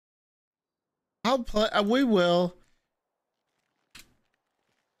I'll play. We will.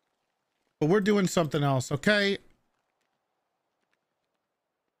 But we're doing something else, okay?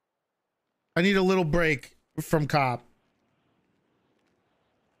 I need a little break from cop.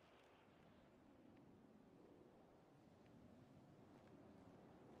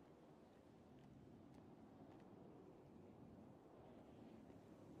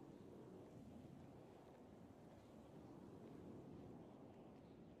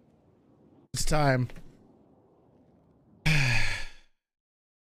 It's time.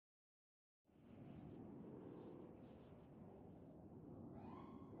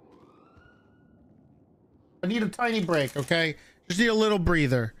 I need a tiny break, okay? Just need a little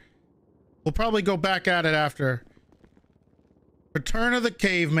breather. We'll probably go back at it after. Return of the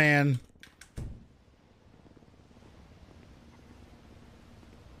Caveman.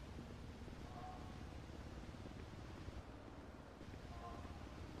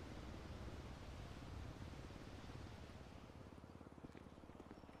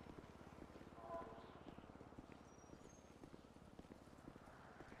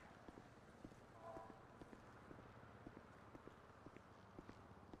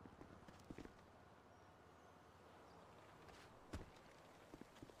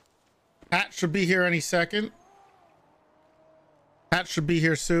 Hat should be here any second. Hat should be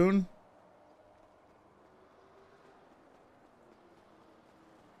here soon.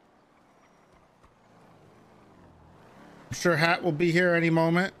 I'm sure Hat will be here any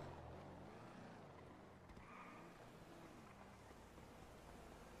moment.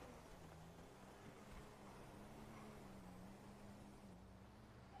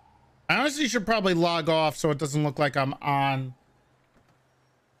 I honestly should probably log off so it doesn't look like I'm on.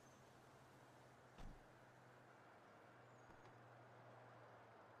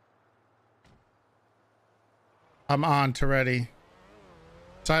 I'm on to ready.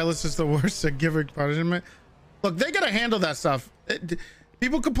 Silas is the worst at giving punishment. Look, they gotta handle that stuff.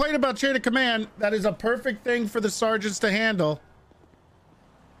 People complain about chain of command. That is a perfect thing for the sergeants to handle.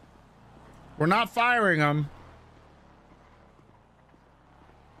 We're not firing them.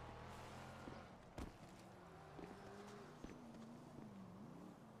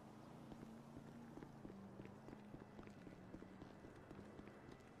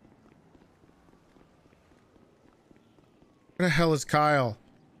 Where the hell is Kyle?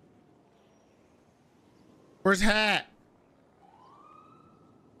 Where's Hat?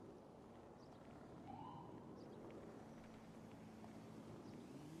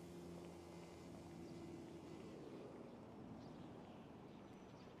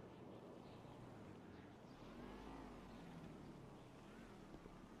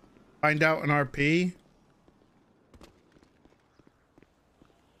 Find out an RP.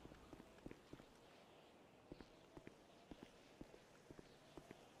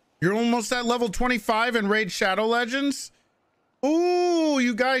 You're almost at level 25 in Raid Shadow Legends? Ooh,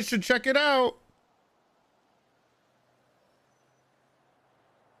 you guys should check it out.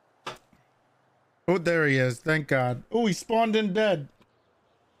 Oh, there he is. Thank God. Oh, he spawned in dead.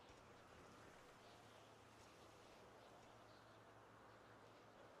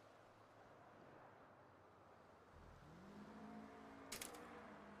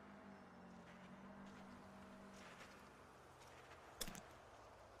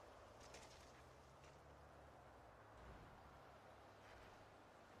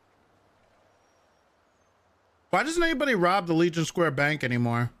 Why doesn't anybody rob the Legion Square Bank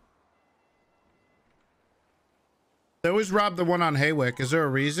anymore? They always rob the one on Haywick. Is there a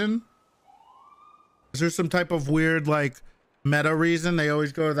reason? Is there some type of weird, like, meta reason they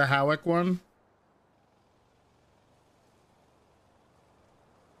always go to the Hawick one?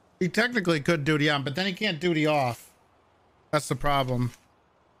 He technically could duty on, but then he can't duty off. That's the problem.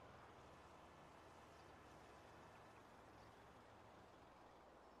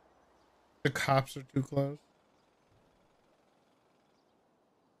 The cops are too close.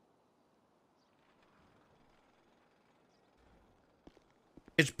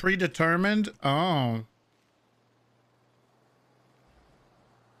 It's predetermined? Oh.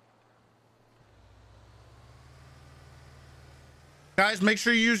 Guys, make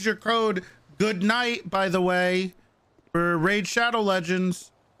sure you use your code Good Night, by the way, for Raid Shadow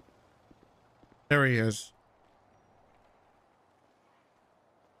Legends. There he is.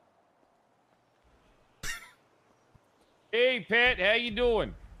 Hey, Pat, how you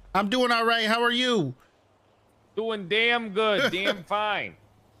doing? I'm doing all right. How are you? Doing damn good, damn fine.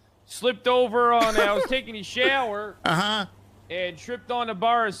 Slipped over on, I was taking a shower. And tripped on a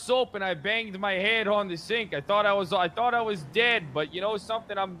bar of soap, and I banged my head on the sink. I thought I was dead, but you know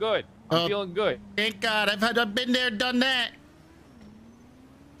something? I'm good. I'm feeling good. Thank God. I've been there, done that.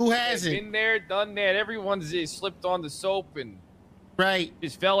 Who hasn't? Been there, done that. Everyone's slipped on the soap and Right.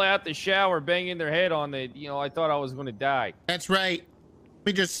 just fell out the shower, banging their head on the. I thought I was gonna die. That's right.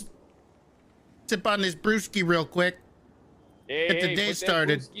 We just sip on this brewski real quick. Get the day put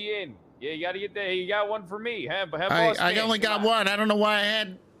started. That brewski in. Yeah, you gotta get that. You got one for me, huh? I only got one. I don't know why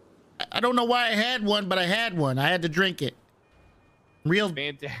I don't know why I had one, but I had one. I had to drink it. Real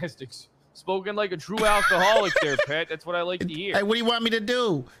fantastic. Spoken like a true alcoholic there, Pat. That's what I like to hear. Hey, what do you want me to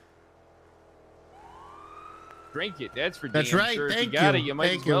do? Drink it. That's for That's damn right. sure. Thank If you got you. it, you might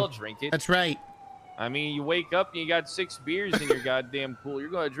Thank as well you. drink it. That's right. I mean, you wake up and you got 6 beers in your goddamn pool. You're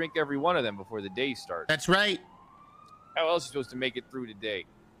gonna drink every one of them before the day starts. That's right. How else are you supposed to make it through the day?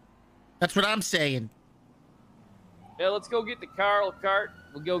 That's what I'm saying. Yeah, let's go get the Carl cart.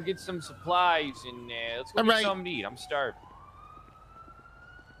 We'll go get some supplies and let's go get something to eat. I'm starved.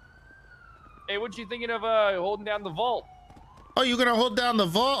 Hey, what you thinking of holding down the vault? Oh, you're gonna hold down the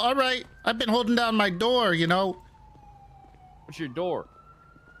vault? All right. I've been holding down my door, you know. What's your door?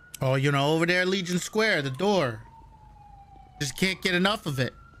 Oh, over there, Legion Square, the door. Just can't get enough of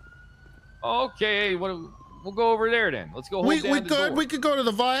it. Okay, we'll go over there then. Let's go hold down the door. We could go to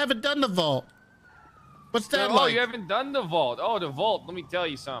the vault. I haven't done the vault. What's that like? like? Oh, you haven't done the vault. Oh, the vault. Let me tell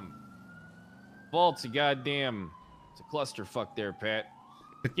you something. Vault's it's a clusterfuck there, Pat.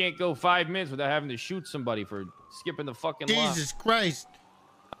 You can't go 5 minutes without having to shoot somebody for skipping the fucking line. Jesus Christ.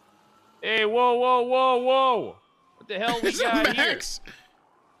 Hey, whoa, whoa, whoa, whoa. What the hell we got here?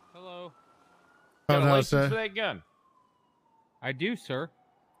 Hello. Got a license for that gun? I do, sir.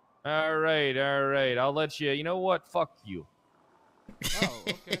 All right. I'll let you. You know what? Fuck you. Oh,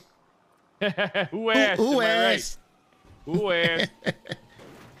 okay. Who asked? Who asked? Right? Who asked?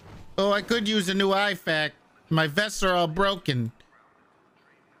 Oh, I could use a new IFAC. My vests are all broken.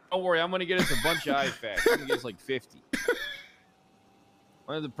 Don't worry, I'm gonna get us a bunch of IFACs. I'm gonna get us like 50.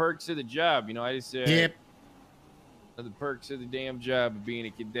 One of the perks of the job, I just Yep. One of the perks of the damn job of being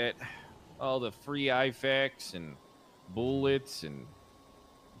a cadet. All the free IFACs and bullets and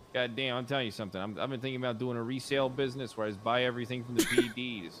goddamn, I'm telling you something. I've been thinking about doing a resale business where I just buy everything from the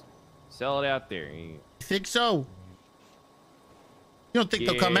PDs, sell it out there. You think so? You don't think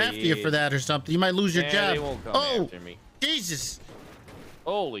they'll come after you for that or something? You might lose your job. They won't come after me. Jesus.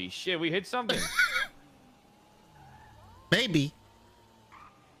 Holy shit, we hit something. Maybe.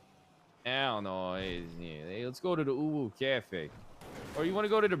 I don't know. Hey, let's go to the Uwu Cafe. Or you want to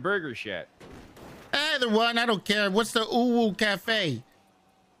go to the Burger Shack? Either one, I don't care. What's the Uwu Cafe?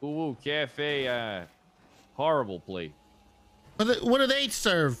 Uwu Cafe, horrible place. What do they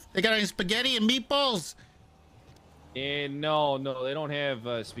serve? They got any spaghetti and meatballs? And no, they don't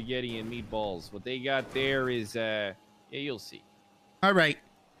have spaghetti and meatballs. What they got there is, yeah, you'll see. All right.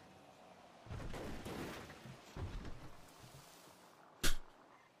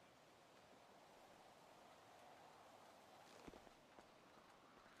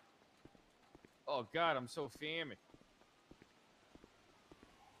 Oh, God, I'm so famished.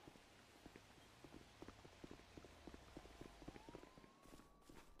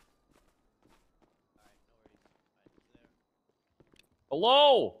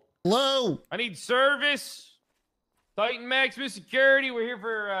 Hello? Hello? I need service. Titan Maximus Security, we're here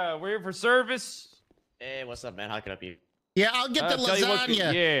for service. Hey, what's up, man? How can I help you? Yeah, I'll get the Tell you what,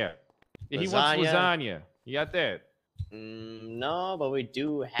 lasagna. yeah, he wants lasagna. You got that? No, but we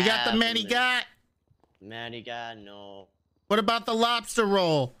do have. You got the manigat? Manigat, no. What about the lobster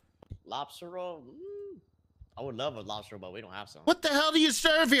roll? Lobster roll? I would love a lobster roll, but we don't have some. What the hell do you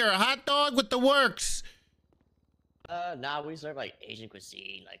serve here? A hot dog with the works? Nah, we serve like Asian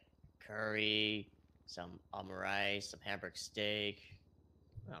cuisine, like curry, some rice, some hamburger steak.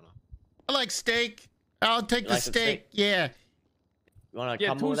 I don't know. I like steak. I'll take the like some steak. Yeah. You want to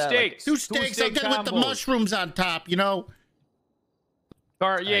come 2 with that? steaks. Two steaks. I'll get it with the mushrooms on top, Yeah,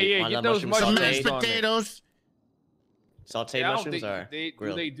 get those Some mushrooms mashed on there. potatoes. Sauteed mushrooms or grilled?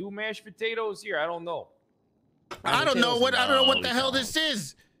 Do they do mashed potatoes here? I don't know. I don't know what the hell this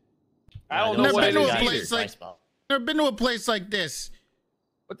is. I don't know what it is either. Never been to a place like this.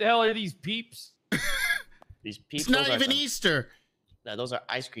 What the hell are these peeps? These peeps. It's not even Easter. No, those are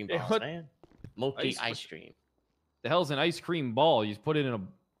ice cream balls, man. Mochi ice cream. The hell's an ice cream ball? You just put it in a.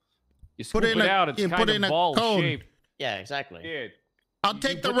 You scoop Put it it in out. a- It's you kind put it of in a ball cone. shaped. Yeah, exactly. Yeah. I'll You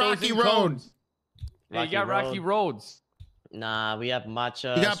take the put those Rocky in Road. cones. Yeah, you Rocky got Rocky Road. Roads. Nah, we have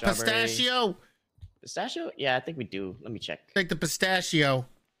matcha. You got strawberry. pistachio? Pistachio? Yeah, I think we do. Let me check. Take the pistachio.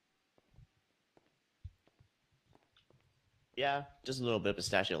 Yeah, just a little bit of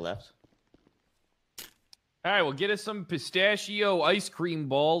pistachio left. All right, well, get us some pistachio ice cream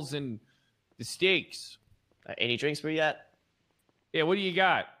balls and the steaks. Any drinks for you yet? Yeah, what do you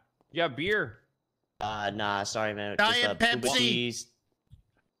got? You got beer? Nah, sorry, man. Diet Just, Pepsi. teas.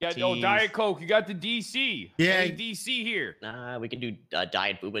 Yeah, Teas. oh, Diet Coke. You got the DC. Yeah. Any DC here. Nah, we can do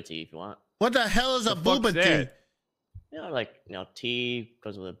diet booba tea if you want. What the hell is a The fuck's booba tea? that? You know, like, tea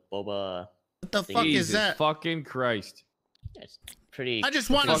goes with boba. What the fuck Jesus is that? fucking Christ. Yeah, it's pretty. I just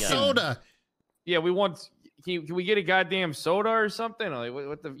want a pretty, soda. Yeah, we want. Can we get a goddamn soda or something? Like,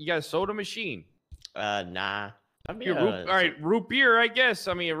 what the? You got a soda machine? Nah. I mean, Here, all right, root beer, I guess.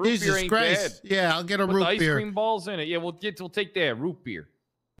 I mean, a root beer Jesus ain't Christ. bad. Yeah, I'll get a With the root ice beer. cream balls in it. Yeah, we'll take that root beer.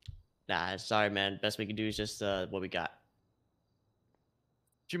 Nah, sorry, man. Best we can do is just what we got.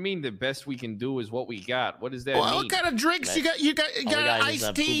 What you mean the best we can do is what we got? What does that Well, mean? what kind of drinks you got? You got we got is,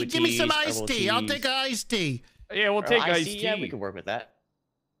 iced tea? booba Give me some teas, iced herbal tea. I'll teas. take an iced tea. Yeah, we'll Or take iced iced tea. Yeah, we can work with that.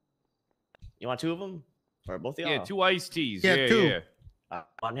 You want 2 of them? Or both of y'all? Yeah, 2 iced teas. Yeah, Yeah, 2. yeah.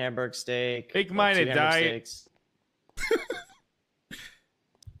 1 hamburger steak. Take or mine 2 a hamburger diet. steaks.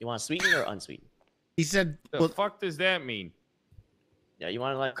 You want sweetened or unsweetened? He said, The well, fuck does that mean? Yeah, you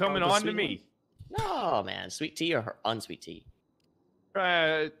want to like Coming the on to sweet me. one? No, man. Sweet tea or unsweet tea?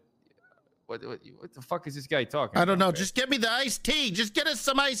 What the fuck is this guy talking? I don't know. about, Just get me the iced tea. Just get us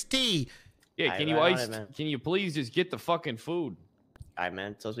some iced tea. yeah. Can you right on ice? it, man. Can you please just get the fucking food? All right,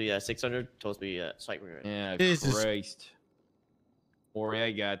 man. Supposed to be 600. Supposed to be swipe. Yeah, Jesus. Christ. Or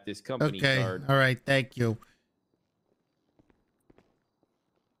I got this company Okay. card. All right. Thank you.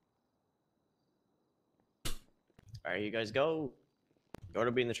 All right, you guys go. Go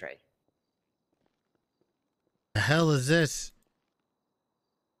to be in the tray. The hell is this?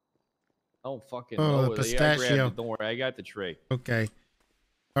 I don't fucking Oh, know. the Yeah, I grabbed pistachio. it. Don't worry, I got the tray. Okay.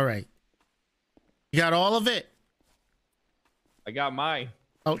 All right. You got all of it? I got mine.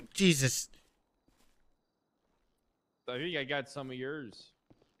 Oh, Jesus. I think I got some of yours.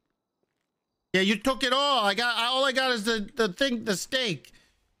 Yeah, you took it all. All I got is the steak.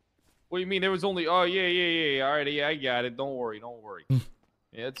 What do you mean? There was only. Oh yeah. All right, yeah, I got it. Don't worry.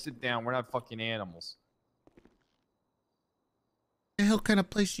 Yeah, let's sit down. We're not fucking animals. The hell kind of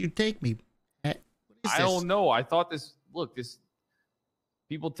place you take me? What is I this? don't know. I thought this. Look, this.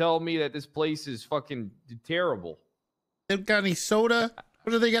 People tell me that this place is fucking terrible. They got any soda?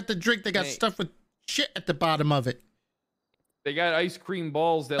 What do they got to drink? They got Hey. stuff with shit at the bottom of it. They got ice cream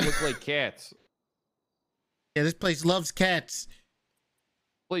balls that look like cats. Yeah, this place loves cats.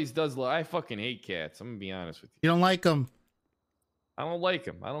 Place does. I fucking hate cats. I'm gonna be honest with you. You don't like them? I don't like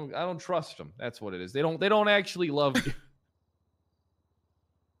them. I don't trust them. That's what it is. They don't actually love you.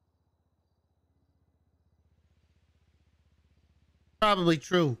 Probably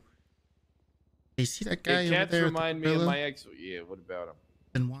true. You see that guy Hey, over cats there? with the remind me of gorilla? my ex. Yeah, what about him?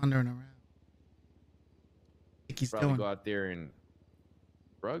 Been wandering around. I think he's Probably doing. go out there and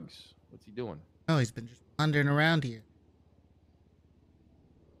drugs. What's he doing? No, he's been just wandering around here.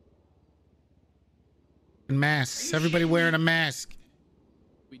 In masks. Everybody wearing a mask.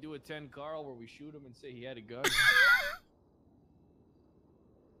 We do a 10 Carl where we shoot him and say he had a gun.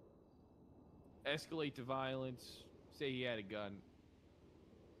 Escalate to violence. Say he had a gun.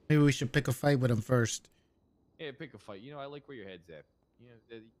 Maybe we should pick a fight with him first. Yeah, pick a fight. You know, I like where your head's at.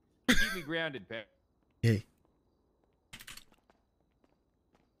 You keep me grounded, Pat. Yeah.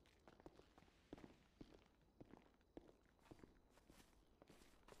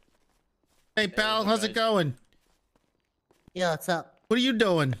 Hey, pal, how's it guys. going? Yeah, what's up? What are you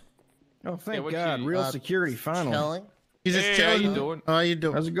doing? Oh, thank what God. you- Real security, finally. Chilling. You just Hey, how chilling? you doing? How you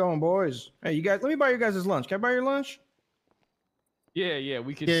doing? How's it going, boys? Hey, you guys, let me buy you guys lunch. Can I buy your lunch? Yeah,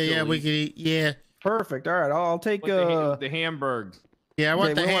 we could. Yeah, still we eat. could eat. Yeah. Perfect. All right, I'll take The hamburgs. Yeah, I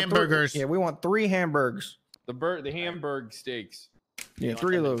want okay, the we hamburgers. yeah, we want 3 hamburgers. The Hamburg steaks. Yeah, You want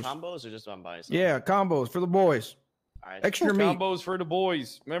 3 of them in those. combos or just one by itself? Yeah, combos for the boys. All right. Extra meat. Combos for the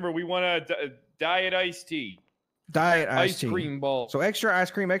boys. Remember, we want a diet iced tea. Diet Ice iced tea. cream ball. So extra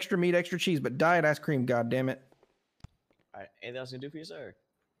ice cream, extra meat, extra cheese, but diet ice cream, god damn it. All right. Anything else I can do for you, sir?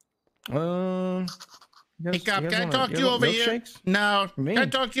 Hey, cop, can I talk to you over here? Milkshakes? No. Me? Can I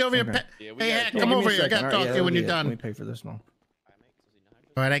talk to you over Okay. here? Yeah, we Hey, gotta Hack, talk. come give me over a here. I second. gotta All talk right, to yeah, you when that'll you're be it. done. Let me pay for this one. All right, mate. So you know how to-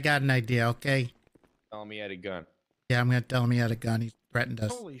 All right, I got an idea, okay? Tell me he had a gun. Yeah, I'm gonna tell him he had a gun. He's threatened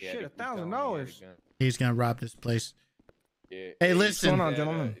us. Holy Yeah, shit, he tell me he had a $1,000. gun. He's gonna rob this place. Yeah. Hey, you listen. What's going on, Pat,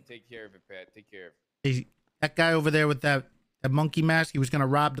 gentlemen? take care of it, Pat. Take care of it. That guy over there with that monkey mask, he was gonna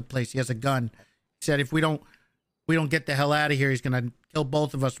rob the place. He has a gun. He said if we don't get the hell out of here, he's gonna kill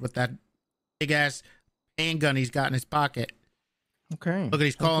both of us with that big ass handgun he's got in his pocket. Okay. Look at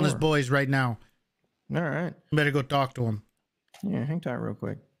he's calling his boys right now. All right. You better go talk to him. Yeah, hang tight real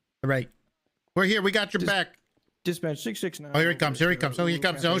quick. All right. We're here. We got your back. Dispatch 669. Oh, here he comes. Here he comes. Oh, here he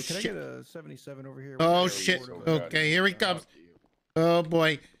comes. Oh, Can I shit. get a 77 over here? Oh, With shit. a Swear to God, Okay, here he he's gonna comes. talk to you. Oh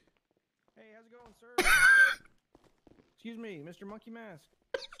boy. Hey, how's it going, sir? Excuse me, Mr. Monkey Mask.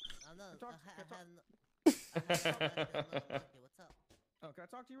 I'm not. Talk- I talk- have no. What's up? Oh, can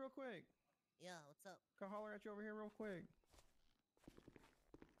I talk to you real quick? Yeah, what's up? Can I holler at you over here real quick?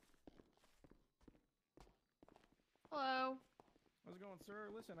 Hello. How's it going, sir?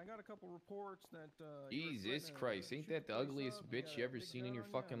 Listen, I got a couple reports that Jesus Christ, ain't that the ugliest bitch you ever seen in your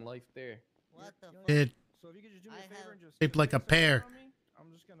fucking life there? What the fuck? It So if you could just do me I a favor have- and just shaped like a face over pear. on me,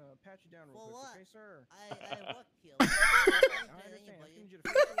 I'm just gonna pat you down real For quick, what? okay, sir? I work here. I understand. I just need you to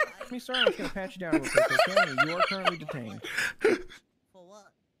face over me, sir. I'm just gonna pat you down real quick, okay? You are currently detained. For what?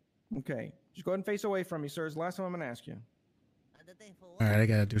 Okay, just go ahead and face away from me, sir. It's the last time I'm gonna ask you. The thing for All what? right, I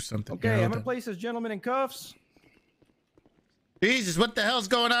gotta do something. Okay, here. I'm Hold gonna on. place this gentleman in cuffs. Jesus, what the hell's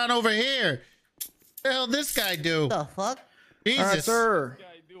going on over here? What the hell this guy do? The fuck? Jesus. All right, sir. Guy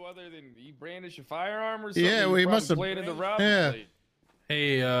do other than he brandish a firearm or something? Yeah, well, he probably must have- planted the rob. Yeah. plate.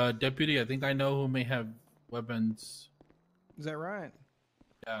 Hey, deputy, I think I know who may have weapons. Is that right?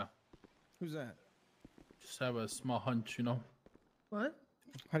 Yeah, Who's that? just have a small hunch, you know. What?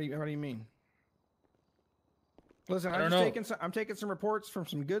 How do you mean? Listen, I I'm don't just know. I'm taking some reports from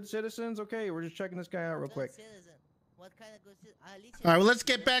some good citizens. Okay, we're just checking this guy out real Good quick. citizen. What kind of good citizen? At least All right, well, let's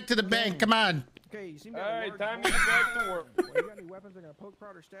get back to the bank. Come on. Okay, you seem to All have a right, large time to volume get back of to weapons. work. Well, you got any weapons that are gonna poke,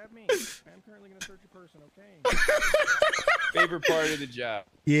 prod, or stab me? I am currently gonna search your person. Okay. Favorite part of the job.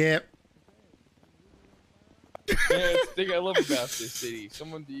 Yep. Yeah, it's the thing I love about this city.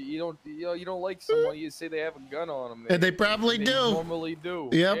 Someone you don't like someone, you say they have a gun on them. And they probably do. Normally do.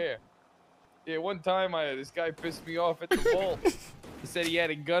 Yep. Yeah. Yeah. One time, this guy pissed me off at the vault. He said he had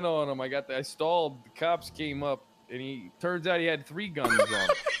a gun on him. I stalled. The cops came up, and turns out he had 3 guns on him.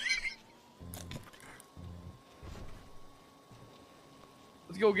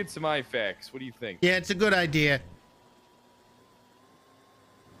 Let's go get some IFACs. What do you think? Yeah, it's a good idea.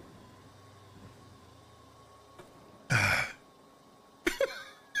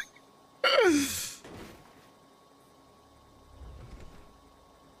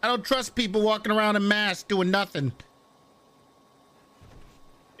 I don't trust people walking around in masks doing nothing.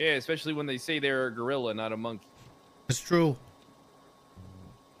 Yeah, especially when they say they're a gorilla, not a monkey. It's true.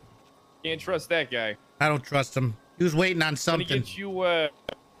 Can't trust that guy. I don't trust him. He was waiting on I'm something.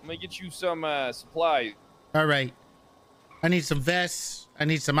 gonna get you some supplies. All right. I need some vests. I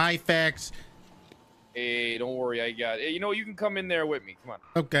need some IFACs. Hey, don't worry, I got it. Hey, you know, you can come in there with me. Come on.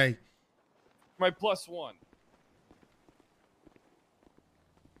 Okay. My +1.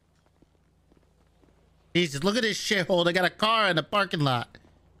 Jesus, look at this shithole. They got a car in the parking lot.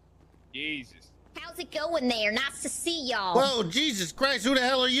 Jesus. How's it going there? Nice to see y'all. Whoa, Jesus Christ. Who the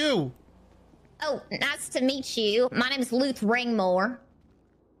hell are you? Oh, nice to meet you. My name's Luth Ringmore.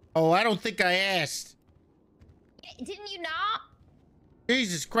 Oh, I don't think I asked. Didn't you not?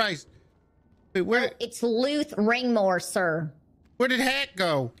 Jesus Christ. Wait, where, It's Luth Ringmore, sir. where did Hat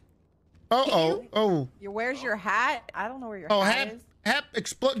go? Uh-oh. Oh. Where's your hat? I don't know where your Oh, hat Hap, is. Hap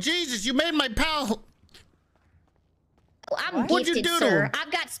explode. Jesus, you made my pal. Oh, I'm What'd you gifted, do to sir. him?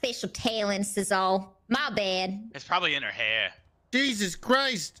 I've got special talents is all. My bad. It's probably in her hair. Jesus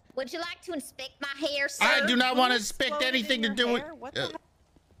Christ. Would you like to inspect my hair, sir? I do not want to Who expect exploded anything in to your do with... hair? What the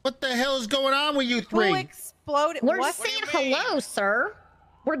what the hell is going on with you Who three? exploded? We're what? saying hello, sir.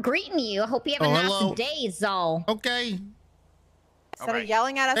 We're greeting you. I hope you have a Oh, nice hello. day, is all. Okay. Instead Alright. of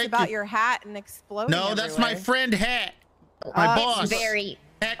yelling at us Thank about you. your hat and exploding No, that's my everywhere. friend Hat. My It's boss. very...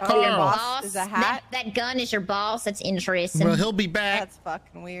 Hat Oh, your Carl. boss? Boss, is a hat? That gun is your boss. That's interesting. Well, he'll be back. That's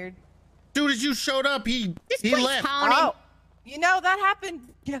fucking weird. As soon as you showed up, he This place left. haunted. Oh, you know that happened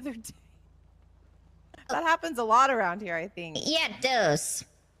the other day. That happens a lot around here, I think. Yeah, it does.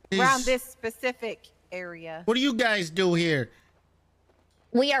 Around He's- this specific area. What do you guys do here?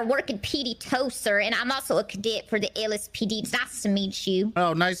 We are working PD Toaster, and I'm also a cadet for the LSPD. It's nice to meet you.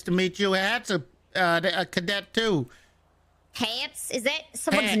 Oh, nice to meet you. Hat's a cadet too. Hats? Is that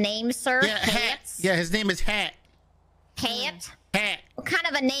someone's Hat. name, sir? Yeah, Hat. Hats? Yeah, his name is Hat. Hat? Hat. What kind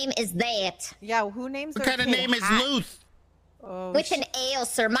of a name is that? Yeah, who names What their kind of kid name is Hat? Luth? Oh, With an L,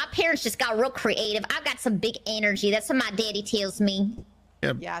 sir. My parents just got real creative. I've got some big energy. That's what my daddy tells me.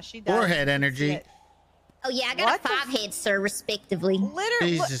 yeah, she does. Forehead energy. Shit. Oh, yeah, I got What a the 5 head, sir, respectively.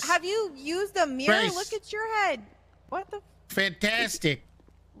 Literally, look, Jesus. have you used a mirror? Christ. Look at your head. What the Fantastic.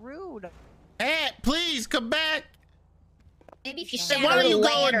 rude. Hat, please come back. Maybe if you Hey, shout why a don't you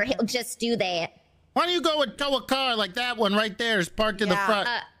little go louder, and- he'll just do that. Why don't you go and tow a car like that one right there is parked in the Yeah. front?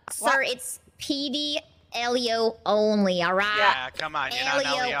 Sir, it's PD Elio only, all right? Yeah, come on, you're not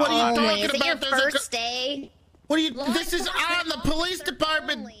Elio Elio. What are you only. talking Is it your about? There's a first day? What do you? Law This is enforcement on the police officer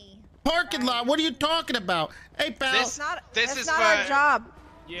department. only. parking lot. What are you talking about? Hey, pal. This That's is not for our job.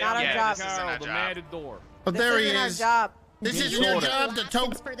 Yeah, Not our yeah, job. this isn't Carl, our the job. matador. Oh, there he This isn't is. our job. This You is your order. job to tow.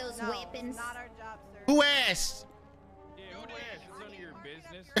 License for those No, weapons. not our job, sir. Who asked? Yeah, who asked? It's none of your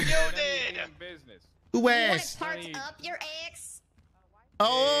business. You None of did. your damn business. Who You want asked? parts up your ex?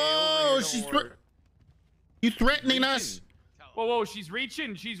 Oh, Yeah, she's over here, you threatening Reaching. us? Whoa, whoa, she's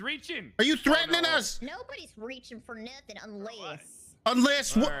reaching. She's reaching. Are you threatening no. us? Nobody's reaching for nothing unless.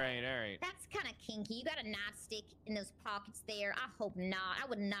 Unless All what? right, all right. That's kind of kinky. You got a nightstick in those pockets there. I hope not. I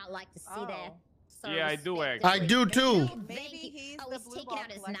would not like to see that. Oh. So Yeah, I do respectively. I do too. Thank Maybe you. he's Oh, the he's blue taking ball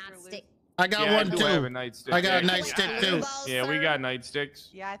out his collector, nightstick. I got Yeah, one I do have a too. nightstick. I got a yeah. nightstick Blue too. balls, Yeah, we sir? got nightsticks.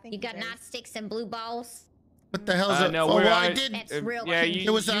 Yeah, I think You got he does. nightsticks and blue balls. What the hell's it? No, Oh, we're well, I on- did. That's real Yeah, kinky. you,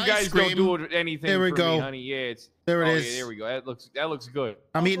 It was you ice guys cream. don't do anything There we for go. me, honey. Yeah, it's There it oh, is. Yeah, there we go. That looks good.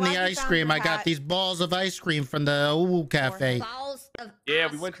 I'm I'm eating the glad you ice found cream. your I got hat. these balls of ice cream from the Ooh Cafe. Balls of Yeah,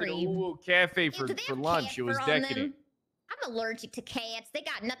 ice we went cream. to the Ooh Cafe Yeah, for do they for have lunch. cat It was fur on them? decadent. I'm allergic to cats. They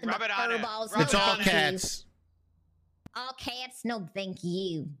got nothing Rub but it on fur it. balls. Rub It's it No, all on thank you. cats. All cats? No, thank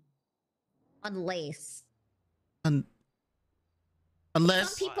you. Unless.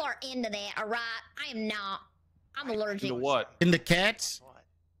 Unless Some people are into that, alright? I am not. I'm allergic. To what? in the cats. What?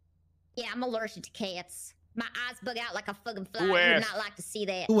 Yeah, I'm allergic to cats. My eyes bug out like a fucking fly. Who You would asked? not like to see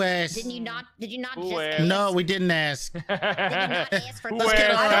that. Who asked? Did you not Who just asked? ask? No, we didn't ask. Did you not ask for Who Let's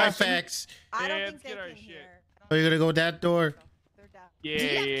get asked? our I Carfax. I don't Yeah, think let's they get our can shit. hear. Are you gonna go that door? They're down. Yeah, Do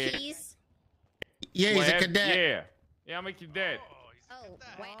you have yeah. keys? Yeah, he's a Well, cadet. Yeah. Yeah, I'm a cadet. Oh,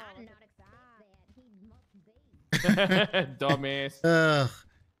 wait, I did not expect that. He must be. Dumbass. Ugh.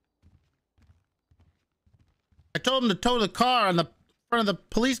 I told them to tow the car on the front of the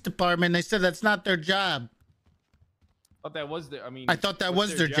police department. They said that's not their job. Thought that was their. I mean, I thought that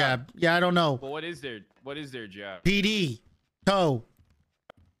what's was their job. Yeah, I don't know. But what is their job? PD, tow.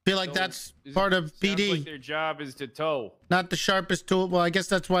 Feel like So, that's is part it- of sounds PD. Like their job is to tow. Not the sharpest tool. Well, I guess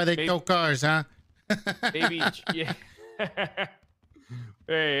that's why they Maybe- tow cars, huh? Maybe. Yeah.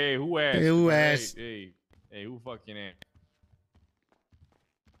 Hey, who asked? Hey, who Hey, asked? Hey, who fucking asked?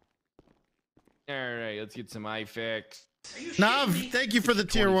 All right, let's get some IFAX. Nav, thank you for the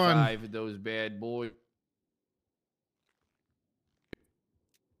tier 1. 25 of those bad boys.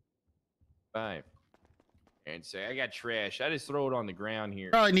 5. And say, I got trash. I just throw it on the ground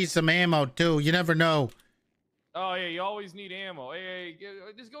here. Probably need some ammo too. You never know. Oh, yeah, you always need ammo. Hey,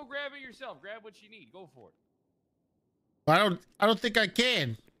 just go grab it yourself. Grab what you need. Go for it. I don't think I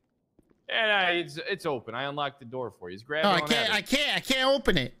can. Yeah, it's open. I unlocked the door for you. Just grab No, it. I can't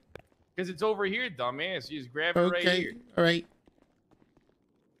open it. Because it's over here, dumbass. You just grab it right Okay, here. all right.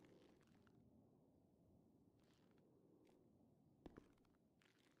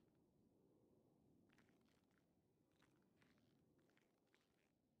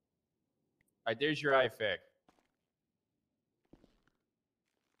 All right, there's your IFAC.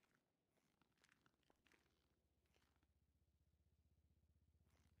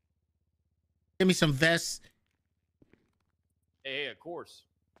 Give me some vests. Hey, of course.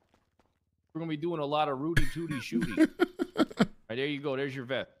 We're going to be doing a lot of Rudy Tooty Shooty. All right, there you go. There's your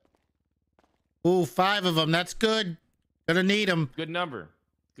vet. Ooh, 5 of them. That's good. Gonna need them. Good number.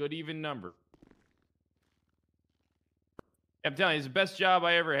 Good even number. I'm telling you, it's the best job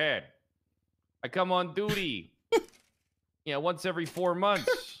I ever had. I come on duty. Once every 4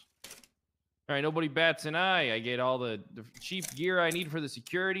 months. All right, nobody bats an eye. I get all the cheap gear I need for the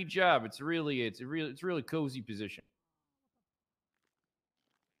security job. It's a really cozy position.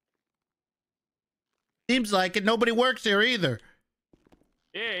 Seems like it. Nobody works here either.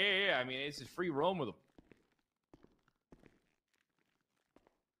 Yeah. I mean, it's just free roam with them.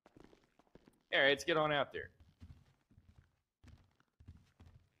 All right, let's get on out there.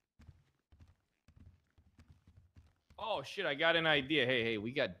 Oh, shit, I got an idea. Hey,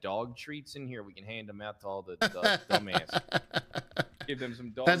 we got dog treats in here. We can hand them out to all the dumbass. Give them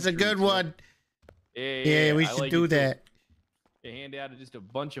some dog That's a good treats, one. Yeah, we I should like do it, too. that. They hand out just a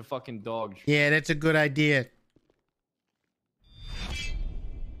bunch of fucking dog treats. Yeah, that's a good idea.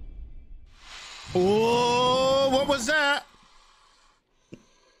 Oh, what was that?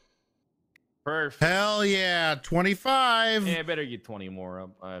 Perfect. Hell yeah, 25. Yeah, I better get 20 more,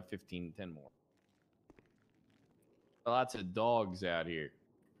 15, 10 more. Lots of dogs out here.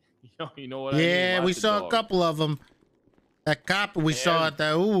 You know what I mean? Yeah, we Lots of saw a dogs. couple of them. That cop we saw at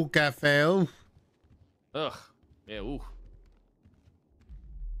the Ooh Cafe. Ooh. Ugh. Yeah, ooh.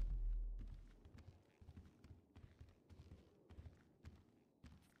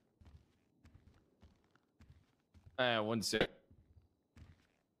 One sec.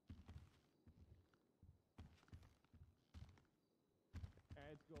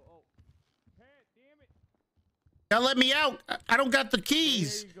 Let's go. Oh. let me out. I don't got the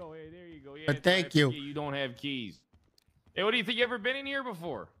keys. There you go. Hey, there you go. Yeah, But thank you. You don't have keys. Hey, what do you think? You ever been in here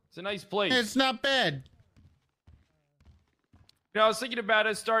before? It's a nice place. It's not bad. You know, I was thinking about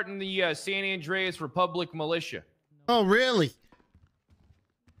us starting the San Andreas Republic Militia. Oh, really?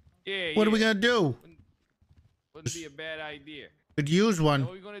 Yeah. What are we gonna do? Wouldn't be a bad idea. Could use one.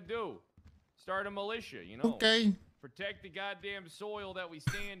 What are we gonna do? Start a militia, you know? Okay. Protect the goddamn soil that we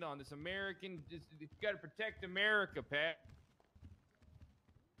stand on. This American, you gotta protect America, Pat.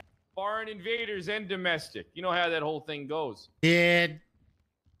 Foreign invaders and domestic. You know how that whole thing goes. Yeah,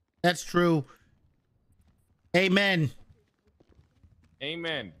 that's true. Amen.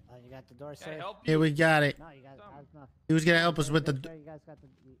 Amen. Oh, you got the door, Can I sir. help you? Here we got it. No, you got. No. He was gonna help us with the. Sir, you guys got the.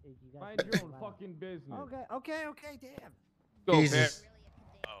 You guys Mind your own fucking business. Okay. Damn. Go, Jesus.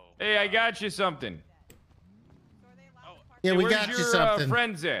 Pat. Hey, I got you something. Yeah, Hey, we where's got you your, something.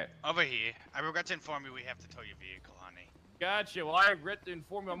 friends at? Over here. I regret to inform you we have to tow your vehicle, honey. Gotcha. Well, I regret to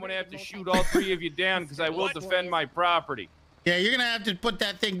inform you I'm gonna have to shoot all three of you down because I will defend my property. Yeah, you're gonna have to put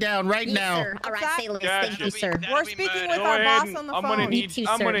that thing down right Yes, now. sir. All right, What's say less. that? Thank you, sir. We're speaking with Go our ahead boss and- on the I'm phone. gonna Me need too,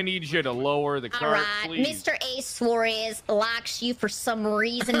 I'm sir. gonna need you to lower the All cart, right, please. Mr. Ace Suarez likes you for some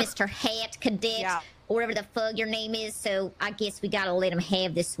reason, Mr. Hat Cadet, Yeah. or whatever the fuck your name is. So I guess we gotta let him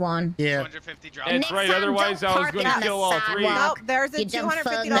have this one. Yeah. 250 drop. That's Next right. time, Otherwise, don't I was park it gonna on the kill all three. sidewalk. Nope, there's a You dumb $250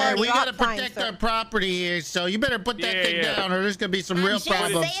 fuck. Yeah, we drop gotta fine, protect sir. our property here, so you better put that Yeah, thing yeah. down, or there's gonna be some real I just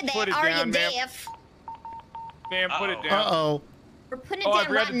problems. said Put that. it Are down, you ma'am. deaf? Man, put it Uh-oh. down. Uh-oh. We're putting it Oh, I down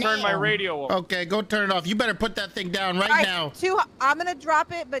forgot right to turn now. my radio off. Okay, go turn it off. You better put that thing down right All right, now. I'm gonna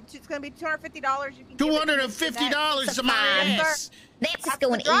drop it, but it's gonna be $250. You can give it to me $250 That's to my fine. ass. That's That's just the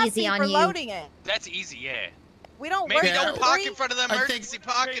going drop easy fee on for you. loading it. That's easy, yeah. We don't. Maybe we're don't for park free. in front of the I think- emergency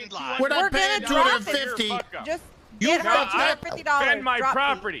parking lot. We're not We're gonna paying drop it. $250. Fuck up. Just You get fucked her up. $250. Defend my drop fee.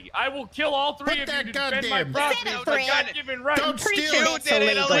 property. I will kill all three Put of that you to defend my goddamn- property. Is that a It's a threat? God-given right. Don't Pretty steal sure it. You that's did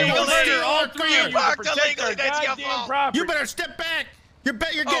it illegal. I will illegally. murder all three of you to parked protect our illegally. That's your goddamn fault. property. You better step back. You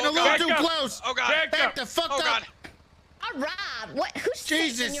you're getting Oh, a little God. too Back up. close. Oh, God. Back the fuck Oh, up. God. All right. What? Who's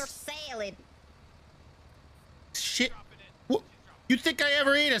Jesus. taking your salad? Shit. What? You think I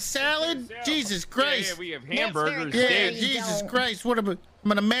ever ate a salad? Jesus Yeah, Christ. yeah, we have very hamburgers, clear. Yeah, you Jesus don't. Christ. What am I?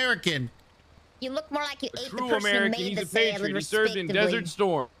 I'm an American. You look more like you ate the True person American. who made He's the a salad. patriot. He served in respectively. Desert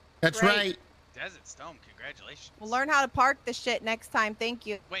Storm. That's Right. right. Desert Storm, congratulations. We'll learn how to park the shit next time. Thank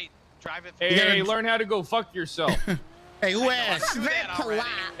you. Wait, drive it. Hey, gotta- hey, learn how to go fuck yourself. Hey, who asked? Do Very that already.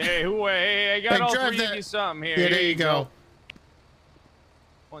 polite. Hey, hey, I got Hey, all drive three that- of you something here. Yeah, Here there you go.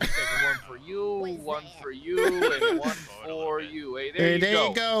 1 second, one for you, What is one that? for you, and one for you. Hey, there Hey, you there go.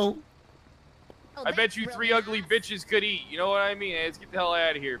 you go. Oh, I bet that's you really three ugly nice. bitches could eat. You know what I mean? Hey, let's get the hell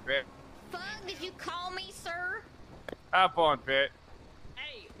out of here, Pat. Fug, did you call me, sir? Hop on, Pat.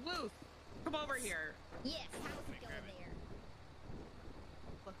 Hey, Luth, come over here. Yes. How's it going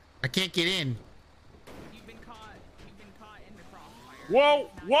there? I can't get in. You've been caught in the crossfire. Whoa,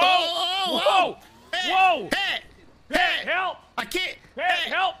 whoa, Oh, whoa, Hey, whoa! Hey! Pat, Hey! help! I can't. Pat, Hey!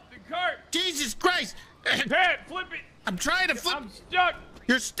 help! The cart! Jesus Christ! Pat, flip it! I'm trying to flip. I'm stuck!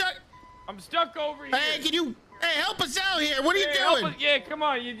 You're stuck. I'm stuck over here. Hey, can you? Hey, help us out here. What are you Hey, help doing? us- Yeah, come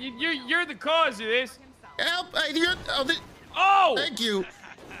on. You're the cause of this. Help! Hey, you're, oh, Oh! thank you.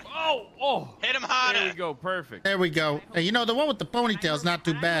 Oh! Hit him There harder. we go. Perfect. There we go. Hey, you know the one with the ponytail's not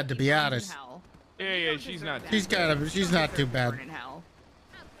too bad, to be honest. Yeah, she's not. She's not too bad. In hell.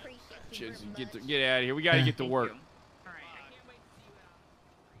 I appreciate you Just very much. get out of here. We gotta get to work. All right.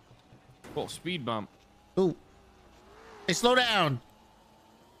 Oh, speed bump. Ooh. Hey, slow down.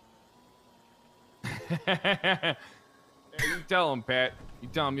 Hey, you tell him, Pat. You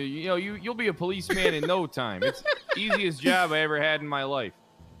tell him. You'll be a policeman in no time. It's the easiest job I ever had in my life.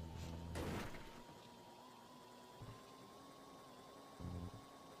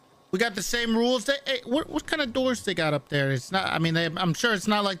 We got the same rules. Hey, what kind of doors they got up there? It's not. I mean, I'm sure it's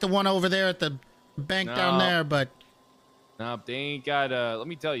not like the one over there at the bank down No. there, but Nope, they ain't got. Let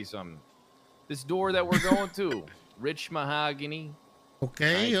me tell you something. This door that we're going to, rich mahogany.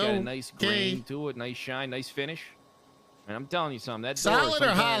 okay. Got Oh, a nice okay. grain to it, nice shine, nice finish. And I'm telling you something. That door Solid or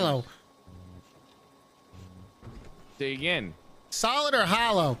sometimes- hollow? Say again. Solid or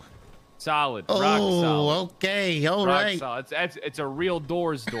hollow? Solid. Oh, Rock solid. okay. All Rock right. solid. It's a real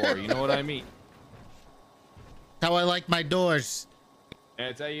doors door. You know what I mean? How I like my doors.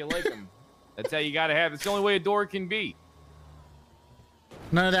 That's how you like them. That's how you gotta have. It's the only way a door can be.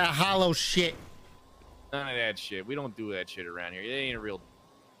 None of that hollow shit. None of that shit. We don't do that shit around here. It ain't a real.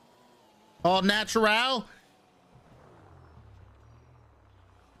 All natural.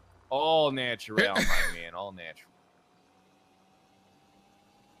 All natural, my man. All natural.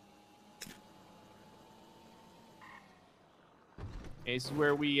 This is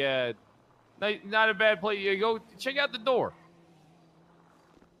where we not a bad place. You go check out the door.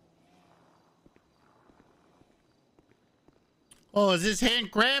 Oh, is this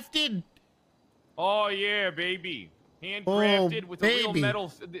handcrafted? Oh yeah, baby. Handcrafted with a real baby.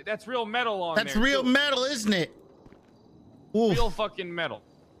 metal. That's real metal on there. That's real too. metal, isn't it? Oof. Real fucking metal.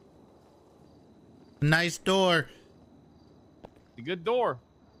 Nice door. A good door.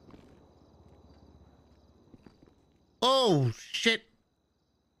 Oh shit.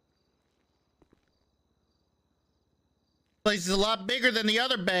 Place is a lot bigger than the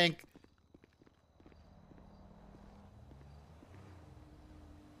other bank.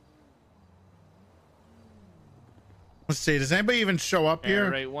 Let's see, does anybody even show up here?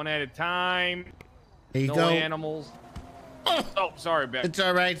 All right, one at a time. There you No go. animals. Oh, sorry, Ben. It's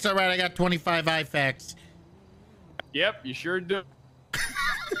all right. It's all right. I got 25 IFACs. Yep, you sure do.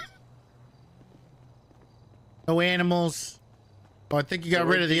 No animals. Oh, I think you got So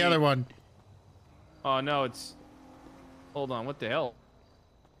rid of the Ricky- other one. Oh no, it's. Hold on, what the hell?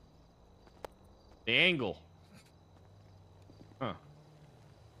 The angle. Huh.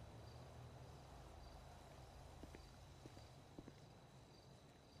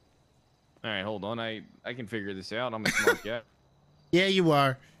 All right, hold on. I can figure this out. I'm a smart guy. Yeah, you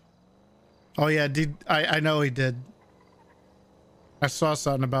are. Oh yeah, did I know he did. I saw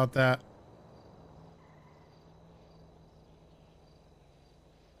something about that.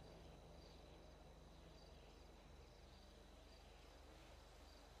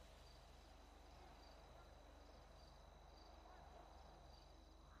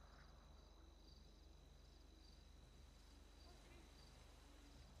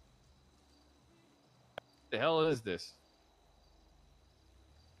 The hell is this?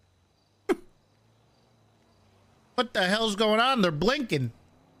 What the hell's going on? They're blinking.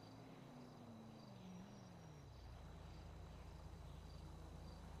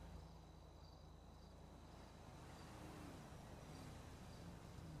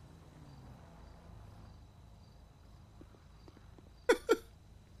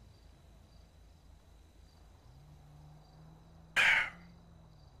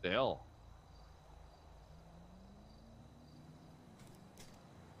 The hell?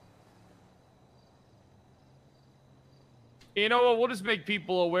 You know what? We'll just make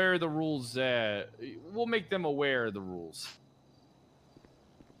people aware of the rules. We'll make them aware of the rules.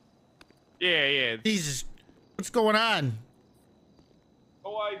 Yeah, yeah. Jesus, what's going on?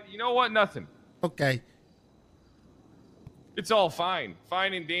 Oh, you know what? Nothing. Okay. It's all fine.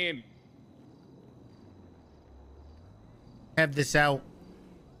 Fine and dandy. Have this out.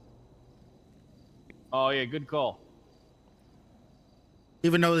 Oh, yeah, good call.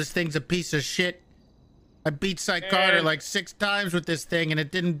 Even though this thing's a piece of shit. I beat Cy Carter And- like 6 times with this thing and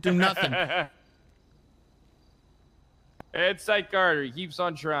it didn't do nothing. It's Cy Carter. He keeps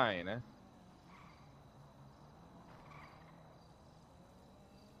on trying, huh?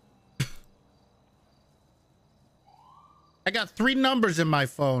 I got 3 numbers in my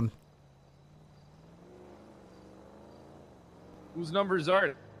phone. Whose numbers are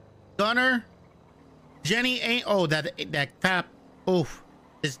it? Gunner, Jenny ain't. Oh, that cop. Oof.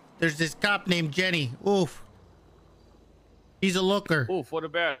 There's this cop named Jenny. Oof. He's a looker. Oof, what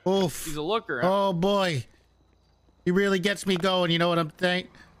about? Oof. He's a looker, huh? Oh boy. He really gets me going. You know what I'm saying?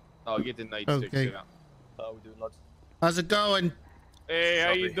 Oh, get the nightsticks Okay. out. How we doing, lads? How's it going? Hey,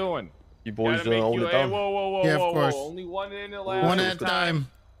 how you Sorry. doing? You boys Gotta make hold you. it Hey, down. whoa, whoa, whoa, Yeah, of whoa, course. whoa! Only one in the last. One at a time.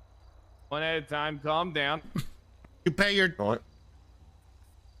 One at a time. Calm down. You pay your. Right.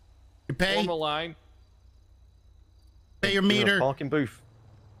 You pay. Form a line. Pay your You're in a meter. parking booth.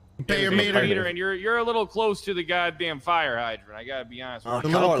 You pay your Pay your meter. meter, and you're a little close to the goddamn fire hydrant. I gotta be honest with Okay,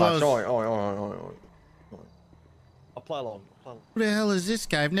 you. little all right, lads, close. all right. I'll play along. Who the hell is this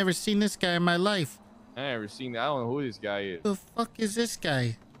guy? I've never seen this guy in my life. I never seen that. I don't know who this guy is. Who the fuck is this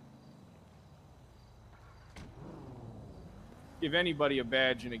guy? Give anybody a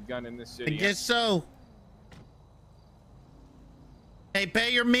badge and a gun in this I city. guess so. Hey,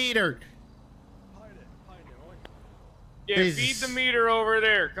 pay your meter. Yeah, Jesus. feed the meter over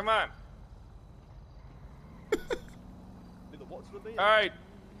there. Come on. All right.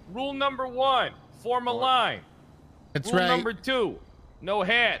 Rule number 1: form a line. That's Rule right. number 2: no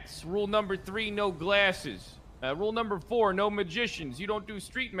hats. Rule number 3: no glasses. Rule number 4: no magicians. You don't do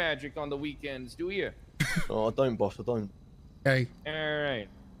street magic on the weekends, do you? Oh, I don't, boss. I don't. Okay. All right.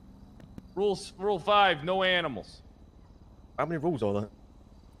 Rule 5: no animals. How many rules are there?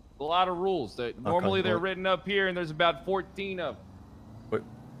 A lot of rules. Normally they're right. written up here, and there's about 14 of them. Wait.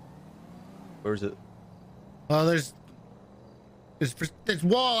 Where is it? Well, there's this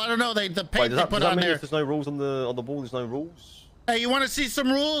wall. I don't know. The Wait, paint does they that put mean on there. if there's no rules on the wall, there's no rules? Hey, you want to see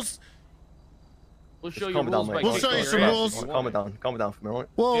some rules? We'll show you Calm rules down, by mate. We'll show you kicking some your ass rules. if you Calm want. it down for me, alright?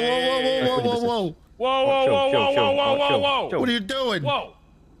 Whoa, whoa, whoa, whoa, whoa, whoa, whoa. Whoa, whoa, Chill, whoa, chill, whoa, chill, whoa, whoa, chill, whoa, chill. whoa, whoa. What are you doing? Whoa.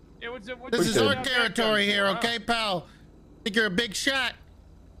 What This is you our got that territory gun here, for, huh? okay, pal? Think you're a big shot?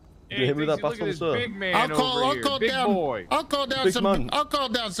 You hit me with that look at baton, this sir. big man I'll over here. call Big down. boy. I'll call down Big some. man. I'll call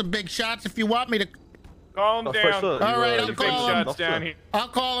down some big shots if you want me to. Calm Oh, down. sir, All right, I'll Big call him. shots down here. I'll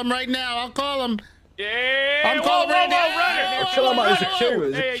call him right now. I'll call him. Yeah. I'm calling Randy. Chill out, mate. There's a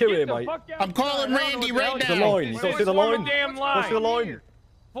queue. There's a queue here, mate. I'm calling Randy right There's a now. line. You don't see the line? Form a damn You don't see the line. line?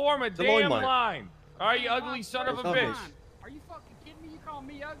 Form a It's a line, damn mate. line. All right, you ugly son of a What's up, bitch. Are you fucking kidding me? You call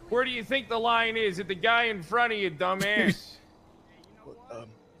me ugly? Where do you think the line is? At the guy in front of you, dumbass. Hey, you know what? Is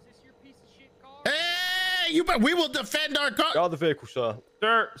this your piece of shit car? Hey, you bet we will defend our car. Get out of the vehicle, sir.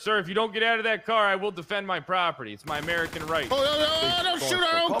 Sir, if you don't get out of that car, I will defend my property. It's my American right. Oh, don't shoot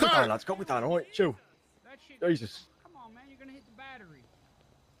our own Calm me car. down, lads. Calm me down, alright? Chill. That shit. Jesus. Come on, man. You're gonna hit the battery.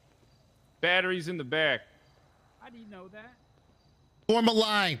 Battery's in the back. How do you know that? Form a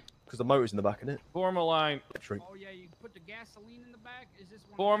line. Because the motor's in the back, innit? Form a line. Electric. Oh yeah, you put the gasoline in the back. Is this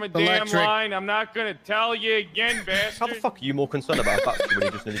one? Form a of damn Electric. line. I'm not gonna tell you again, How the bastard. fuck are you more concerned about a factory when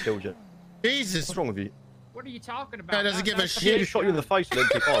he just nearly killed you? Jesus. What's wrong with you? What are you talking about? Guy doesn't give a That's the He shit. just shot you in the face with an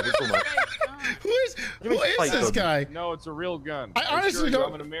MP5. What's wrong, mate? fake gun. Who is this guy? No, it's a real gun. I honestly assure you, don't-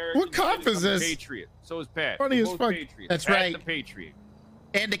 I'm an American what cop citizen. is I'm a this? Patriot. So is Pat. Funny We're as both fuck. Patriots. That's Pat's right. the Patriot.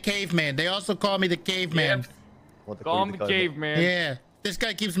 And the caveman. They also call me the caveman. Yep. What the Call him the code? caveman. Yeah. This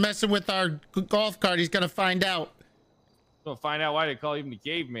guy keeps messing with our golf cart. He's gonna find out. Gonna find out why they call him the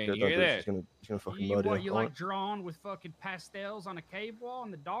caveman. Yeah, You don't hear do it. that? He's gonna fucking You murder what? you. You alright? like drawn with fucking pastels on a cave wall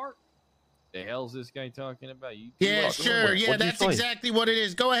in the dark? The hell's this guy talking about? You Yeah, what? sure. What Yeah, did you that's say? exactly what it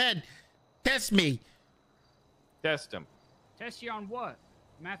is. Go ahead. Test me. Test him. Test you on what?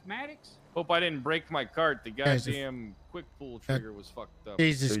 Mathematics? Hope I didn't break my cart. The Guys, if- goddamn quick pull trigger was fucked up.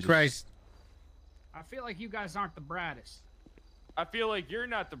 Jesus Jesus. Christ. I feel like you guys aren't the brightest. I feel like you're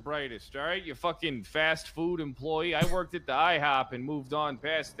not the brightest, all right? You fucking fast food employee. I worked at the IHOP and moved on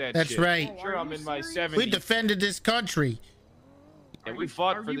past that That's shit. right. Sure, I'm in my 70s. We defended this country. and we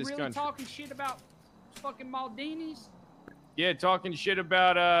fought Are for you this really country. talking shit about fucking Maldini's? Yeah, talking shit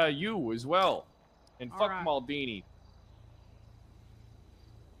about you as well. And All fuck right. Maldini.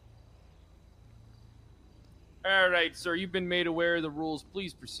 All right, sir. You've been made aware of the rules.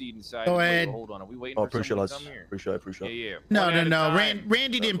 Please proceed inside. Go Wait, ahead. Hold on. Are we waiting Oh, for appreciate someone it, to lads. come here? Appreciate it. Yeah. No, One no, at a no. time.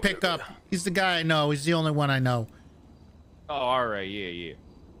 Randy didn't pick up. He's the guy I know. He's the only one I know. Oh, all right. Yeah.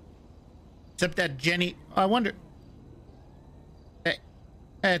 Except that Jenny. I wonder.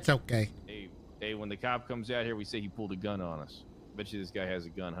 Hey, it's okay. Hey, when the cop comes out here, we say he pulled a gun on us. Bet you this guy has a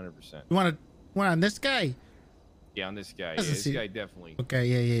gun, 100%. You want on this guy? Yeah, on this guy. Yeah, Doesn't this seem- guy definitely Okay,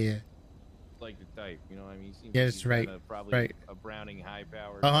 yeah. like the type. You know what I mean? He seems Yeah, like that's he's right, kinda Probably right. a Browning high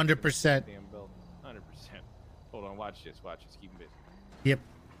power. 100%. Damn belt. 100%. Hold on, watch this. Keep him busy. Yep.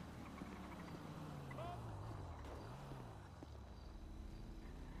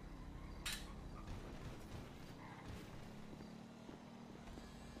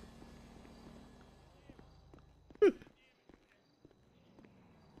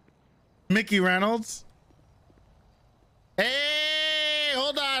 Mickey Reynolds. Hey,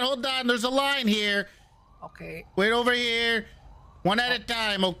 hold on. There's a line here. Okay, Wait over here. One at a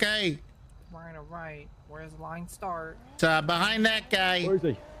time, okay? we're in a right. Where's the line start? It's behind that guy. Where is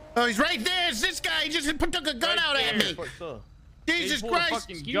he? Oh, he's right there. It's this guy. He just took a gun Right out at there. me. Fuck, sir. Jesus He pulled a Christ.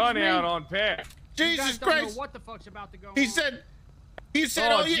 fucking Excuse gun me? out on Pat. You Jesus guys don't know Christ. what the fuck's about to go He on. said, you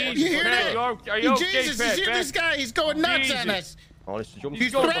Oh, you Jesus, hear Pat, that? are you okay, Jesus, Pat? you hear Pat? this guy? He's going nuts on Jesus. us. Oh, this is He's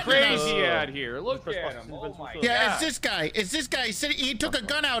He's going threatening us. crazy out here. Look at him. Oh my God. Yeah, it's this guy. He said he took a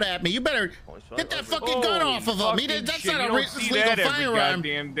gun out at me. You better get that fucking gun Holy off of him. fucking That's shit. not You a don't see legal that every firearm.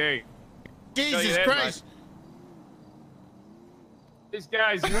 goddamn day. Tell you Jesus that Christ. This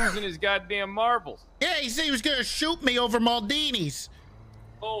guy's losing his goddamn marbles. Yeah, he said he was gonna shoot me over Maldini's.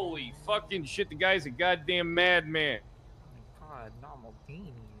 Holy fucking shit, the guy's a goddamn madman. God, not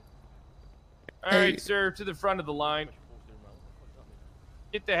Maldini. All Hey. right, sir, to the front of the line.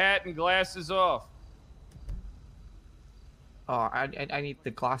 Get the hat and glasses off. Oh, I need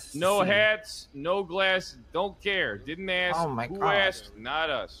the glasses. to No see. hats, no glasses. Don't care. Didn't ask. Oh my Who God. asked? Not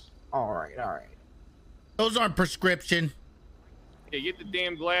us. All right. Those aren't prescription. Yeah, get the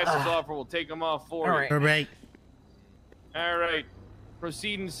damn glasses off or we'll take them off for All you. right. All right. All right.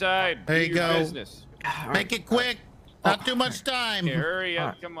 Proceed inside. There Do you your go. business. Make it quick. Not too much time. Okay, hurry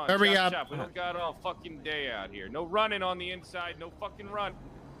up. Come on. Hurry chop, up. Chop. We don't got all fucking day out here. No running on the inside. No fucking run.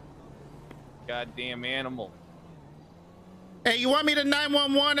 Goddamn animal. Hey, you want me to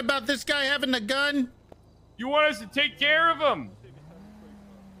 911 about this guy having the gun? You want us to take care of him?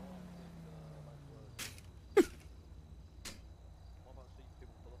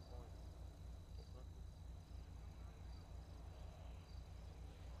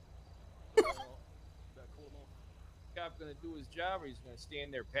 Cop gonna do his job, or he's gonna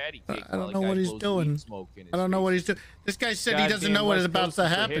stand there patty cake. I don't know what he's doing. I don't know what he's doing. This guy said he doesn't know what is about to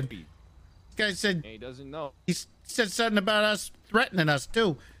happen. This guy said he doesn't know. He said something about us threatening us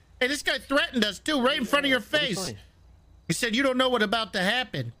too. Hey, this guy threatened us too, right in front of your face. He said you don't know what's about to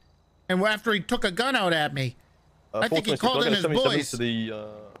happen, and after he took a gun out at me, I think he called in his boys. I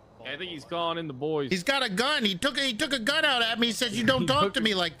think he's calling in the boys. He's got a gun. He took a gun out at me. He says you don't talk to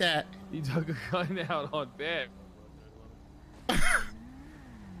me like that. He took a gun out on Bev.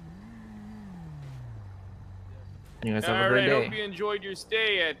 You guys All have a great right, day. hope you enjoyed your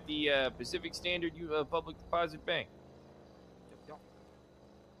stay at the Pacific Standard Public Deposit Bank.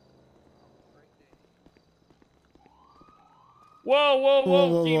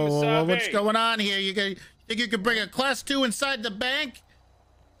 Whoa, Team Masabe. What's going on here? You think you could bring a class 2 inside the bank?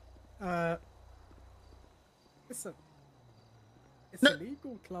 It's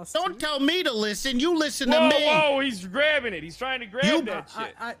illegal, class Don't 2. tell me to listen. You listen to me. Whoa, he's grabbing it. He's trying to grab that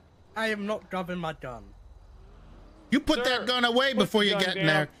shit. I am not grabbing my gun. You put that gun away before you get in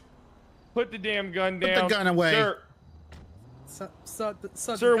there. Put the damn gun down. Put the gun away.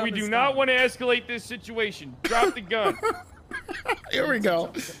 Sir, we do not want to escalate this situation. Drop the gun. Here we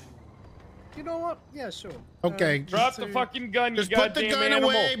go. You know what? Yeah, sure. Okay. Drop the fucking gun, Just you put the goddamn gun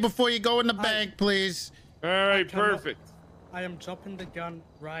animal. away before you go in the bank, please. All right, perfect. I am dropping the gun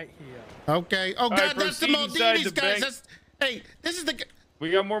right here. Okay. Oh, God, that's the Maldinis, guys. Hey, this is the...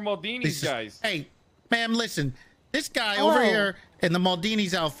 We got more Maldinis, guys. Hey, ma'am, listen. This guy over here in the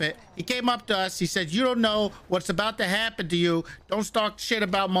Maldini's outfit, he came up to us. He said, you don't know what's about to happen to you. Don't talk shit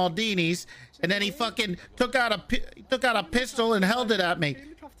about Maldini's. And then he fucking took out a pistol and held it at me.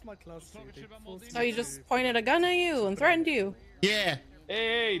 So he just pointed a gun at you and threatened you? Yeah.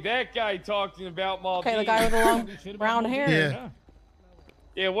 Hey, that guy talking about Maldinis. Okay, the guy with the long brown hair. Yeah.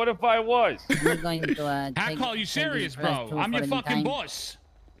 Yeah, what if I was? I call you serious, bro. I'm your fucking boss.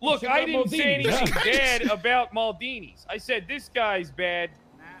 Look, I didn't say anything bad about Maldini's. I said this guy's bad.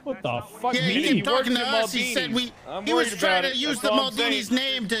 What the fuck? Yeah, he kept talking to us. He said he was trying to use the Maldini's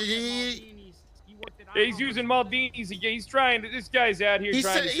name to... He's using Maldini's again. He's trying to... This guy's out here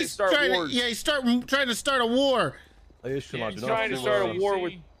trying to start wars. Yeah, he's trying to start a war. He's trying to start a war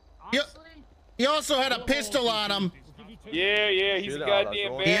with... He also had a pistol on him. Yeah, he's a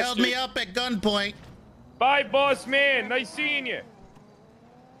goddamn bastard. He held me up at gunpoint. Bye, boss man. Nice seeing you.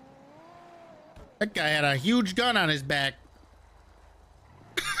 That guy had a huge gun on his back.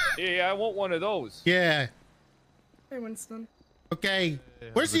 Yeah, I want one of those. Yeah. Hey, Winston. Okay.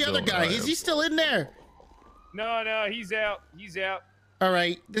 Where's the other guy? Is he still in there? No, he's out. All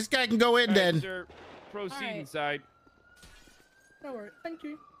right. This guy can go in then. Sir, proceed inside. No worries. Thank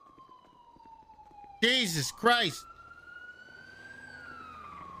you. Jesus Christ.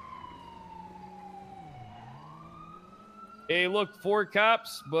 Hey, look, 4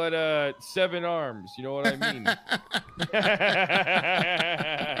 cops, but 7 arms. You know what I mean?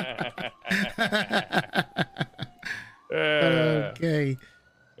 Okay.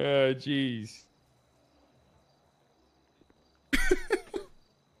 Jeez.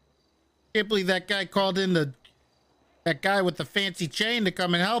 Can't believe that guy called in that guy with the fancy chain to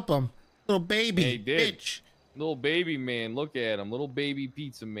come and help him. Little baby bitch. Little baby man. Look at him. Little baby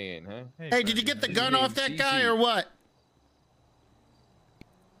pizza man, huh? Hey, did you get the gun off that guy or what?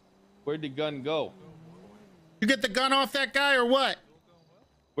 Where'd the gun go? You get the gun off that guy or what?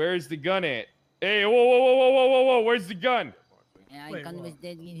 Where's the gun at? Hey, whoa. Where's the gun? Yeah, I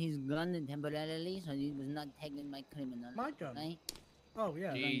confiscated his gun temporarily, so he was not taking my criminal. My gun? Right? Oh,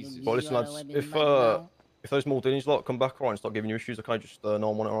 yeah. Well, listen, lads, if those Maldinis lot come back and start giving you issues, okay, just no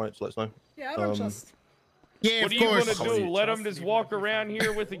one want it, alright, so let us know. Yeah, I don't trust. Yeah, what of are course. you gonna do? Let him just walk around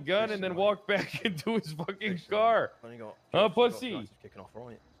here with a gun and then walk back into his fucking car? Huh, pussy? Kicking off,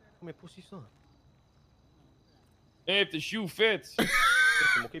 right? Come here, pussy, son. Hey, if the shoe fits. Listen,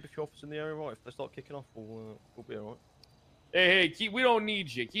 we'll keep a few officers in the area, right? If they start kicking off, we'll be alright. Hey, we don't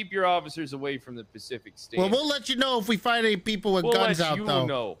need you. Keep your officers away from the Pacific Standard. Well, we'll let you know if we find any people with guns out, though. We'll let you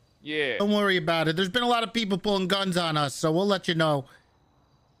know. Yeah. Don't worry about it. There's been a lot of people pulling guns on us, so we'll let you know.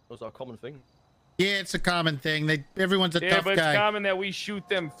 Was that a common thing? Yeah, it's a common thing. Everyone's a tough but guy. it's common that we shoot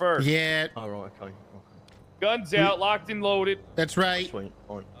them first. Yeah. Oh, right, okay. Guns out, locked and loaded. That's right. Sweet,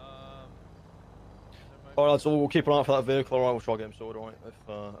 fine. Alright, so we'll keep an eye out for that vehicle, alright? We'll try to get him sorted, alright? If,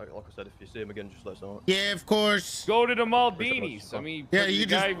 like I said, if you see him again, just let us know. Yeah, of course. Go to the Maldinis. I mean, yeah, the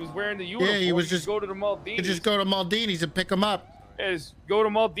guy was wearing the uniform. Yeah, he was just go to the Maldinis. You just go to Maldini's and pick him up. Yeah, just go to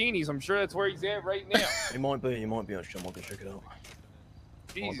Maldini's. I'm sure that's where he's at right now. He might be actually. I might go check it out.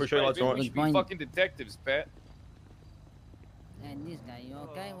 Jesus appreciate Christ, that, maybe we should be fucking detectives, Pat. And this guy, you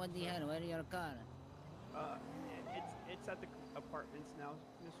okay? What the hell? Where's your car? It's at the apartments now,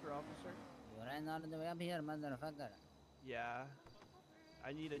 Mr. Officer. You ran all the way up here, motherfucker. Yeah.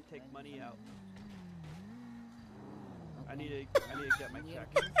 I need to take money out. Okay. I need to get my check.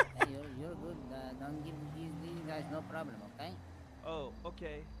 Hey, you're good. Don't give these guys no problem, okay? Oh,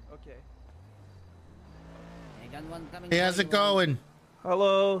 okay. I got one coming. Hey, how's it going?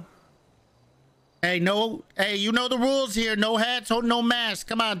 Hello. Hey, you know the rules here. No hats, no mask.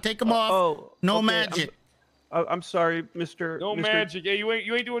 Come on, take them off. Oh, no okay, magic. I'm sorry, Mr. No magic. Yeah, you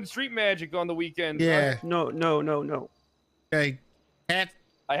ain't doing street magic on the weekend. Yeah. Huh? No. Okay.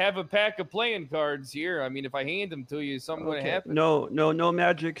 I have a pack of playing cards here. I mean, if I hand them to you, is something going to happen? No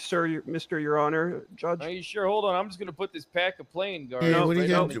magic, sir, Your Honor, Judge. Are you sure? Hold on. I'm just going to put this pack of playing cards. Yeah, what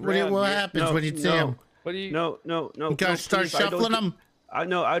happens when you see them? What do you? No. You gotta start shuffling them. I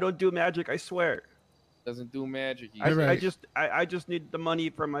don't do magic. I swear. Doesn't do magic. I just need the money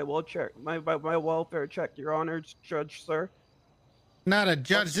for my welfare check, Your Honor, Judge, sir. Not a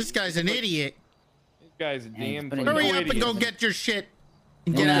judge. This guy's an idiot. This guy's a damn. Hurry up and go get your shit.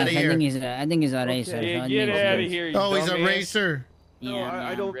 And get Yeah, out of here. I think he's a racer. Yeah, so get out of here. Oh, he's a dumbass. racer. No, Yeah,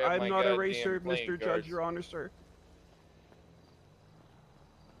 I don't. Grab I'm my not a goddamn racer, playing Mr. cards. Judge, Your Honor, sir.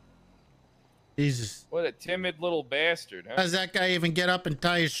 Jesus. What a timid little bastard, huh? How does that guy even get up and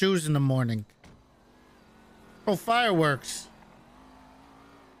tie his shoes in the morning? Oh, fireworks.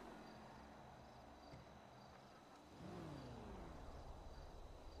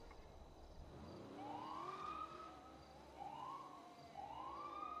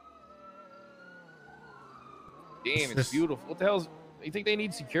 Damn, it's beautiful. What the hell's... You think they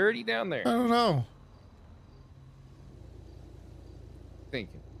need security down there? I don't know.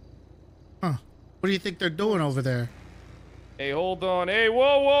 Thinking. Huh. What do you think they're doing over there? Hey, hold on. Hey,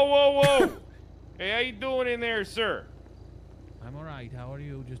 whoa. Hey, how you doing in there, sir? I'm all right. How are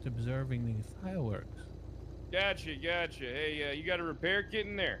you? Just observing the fireworks. Gotcha. Hey, you got a repair kit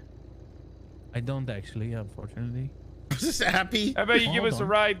in there? I don't actually, unfortunately. Is this Happy? How about you give Hold us a on.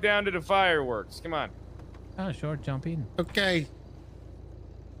 ride down to the fireworks? Come on. Oh, sure. Jump in. Okay.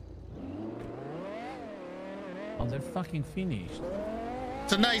 Oh, they're fucking finished.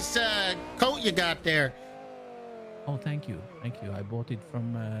 It's a nice coat you got there. Oh, thank you. I bought it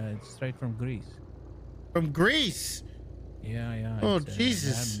from straight from Greece. From Greece? Yeah. Oh, it's,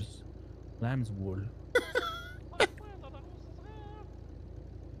 Jesus. Lamb's wool.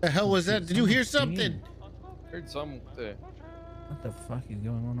 The hell was that? Did you hear something? Heard some. What the fuck is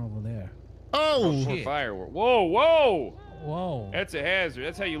going on over there? Oh! Shit. Firework. Whoa! Whoa. That's a hazard.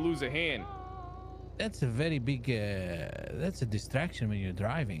 That's how you lose a hand. That's a very big. That's a distraction when you're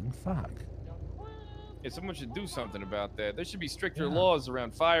driving. Fuck. Yeah, someone should do something about that. There should be stricter Yeah. laws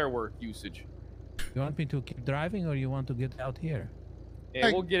around firework usage. You want me to keep driving, or you want to get out here?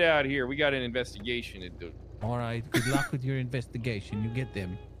 Yeah, we'll get out here. We got an investigation to do. All right. Good luck with your investigation. You get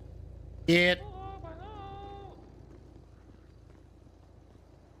them. Yeah.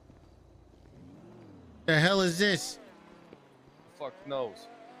 The hell is this? Fuck knows.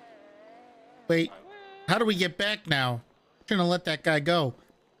 Wait, how do we get back now? Shouldn't have let that guy go.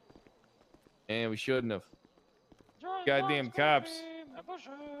 And we shouldn't have. Goddamn cops.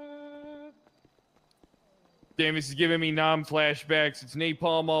 Damn, this is giving me flashbacks. It's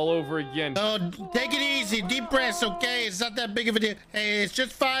napalm all over again. Oh, take it easy. Deep breaths, okay? It's not that big of a deal. Hey, it's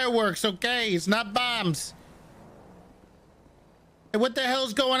just fireworks, okay? It's not bombs. Hey, what the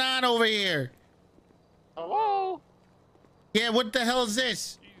hell's going on over here? Hello? Yeah, what the hell is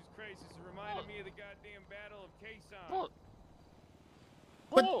this? Jesus Christ, this reminded me of the goddamn Battle of Quezon.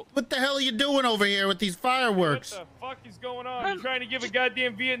 What the hell are you doing over here with these fireworks? What the fuck is going on? You trying to give a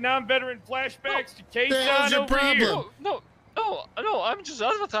goddamn Vietnam veteran flashbacks to Quezon The hell's your over problem? here? No, I'm just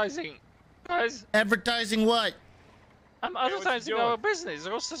advertising. Guys, Advertising what? I'm advertising our business,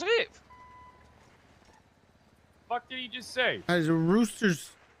 Roosters Reef. Fuck did he just say? There's a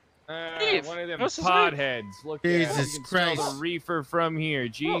roosters. One of them Roosters potheads. Look at Jesus it. You can Christ. smell the reefer from here.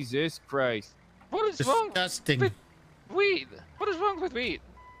 Jesus Christ. What is wrong Disgusting. with weed? What is wrong with weed?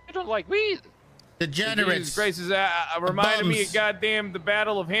 I don't like weed. Degenerates. Jesus Christ is reminded me of Bums. goddamn the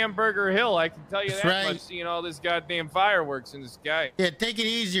Battle of Hamburger Hill. I can tell you That's that right. much seeing all this goddamn fireworks in the sky. Yeah, take it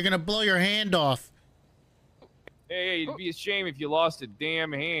easy. You're gonna blow your hand off. Hey, it'd be a shame if you lost a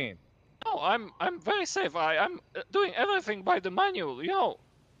damn hand. No, I'm very safe. I'm doing everything by the manual. You know.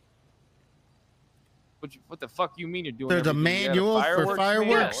 What the fuck you mean you're doing? There's a everything? You got manual for man?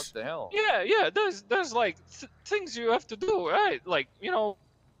 fireworks? What the hell? Yeah. There's like things you have to do, right? Like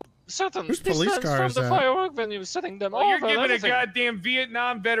certain Whose police distance car from is the that? firework when you're setting them Well, off. you're and giving everything. a goddamn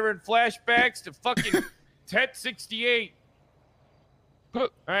Vietnam veteran flashbacks to fucking Tet 68. All right,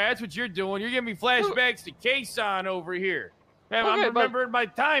 that's what you're doing. You're giving me flashbacks to Kason over here. Man, I'm remembering my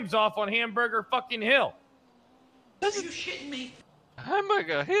times off on Hamburger fucking Hill. Are you shitting me?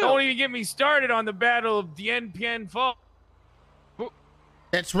 Hamburger Hill. Don't even get me started on the Battle of Dien Bien Phu.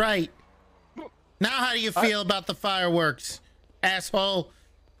 That's right. Now how do you feel about the fireworks, asshole?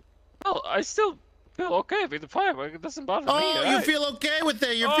 Well, I still feel okay with the firework. It doesn't bother me. Oh, you right? feel okay with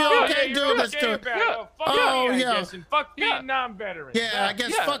it? You feel okay doing this to it? Oh, yeah. And fuck Vietnam veterans. Yeah, I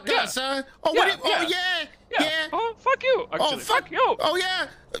guess fuck us, huh? Oh, yeah. Oh, fuck you. Actually, Oh, fuck you. Oh, yeah.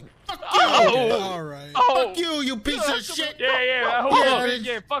 Fuck you. Oh. All right. Oh. Fuck you piece of shit. Yeah.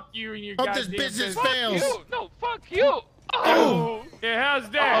 Fuck you and your Hope goddamn this business business. fails. You. No, fuck you. Oh. Yeah, how's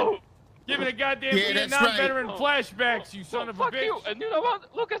that? Oh. Giving a goddamn Yeah, that's Vietnam right. veteran flashbacks, you son of a Fuck bitch. you. And you know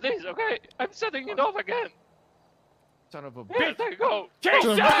what? Look at this, okay? I'm setting it off again. Son of a Yeah, bitch. there you go.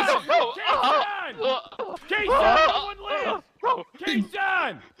 Kason! Go. Kason! No one lives!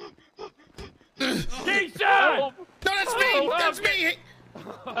 Kason! Kason! No, that's me. That's me.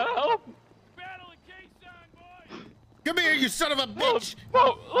 Help. Battle of Kason, boys! Come here, you son of a bitch.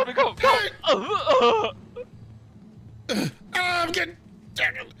 No, let me go. Go. I'm getting...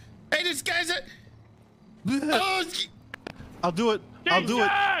 Hey, this guy's a... Oh, I'll do it. I'll do it.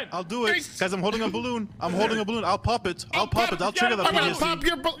 I'll do it. Guys, I'm holding a balloon. I'm holding a balloon. I'll pop it. I'll pop it. I'll trigger the I'm gonna PTSD. pop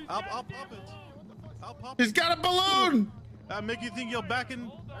your balloon. I'll pop it. I'll pop He's got a balloon. That make you think you're back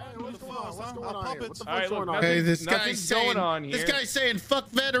in... I'll pop it. All right, look, Hey, this guy's nothing's saying... going on here. This guy's saying fuck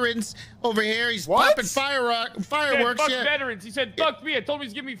veterans over here. He's popping fireworks. Fuck Yeah. veterans. He said, fuck me. I told him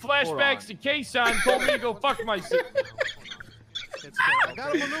he's giving me flashbacks to Kason. Told me to go fuck myself. I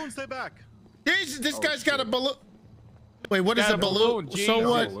got a balloon. Stay back. Jesus, this guy's got a balloon. Wait, what is a balloon? Jeez. So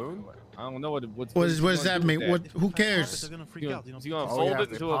what? I don't know what What does that mean? What? Who cares? They're gonna freak out. Is he gonna fold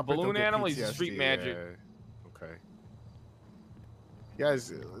it into a balloon animal? He's a street magic. Okay.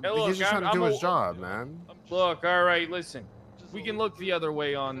 Guys, look, he's just trying to I'm do his a- job, man. Look, all right, listen. We can look the other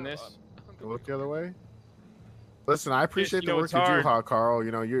way on this. Look the other way. Listen, I appreciate you the know, work it's you do, hard. Carl.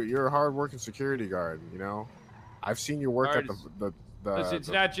 You know, you're a hard-working security guard. You know, I've seen your work Hard at the Listen, it's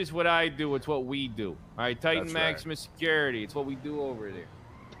not just what I do, it's what we do. All right, Titan That's right. Maximus Security. It's what we do over there.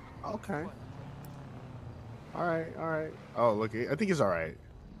 Okay. All right. Oh, look, I think he's all right.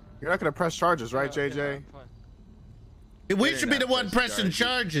 You're not gonna press charges, right, JJ? We should be the one pressing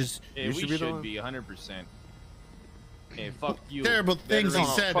charges. Yeah, You we should be the should one? be 100%. Hey, fuck you. Terrible things he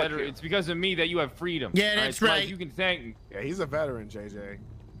said. It's because of me that you have freedom. Yeah, All that's Mike, right. you can thank me. Yeah, he's a veteran, JJ.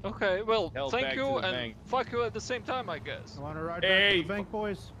 Okay, well, Held thank back you to the and bank. fuck you at the same time, I guess. Want to ride back Hey. to the bank,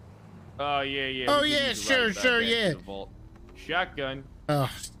 boys? Oh, yeah. Oh, we can yeah, use the right back sure, back yeah. to the vault. Shotgun. Oh,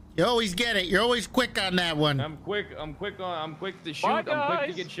 you always get it. You're always quick on that one. I'm quick to shoot. Bye, I'm quick to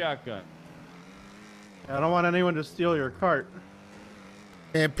guys. get shotgun. I don't want anyone to steal your cart.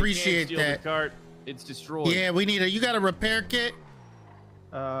 I You appreciate can't steal that. the cart. It's destroyed. Yeah, we need a. You got a repair kit?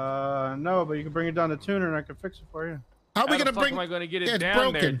 No, but you can bring it down to tuner and I can fix it for you. How are we How the gonna fuck bring? am I gonna get it Yeah, it's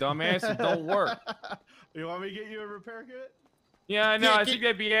down there, broken. dumbass? It don't work. You want me to get you a repair kit? Yeah, I know. Yeah, I think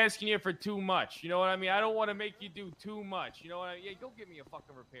that'd be asking you for too much. You know what I mean? I don't want to make you do too much. You know what I mean? Yeah, go get me a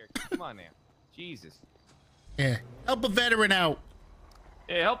fucking repair kit. Come on now. Jesus. Yeah, help a veteran out.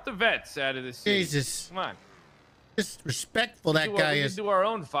 Yeah, help the vets out of this city. Jesus, Come on. disrespectful that guy We is. can do our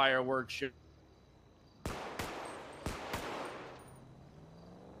own fireworks shit.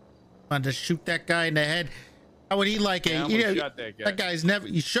 Want to shoot that guy in the head? How would he like it? Yeah, I You almost know, shot that guy. that guy's never.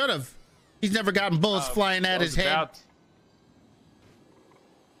 He should have. He's never gotten bullets flying at I his was head. about-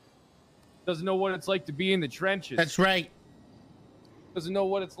 Doesn't know what it's like to be in the trenches. That's right. Doesn't know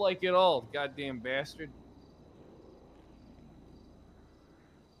what it's like at all. Goddamn bastard.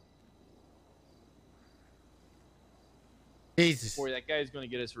 Jesus. Boy, that guy's gonna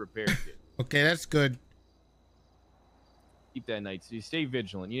get us a repair kit. Okay, that's good. Keep that night. So you stay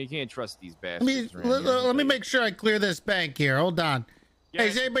vigilant. You can't trust these Let me bastards. around here. let me make sure I clear this bank here. Hold on. Yeah, Hey,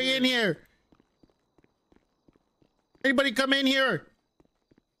 is anybody in here? Anybody come in here?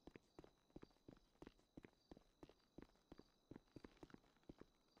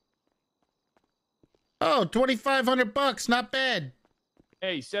 Oh, $2,500. Not bad.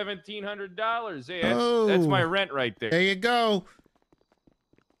 Hey, $1,700. Hey, Oh. that's my rent right there. There you go.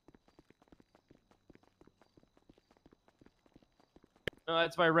 No,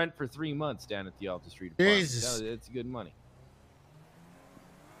 that's my rent for 3 months down at the Alta Street apartment. Jesus. It's good money.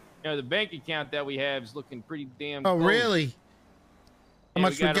 You know, the bank account that we have is looking pretty damn Oh, cozy. really? How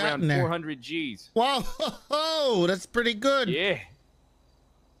much we got got around in there? 400 G's. Wow, that's pretty good. Yeah.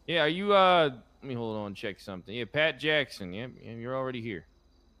 Yeah, are you, let me hold on and check something. Yeah, Pat Jackson. Yeah, you're already here.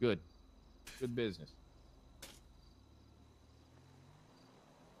 Good. Good business.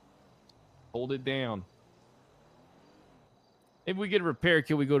 Hold it down. Maybe we get a repair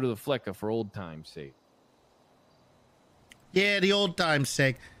kit, we go to the Fleeca for old time's sake. Yeah, the old time's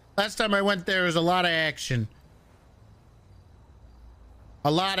sake. Last time I went there was a lot of action. A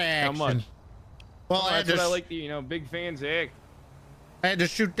lot of action. How much? Well, That's what I like to, you know, big fans of act. I had to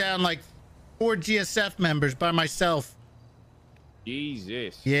shoot down like 4 GSF members by myself.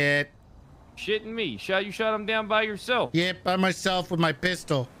 Jesus. Yeah. Shitting me. You shot them down by yourself. Yeah, by myself with my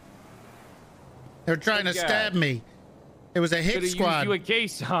pistol. They were trying to stab me. It was a hit Could've squad. used you a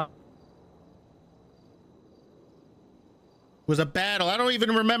case, huh? It was a battle. I don't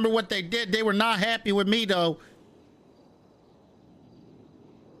even remember what they did. They were not happy with me, though.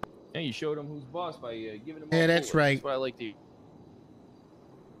 Yeah, you showed them who's boss by giving them. Yeah, all that's bullets. right. That's what I like to.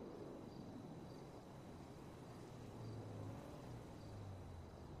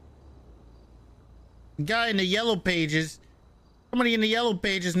 The guy in the yellow pages. Somebody in the yellow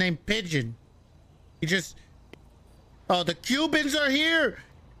pages named Pigeon. He just. Oh, the Cubans are here.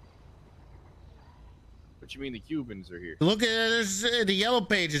 What you mean the Cubans are here? Look at this, the yellow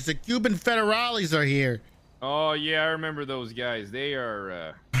pages. The Cuban federales are here. Oh yeah, I remember those guys. They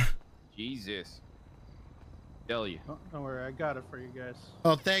are. Jesus. Tell you. Oh, don't worry, I got it for you guys.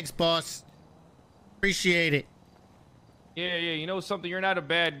 Oh, thanks, boss. Appreciate it. Yeah, you know something? You're not a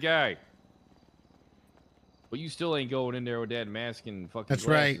bad guy. But you still ain't going in there with that mask and fucking That's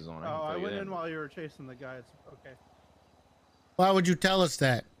right. glasses on. Oh, I went in while you were chasing the guy. It's okay. Why would you tell us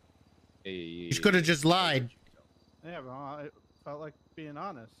that? Yeah, You could have just lied. Yeah, but I felt like being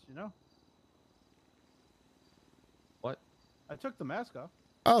honest, you know? What? I took the mask off.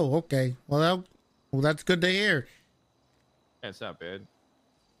 Oh, okay. Well, that's good to hear. That's not bad.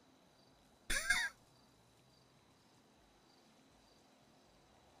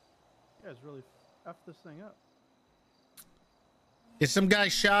 You guys really F this thing up. If some guy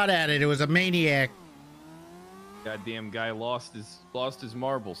shot at it, it was a maniac. Goddamn guy lost his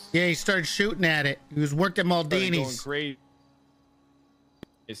marbles. Yeah, he started shooting at it. He was working Started going Maldini's. crazy.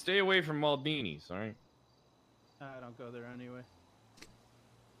 Hey, stay away from Maldini's, all right? I don't go there anyway.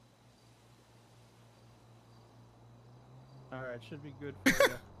 Alright, should be good for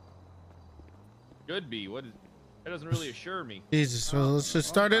you. Could be. That doesn't really assure me. Jesus, well, let's just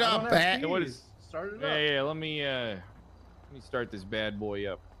start it up. Hey, what is? Start it up. Yeah, let me start this bad boy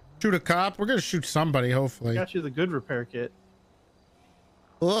up. Shoot a cop? We're gonna shoot somebody, hopefully. Got you the good repair kit.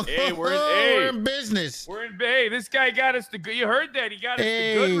 Oh, Hey, we're in business. We're in Bay. This guy got us the good. You heard that? He got us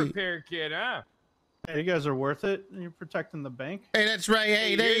the good repair kit, huh? Hey, you guys are worth it. You're protecting the bank. Hey, that's right.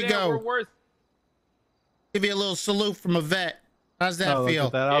 Hey, there you We're go. worth. Give you a little salute from a vet. How's that Oh, look feel?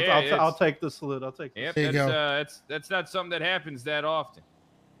 at that. I'll take the salute. I'll take. Yep, There you that's not something that happens that often.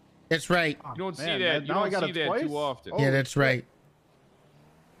 That's right. You don't see man, that. You now I don't got see it that twice? too often. Yeah, that's right.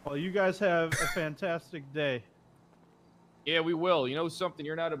 Well, you guys have a fantastic day. Yeah, we will. You know something?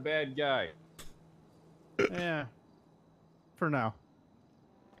 You're not a bad guy. Yeah. For now.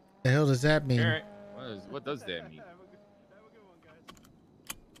 The hell does that mean? All right. What does that mean?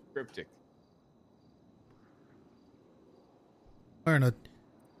 Cryptic. Wearing a To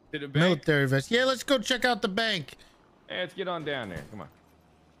the bank. military vest. Yeah, let's go check out the bank. Hey, let's get on down there. Come on.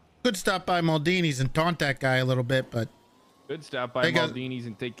 Could stop by Maldini's and taunt that guy a little bit, but Could stop by They got- Maldini's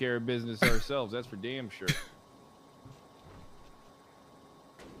and take care of business ourselves. That's for damn sure.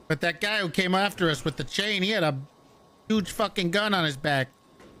 that guy who came after us with the chain, he had a huge fucking gun on his back.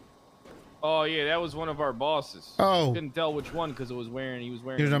 Oh yeah, that was one of our bosses. Oh. Couldn't tell which one because he was wearing He was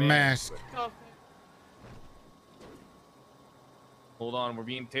a mask. Hold on, we're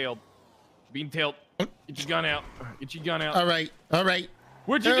being tailed. Being tailed. Get your gun out. Get your gun out. All right, all right.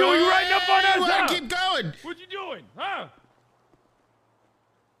 What you doing? You riding up on us? Well, Huh? keep going. What you doing? Huh?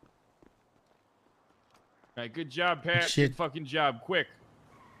 All right, good job, Pat. Shit. Good fucking job. Quick.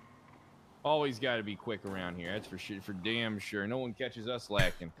 Always got to be quick around here. That's for shit, for damn sure. No one catches us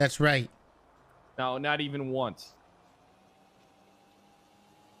lacking. That's right. No, not even once.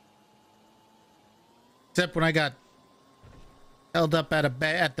 Except when I got held up at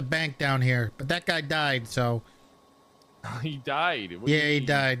the bank down here. But that guy died, so. He died. What do Yeah, you he mean?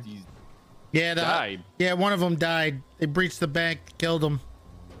 died. He's Yeah, died. Yeah, one of them died. They breached the bank, killed him.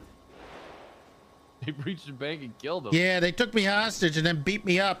 They breached the bank and killed him. Yeah, they took me hostage and then beat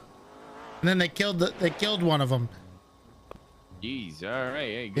me up. And then they killed one of them. Jeez, all right.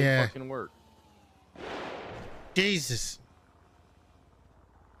 Hey, good Yeah. fucking work. Jesus.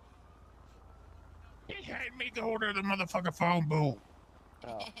 He had me go to the motherfucking phone booth.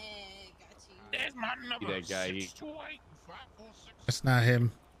 Oh. There's my number. See that guy? 628-546. That's not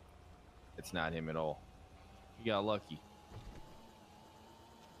him. It's not him at all. He got lucky.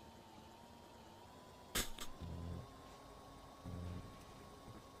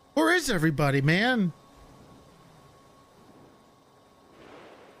 Where is everybody, man?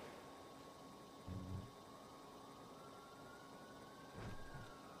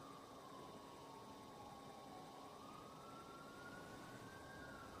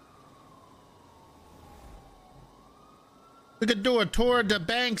 We could do a tour of the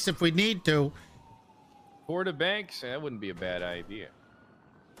banks if we need to. Tour the banks? That wouldn't be a bad idea.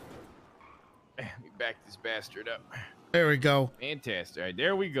 Let me back this bastard up. There we go. Fantastic. All right,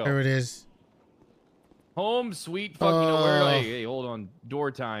 there we go. There it is. Home sweet fucking nowhere. Hey, hold on.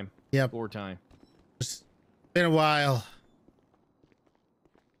 Door time. Yep. Door time. It's been a while.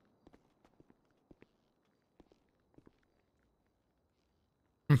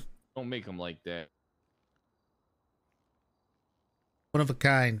 Don't make them like that. One of a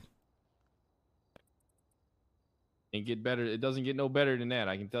kind. Ain't get better. It doesn't get no better than that.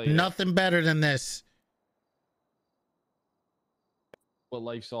 I can tell you. Nothing better than this. What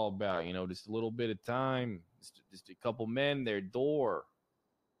life's all about, you know, just a little bit of time, just a couple men, their door.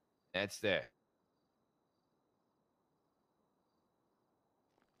 That's that.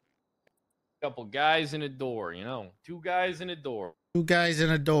 Couple guys in a door, you know, two guys in a door. Two guys in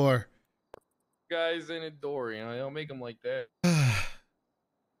a door. Guys in a door, you know, don't make them like that.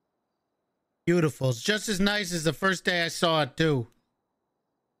 Beautiful. It's just as nice as the first day I saw it, too.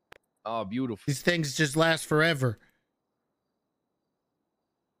 Oh, beautiful. These things just last forever.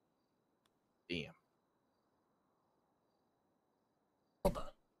 Damn. Hold on.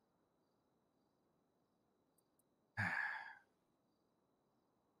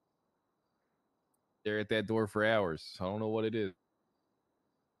 They're at that door for hours. I don't know what it is.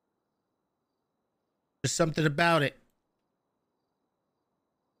 There's something about it.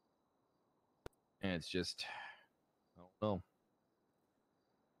 And it's just, I don't know.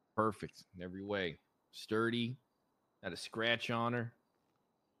 Perfect in every way. Sturdy. Not a scratch on her.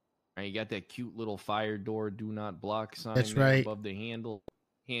 Right, you got that cute little fire door, do not block sign. That's there right. Above the handle.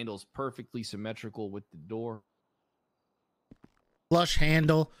 Handle's perfectly symmetrical with the door. Flush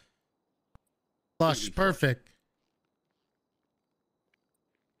handle. Flush. Perfect.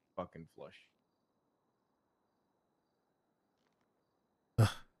 Fucking flush. Ugh.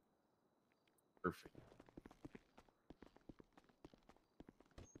 Perfect.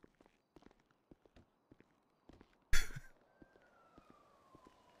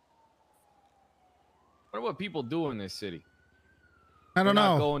 Wonder what people do in this city. I don't They're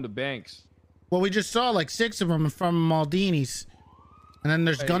not know. going to banks. Well, we just saw like 6 of them from Maldini's. And then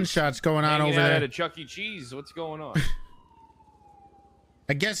there's Hey, gunshots going on hanging over out there. at a Chuck E. Cheese. What's going on?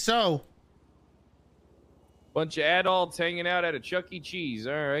 I guess so. Bunch of adults hanging out at a Chuck E. Cheese.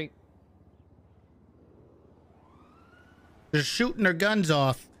 All right. They're shooting their guns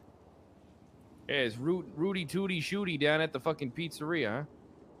off. Yeah, it's Rudy Tooty Shooty down at the fucking pizzeria, huh?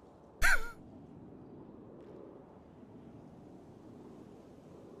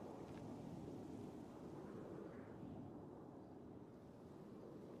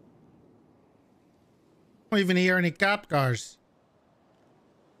 I don't even hear any cop cars.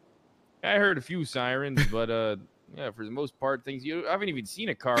 I heard a few sirens, but yeah, for the most part, I haven't even seen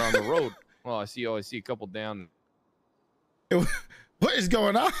a car on the road. Well, I see a couple down. What is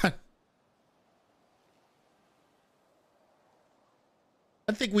going on?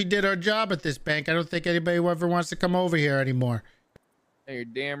 I think we did our job at this bank. I don't think anybody ever wants to come over here anymore. Hey, you're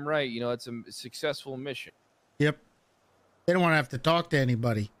damn right. You know, it's a successful mission. Yep. They don't want to have to talk to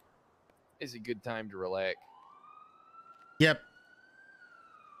anybody. It's a good time to relax. Yep.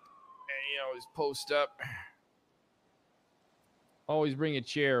 And, you know, just post up. Always bring a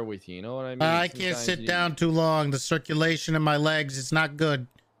chair with you. You know what I mean? I can't sit down too long. The circulation in my legs is not good.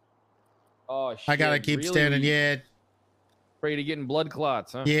 Oh, shit. I gotta keep really? standing. Yeah. Afraid of getting blood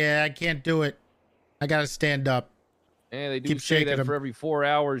clots, huh? Yeah, I can't do it. I gotta stand up. Yeah, they do Keep say shaking that them. for every 4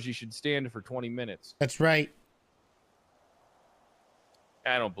 hours you should stand for 20 minutes. That's right.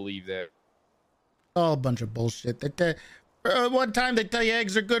 I don't believe that. All a bunch of bullshit. One time they tell you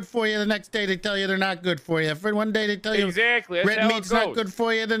eggs are good for you. The next day they tell you they're not good for you. For one day they tell you Exactly. That's red how it meat's not goes. good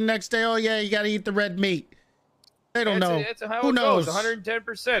for you. Then the next day, oh yeah, you gotta eat the red meat. They don't know. That's how Who it knows? goes.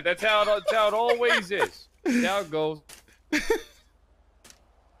 110%. That's how it always is. That's how it goes.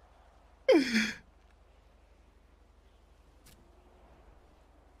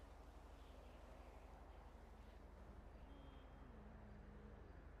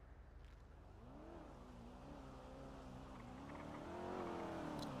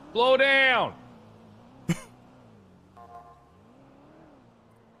 Slow down.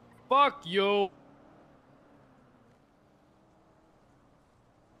 Fuck you.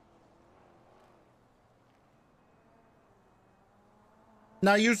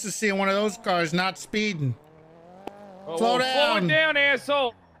 Not used to seeing one of those cars not speeding. Oh, Slow well, down. Slow it down,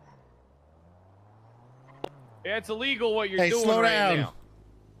 asshole. Yeah, it's illegal what you're doing slow right down. now.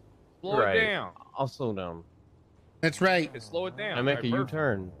 Slow it down. I'll slow down. That's right. Slow it down. I make All a right, perfect.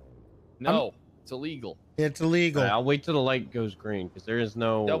 U-turn. No, it's illegal. It's illegal. I'll wait till the light goes green because there is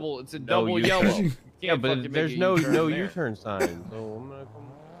no. It's a no double U-turn. yellow. You Yeah, can't but fucking there's make a no U-turn there. U-turn sign. So I'm gonna come.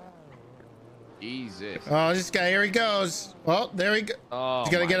 Jesus. Oh, this guy, here he goes. Well, there he goes. Oh,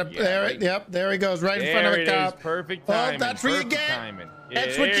 He's gonna get up there. right. Yep, there he goes, right in front of There a it is. cop. Perfect Oh, timing. that's what you Perfect get. timing.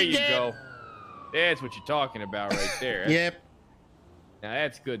 That's Yeah, what there you get. Go. That's what you're talking about right there. Yep. Now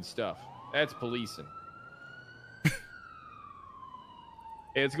that's good stuff. That's policing.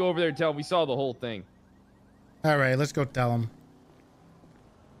 Hey, let's go over there and tell him we saw the whole thing. All right, let's go tell him.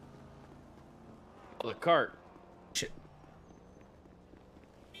 Oh, the cart. Shit.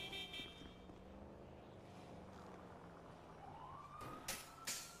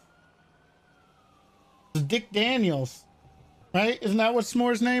 Dick Daniels, right? Isn't that what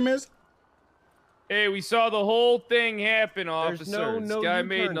S'more's name is? Hey, we saw the whole thing happen, officer. no This guy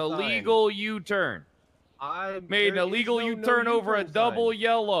made an U-turn sign. illegal U-turn. Made an illegal U-turn over a double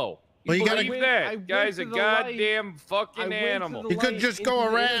yellow. Well, you gotta- believe that? Guy's a goddamn fucking animal. You could just go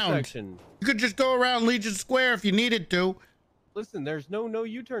around. You could just go around Legion Square if you needed to. Listen, there's no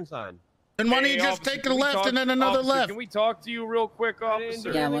U-turn sign. Then why don't Hey, you just officer, take can a we left talk- and then another officer, left? Can we talk to you real quick,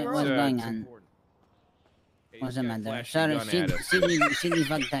 officer? Yeah, what's going on? What's the matter? Sorry, Sydney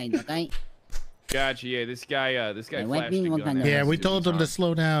fuck-tied, okay? Gotcha. Yeah, this guy Hey, what flashed mean, a what gun kind at of- Yeah, us we at told the him to time.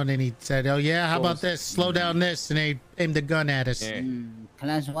 slow down, and he said, "Oh yeah, how Well, about this? Slow down this," and they aimed a gun at us. Yeah.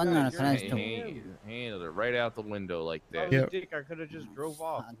 Class 1 or class 2? He handled it right out the window like that. Yep. Dick, I could have just drove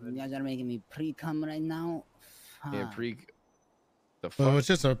off. You guys are making me pre-cum right now. Yeah, Fuck. the Well, fuck. it's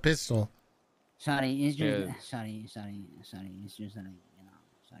just a pistol. Sorry, it's just Yeah. sorry. It's just like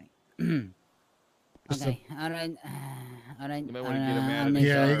sorry. Okay, all right. You might wanna get him out of the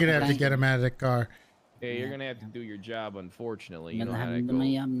Yeah, car. you're gonna have to Okay. get him out of the car. Hey, you're gonna have to do your job. Unfortunately, you Gonna know how have that to do my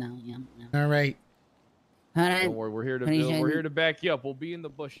goes. job now. Yeah. All right. All right. Don't worry, we're here to Appreciate we're it. here to back you up. We'll be in the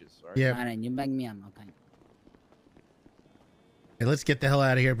bushes. All right? Yeah. All right, you back me up, okay? Hey, let's get the hell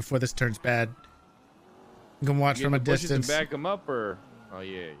out of here before this turns bad. You can watch Get from in a the bushes distance. and back them up, or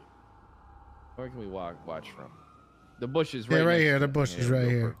yeah. Where can we watch from? The bushes right. Yeah, right next here. to The it. bushes Yeah, right go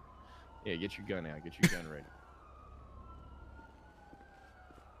here. for it. Yeah, get your gun out. Get your gun ready.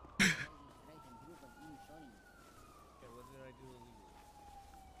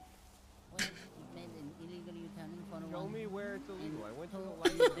 Show me where it's illegal. I went to the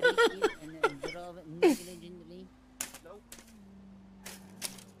light. Nope.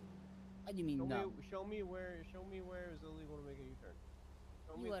 What do you mean no? Show me where it's illegal to make a U-turn.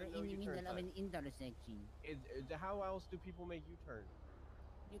 Show me You are the in no the U-turn middle of sign. an intersection. How else do people make U-turns?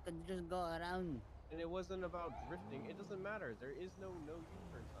 You can just go around. And it wasn't about drifting. It doesn't matter. There is no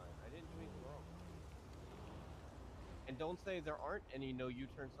U-turn sign. I didn't do anything wrong. And don't say there aren't any no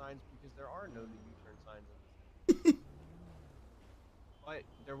U-turn signs because there are no U-turn signs in this city. But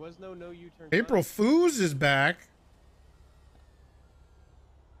there was no U-turn sign. April Foos is back.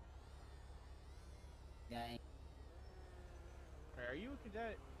 Yeah. Are you a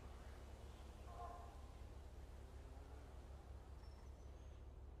cadet?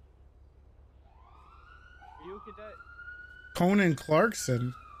 Are you a cadet? Conan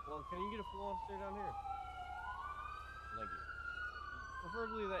Clarkson. Well, can you get a full officer down here? Thank you.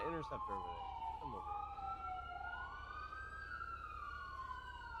 Preferably that interceptor over there. Come over here.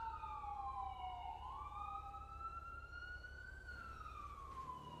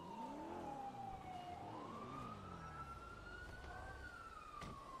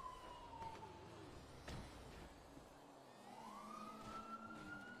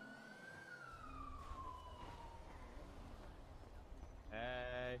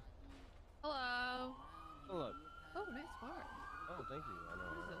 Hey. Hello. Hello. Oh, nice car. Oh, thank you. I know.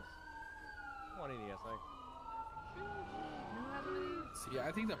 What is this? 180 SX. See,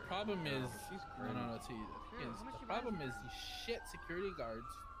 I think the problem is she's no. See, the problem is these shit security guards.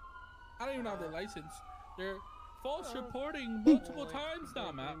 I don't even have their license. They're false reporting multiple times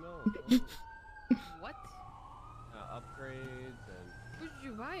now, man. What? Upgrades and. Who did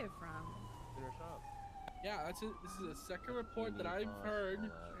you buy it from? Inner shop. Yeah, this is a second report that I've heard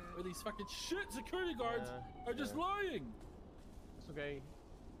where these fucking shit security guards are just lying. It's okay.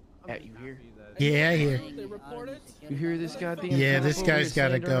 You hear? Yeah, I hear. They report it. You hear this goddamn? Yeah, this guy's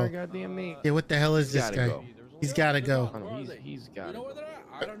gotta go. Goddamn me. Yeah, what the hell is this guy? He's gotta go. He's got. I don't know where they're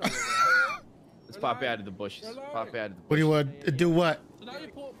at. Let's pop out of the bushes. Pop out of the bushes. What do you want to do? What? So now you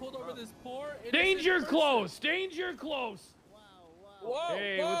pulled over this poor. Danger close! Danger close! Whoa!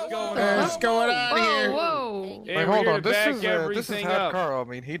 Hey, what's going on? What's going on here? Whoa! Hey, Wait, we're hold here on. to back This is everything Head up. Carl. I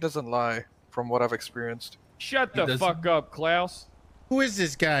mean, he doesn't lie from what I've experienced. Shut the fuck up, Klaus. Who is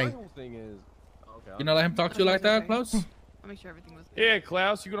this guy? The whole thing is. Okay. You know, let him talk to you like that, Klaus? I'll make sure everything was good. Yeah,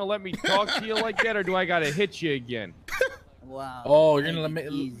 Klaus, you gonna let me talk to you like that, or do I gotta hit you again? Wow. Oh, you're gonna let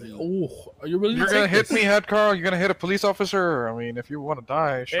me. Oh, are you really? You're gonna hit me, Head Carl? You're gonna hit a police officer? I mean, if you want to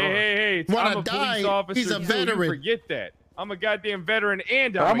die, sure. Hey, Wanna I'm a die? police officer He's a too. veteran. You forget that. I'm a goddamn veteran,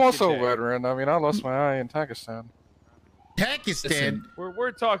 and I'm a also a cadet. veteran. I mean, I lost my eye in Pakistan. Pakistan.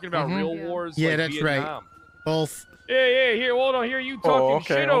 We're talking about real wars. Yeah, like that's Vietnam. right. Both. Yeah, here, hold on. Here, you talking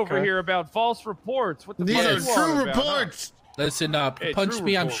okay, shit over okay. here about false reports. What the These fuck are you on true about, huh? reports. Listen up. Hey, Punch true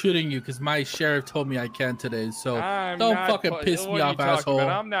me, I'm report. shooting you because my sheriff told me I can today. So I'm don't not fucking pu- piss what me are you off, talking asshole.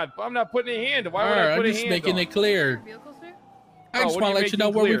 about? I'm not putting a hand. Why would Alright, I put I'm a just hand making on? it clear. I just what want are to you let you know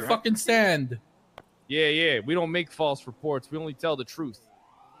making where we clear? fucking stand. Yeah. We don't make false reports. We only tell the truth.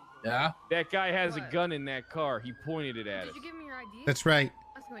 Yeah. That guy has a gun in that car. He pointed it at us. Did you give me your ID? That's right.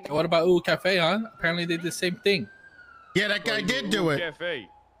 What about Ooh Cafe, huh? Apparently they did the same thing. Yeah, that guy did do it. Cafe.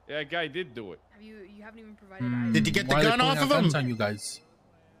 That guy did do it. You haven't even provided ID. Did you get the Why are they gun off pointing of out him? guns on you guys?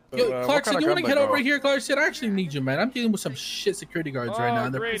 So, Yo, what Clarkson, kind you of want to gun get they over got? here, Clarkson? I actually need you, man. I'm dealing with some shit security guards right now.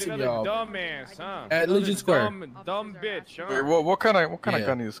 And they're Great, pissing me another off. dumbass, huh? At Another Legion Square. Dumb bitch, huh? Wait, what kind of Yeah.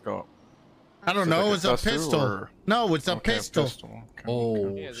 gun he's got? I don't Is it know. like It's a dusty pistol. or- No, it's a Okay, pistol. Okay.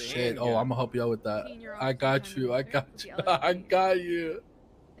 Oh Yeah, it's a shit! Oh, handgun. I'm gonna help you out with that. I got you. I got you. I got you.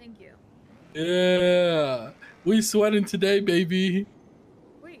 Thank you. Yeah, we sweating today, baby.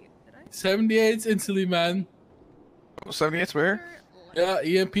 Wait, did I? 78's instantly, man. 78's where? Yeah,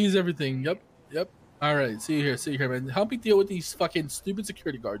 EMP's everything. Yep. All right, see you here, man. Help me deal with these fucking stupid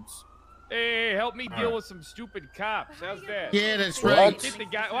security guards. Hey, help me deal with some stupid cops. How's that? Yeah, that's What? right. Get the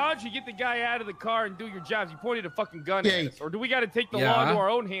guy. Why don't you get the guy out of the car and do your jobs? You pointed a fucking gun Yeah. at us, or do we got to take the Yeah. law into our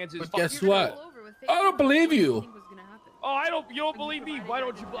own hands? But guess what? I don't believe you. Oh, you don't believe me? Why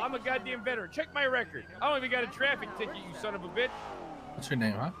don't you? I'm a goddamn veteran. Check my record. I don't even got a traffic ticket, you son of a bitch. What's your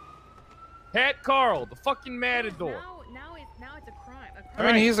name, huh? Pat Carl, the fucking matador. Now it's a crime. I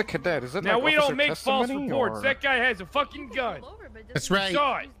mean, he's a cadet. Is it Now like we officer don't make false testimony, reports. or- That guy has a fucking gun. That's right.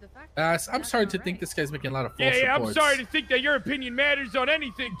 Saw it. I'm sorry to think this guy's making a lot of false Yeah, I'm reports. sorry to think that your opinion matters on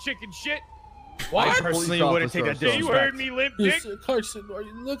anything, chicken shit. I personally wouldn't take that Yeah, you heard disrespect. me, limp dick. Clarkson,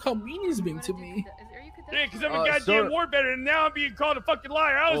 look how mean he's being to me. Yeah, because I'm a goddamn war veteran, and now I'm being called a fucking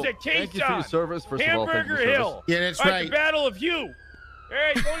liar. I was Well, at Case thank you for your service, first of all, thank you for Hamburger your Hill. service. Yeah, that's All right. right. The Battle of Hugh. All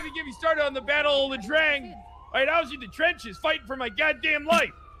right, don't even get me started on the Battle of Ladrang. All right, I was in the trenches fighting for my goddamn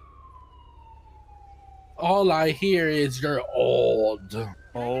life. All I hear is you're old.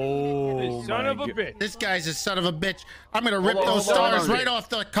 Oh, Son of a bitch. This guy's a son of a bitch. I'm gonna rip Hold on, those hold on, stars hold on. right off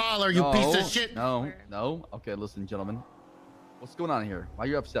the collar, you piece of shit. No. Okay, listen, gentlemen. What's going on here? Why are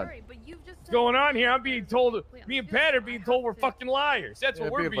you upset? What's going on here? I'm being told, me and Pat are being told we're fucking liars. That's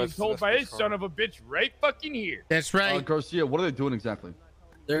what we're being told by this son of a bitch right fucking here. That's right. Garcia, what are they doing exactly?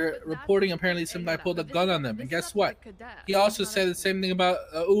 They're reporting apparently some guy pulled a gun on them. And guess what? He also said the same thing about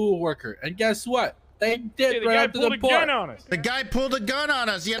a UA worker. And guess what? They did the right guy after pulled the a report. gun on us. The guy pulled a gun on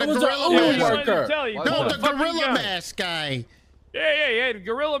us. He had a It was gorilla a UA mask. worker. No, the gorilla mask guy. Yeah, the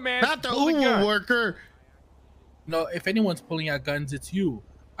gorilla mask. Not the pulled a UA gun. worker. No, if anyone's pulling out guns, it's you.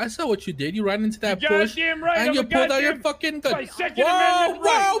 I saw what you did. You ran into that You're bush goddamn right, and I'm you a pulled out your goddamn- fucking gun. my Second Whoa, Amendment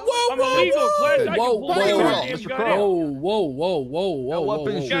right. whoa, I'm a legal class. I can whoa, pull whoa, my whoa, goddamn Mr. gun Carl. out. whoa,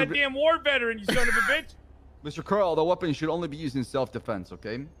 weapon should- Goddamn war veteran, you son of a bitch. Mr. Carl, the weapon should only be used in self-defense,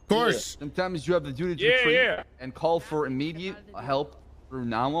 okay? Of course. Sometimes you have the duty to Yeah, retreat yeah. and call for immediate help through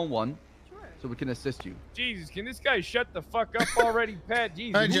 911 so we can assist you. Jesus, can this guy shut the fuck up already, Pat?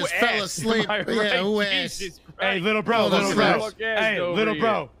 Jesus, I who just fell asked? asleep. Am I Yeah, right? who Jesus asked? Christ. Hey, little bro, Oh, little that's bro. right. Hey, over little here.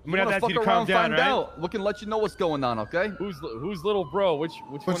 bro. I'm You gonna wanna have to fuck calm around, down, find right? out. We can let you know what's going on, okay? Who's little bro? Which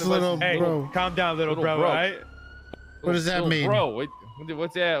What's one of little us? Hey, bro? calm down, little bro, bro. right? What does that Little mean? Bro,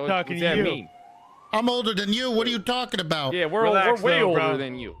 what's that? Talking What's to that you. mean? I'm older than you. What are you talking about? Yeah, we're Relax, way little older bro.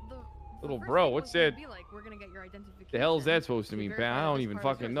 than you. Little bro, what's that? We're gonna get your identification. The hell is that supposed to mean, pal? I don't even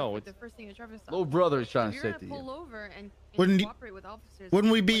fucking know. It's Little brother is trying to say to you.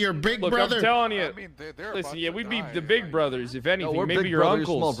 Wouldn't we be your big Look, brother? I'm telling you. I mean, they're Listen, about yeah, to we'd be die. the big brothers, if anything. No, we're maybe big your brother,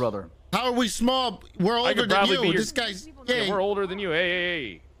 uncles. small brother. How are we small? We're I older could than probably you. be your... This guy's Yeah, we're older than you.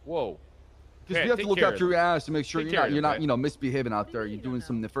 Hey. Whoa. Because you have to look after your ass to make sure you're not, Pat. you know, misbehaving out there. You're doing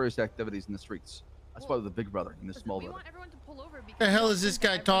some nefarious activities in the streets. That's why they're the big brother and the small brother. What the hell is this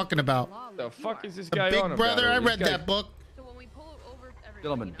guy talking about? The fuck is this A guy big on brother? about? I This read guy's- that book.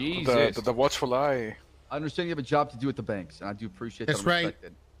 Gentlemen, The watchful eye. I understand you have a job to do at the banks, and I do appreciate that. That's right. Respect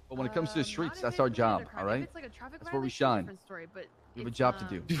it. But when it comes to the streets, that's our job, all right? That's where we shine. We have a job to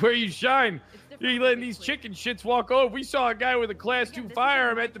do. Where you shine. You letting these chicken shits walk over. We saw a guy with a class 2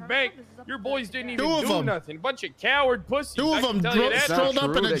 firearm at the bank. Your boys didn't even do nothing. Bunch of coward pussies. Two of them strolled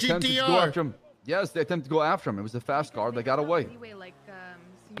up in a GTR. Yes, they attempted to go after him. It was a fast car. They got away.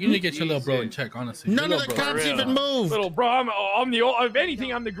 You need to get your little bro in check, honestly. None of the cops even moved. Little bro, I'm the old, if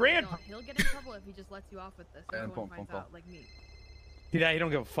anything, I'm the grandpa. He'll get in trouble if he just lets you off with this. Like me. Yeah, you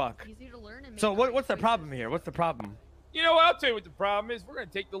don't give a fuck. Easier to learn and So what's the problem here? What's the problem? You know what? I'll tell you what the problem is. We're going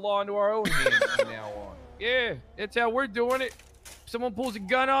to take the law into our own hands from now on. Yeah, that's how we're doing it. If someone pulls a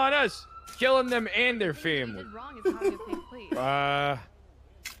gun on us, killing them and their family. All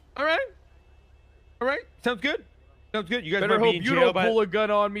right. Sounds good. Sounds good. You guys Better wanna hope be in you jail don't pull a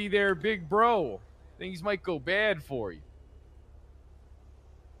gun on me there, big bro. Things might go bad for you.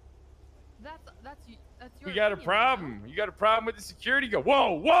 That's your You got a problem. You got a problem with the security guard.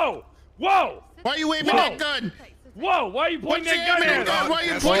 Whoa! Why are you waving that gun? Whoa! Why are you pointing that gun at us? Why are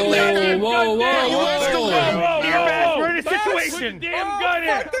you pointing that gun? Whoa! You're back. We're in a situation. Put the damn gun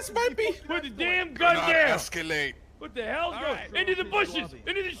in. This might be. Put the damn gun down. Escalate. What the hell's going? Into the bushes.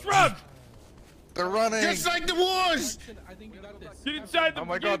 Into the shrubs. They're running. Just like the wars. Get inside the. Oh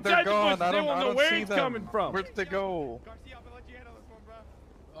my get God, they're inside the gone. bushes. They won't know where see it's them. coming from. Where did they go?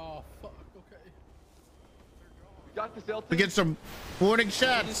 Oh fuck. Okay. You got this, LT? We get some warning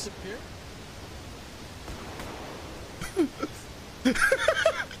shots.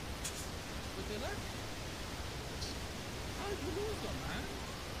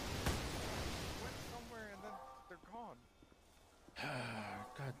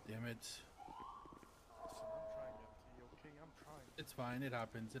 God damn it. It's fine. It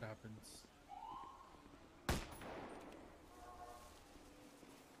happens. It happens.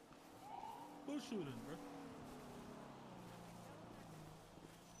 Who's shooting, bro?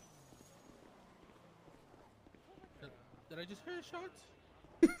 Did I just hear a shot?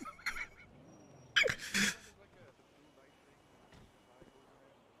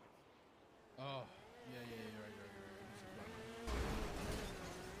 Oh, yeah, right.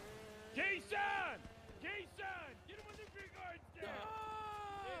 Jason! Get him with the big arms down!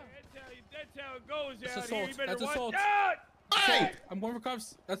 Yeah, that's how it goes That's out assault. here. You better That's watch assault. out! Hey! I'm going for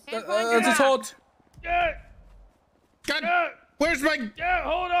cuffs. That's That's assault. Yeah! God, where's my? Yeah,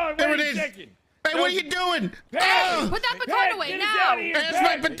 hold on. There Wait it a is. second. Hey, what are you doing? Pat! Oh! Put that baton Pat, away get us now. out of here, There's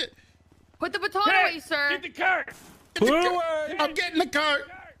Pat! my Put the baton Pat, away, sir. Get the cart! Put away! I'm getting the cart.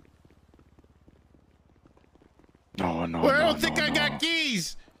 No. Well, I don't think I got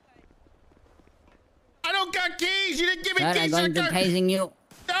keys. I don't got keys. You didn't give me Sir, I'm keys to going the to car. tasing you.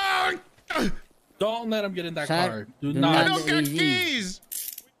 Oh! Don't let him get in that Sir, car. Do do not. I not don't got resist. keys.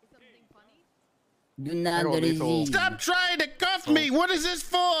 Do not resist. Stop trying to cuff me. What is this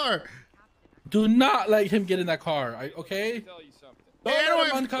for? Do not let him get in that car. Okay? Tell you something. Don't Hey,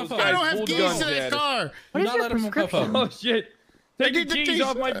 let him uncuff I don't us. have pulled keys guns to at the us. car. Do not let him uncuff us. Oh shit! Take the need the keys keys.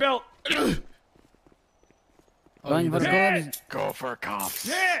 off my belt. Going for Pat! cops. Go for cops.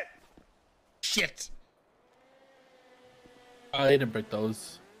 Pat! Shit. Oh, they didn't break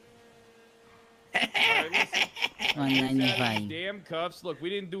those. 195. Damn cuffs. Look, we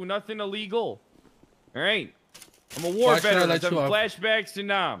didn't do nothing illegal. All right. I'm a war Why should I veteran. let I'm you off? flashbacks to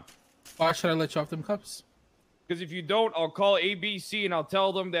Nam. Why should I let you off them cuffs? Because if you don't, I'll call ABC and I'll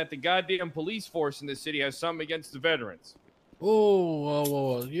tell them that the goddamn police force in this city has something against the veterans. Oh,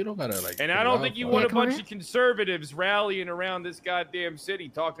 whoa. You don't gotta like. And I don't think you want a bunch of conservatives rallying around this goddamn city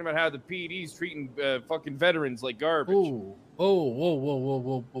talking about how the PD's treating fucking veterans like garbage. Whoa.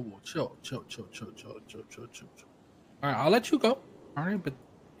 Chill. All right, I'll let you go. All right, but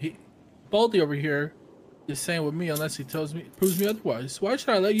Baldy over here is saying with me unless he proves me otherwise. Why should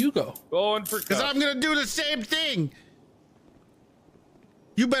I let you go? Going for Because I'm gonna do the same thing.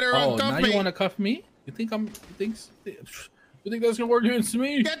 You better Oh, uncuff now me. you want to cuff me? You think that's gonna work against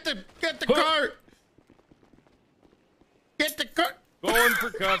me? Get the cart. Get the cart. Going for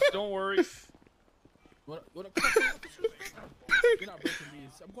cuffs. Don't worry. You're not breaking these.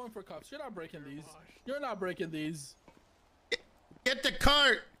 I'm going for cuffs. You're not breaking these. You're not breaking these. Get the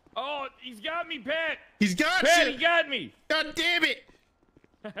cart. Oh, he's got me, Pat. He's got Pat, you. he got me. God damn it.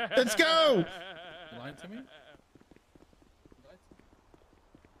 Let's go. You lying to me?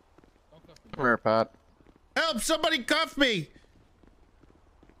 Come here, Pat. Help! Somebody cuff me.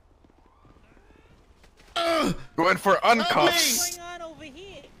 Going for uncuffs. What's going on over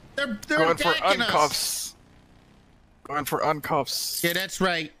here? They're Going for attacking us. uncuffs. Going for uncuffs. Yeah, that's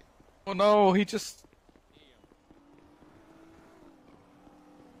right. Oh no, he just.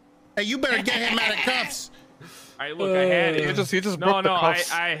 Hey, you better get him out of cuffs. All right, look, I had it. He just no, broke the no,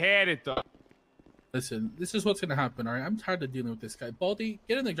 cuffs. I had it though. Listen, this is what's gonna happen. All right, I'm tired of dealing with this guy. Baldy,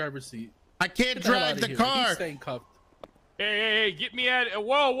 get in the driver's seat. I can't Get the hell drive outta the here. car. He's staying cuffed. Hey, get me out of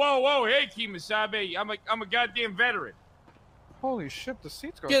whoa. Hey, Kimasabe, I'm a goddamn veteran. Holy shit, the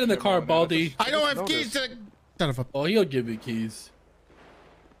seat's going. Get in the car, Baldy. I don't have keys to. Son of a. Oh, he'll give you keys.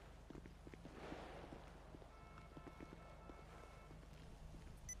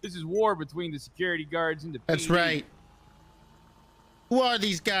 This is war between the security guards and the That's PD. right. Who are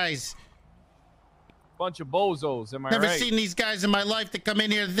these guys? Bunch of bozos, am I Never right? seen these guys in my life that come in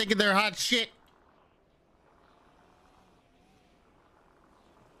here thinking they're hot shit.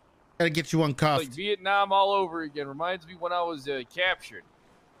 Gotta get you uncuffed. Like Vietnam all over again. Reminds me when I was captured.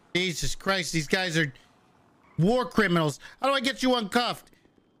 Jesus Christ, these guys are war criminals. How do I get you uncuffed?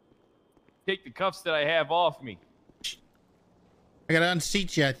 Take the cuffs that I have off me. I gotta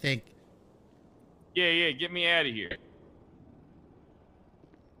unseat you, I think. Yeah, get me out of here.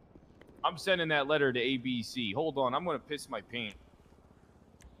 I'm sending that letter to ABC. Hold on, I'm gonna piss my pants.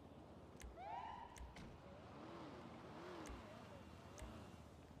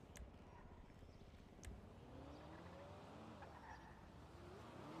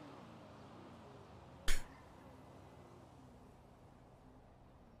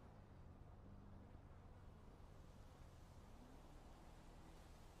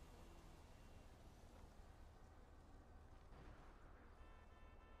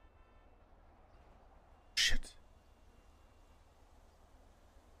 Shit.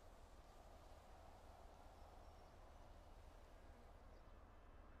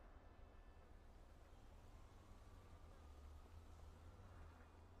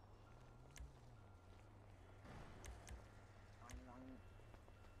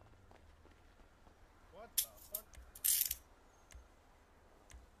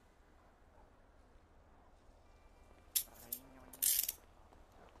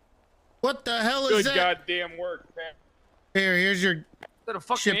 What the hell is Good that? goddamn work, man. Here's your Is that a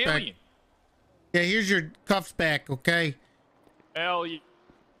fucking shit back. alien? Yeah, here's your cuffs back, okay? Hell yeah.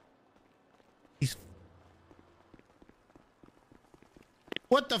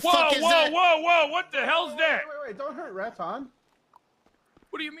 What the fuck is that? Whoa! What the hell's that? Wait, don't hurt Raton.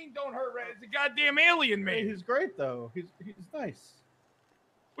 What do you mean don't hurt Rat? It's a goddamn alien, man. Hey, he's great though. He's nice.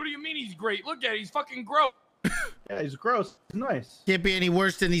 What do you mean he's great? Look at it. He's fucking gross. Yeah, he's gross. He's nice. Can't be any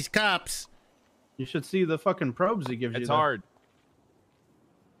worse than these cops. You should see the fucking probes he gives you. It's though. hard.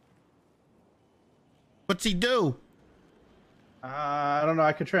 What's he do? I don't know.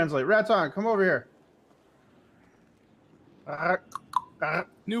 I could translate. Raton, come over here.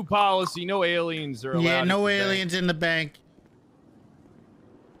 New policy. No aliens are allowed. Yeah, no at the aliens in the bank.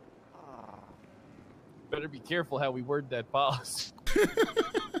 Better be careful how we word that policy.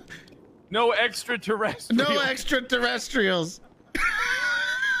 No extraterrestrials. No extraterrestrials.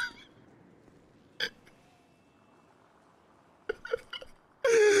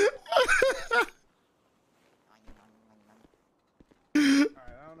 Alright,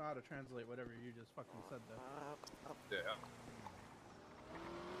 I don't know how to translate whatever you just fucking said there. Yeah.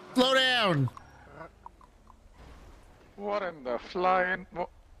 Slow down. What in the flying? What?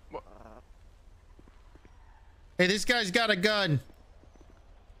 Hey, this guy's got a gun.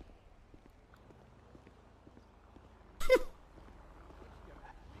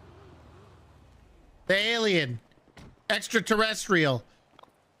 The alien. Extraterrestrial.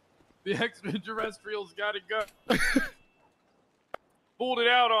 The extraterrestrials got a gun. Pulled it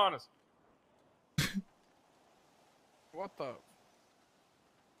out on us. What the?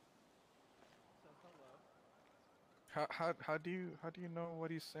 How do you know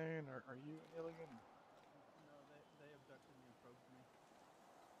what he's saying? Are you an alien? No, they abducted me and probed me.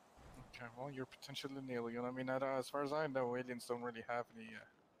 Okay, well you're potentially an alien. I mean, as far as I know, aliens don't really have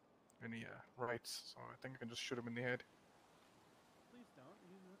any rights. So I think I can just shoot him in the head. Please don't.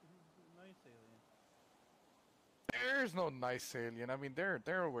 He's a nice alien. There's no nice alien. I mean,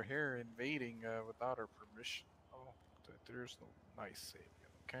 they're over here invading without our permission. Oh, there's no nice alien.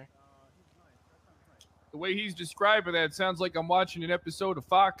 Okay. He's nice. That sounds nice. The way he's describing that sounds like I'm watching an episode of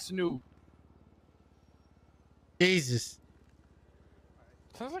Fox News. Jesus.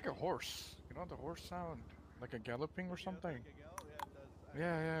 Sounds like a horse. You know the horse sound? Like a galloping or something?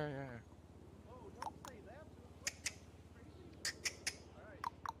 Yeah.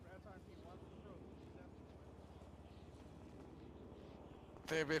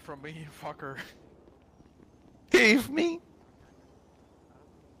 Stay away from me, fucker. Gave me.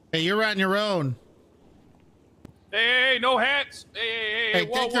 Hey, you're on your own. Hey, no hats. Hey,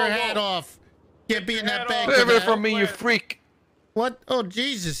 whoa, take your hat off. Can't be in that bank. Stay away from me, you freak. What? Oh,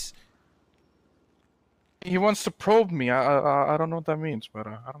 Jesus. He wants to probe me. I don't know what that means, but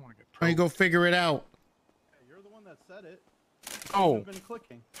I don't want to get Why don't you go figure it out? Hey, you're the one that said it. Oh. You've been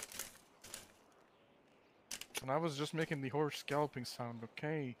clicking. And I was just making the horse galloping sound,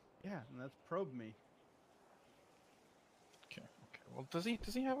 okay? Yeah, and that's probe me. Okay. Well, does he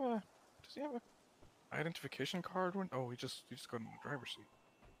have a identification card? Oh, he just got in the driver's seat.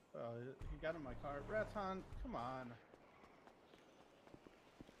 He got in my car. Raton, come on.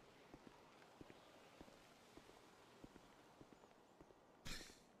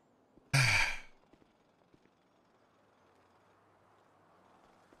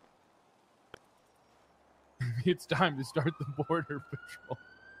 It's time to start the border patrol.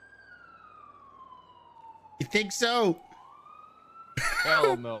 You think so?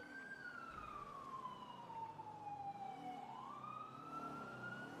 Hell no.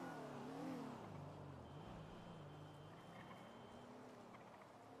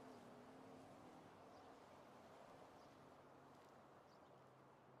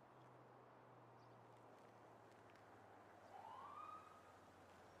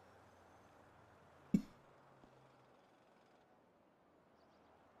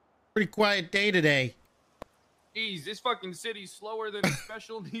 Pretty quiet day today. Jeez, this fucking city's slower than a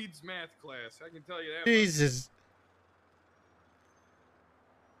special needs math class. I can tell you that. Jesus.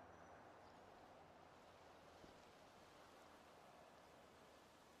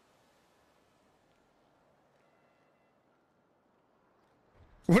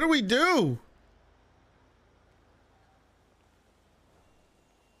 What do we do?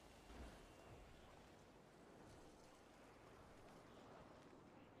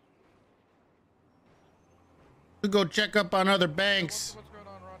 We go check up on other banks. What's going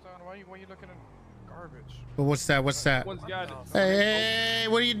on, Raton? Why are you looking at garbage? Well, what's that? What's that? One's got it. Hey,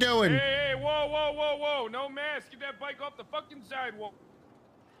 what are you doing? Hey, whoa. No mask. Get that bike off the fucking sidewalk.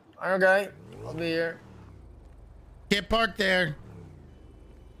 Okay, I'll be here. Can't park there.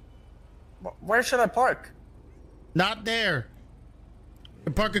 Where should I park? Not there.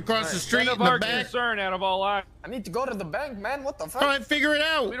 You park across the street in None of the our back. concern out of all eyes. I need to go to the bank, man. What the fuck? All right, figure it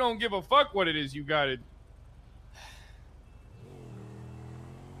out. We don't give a fuck what it is you got it.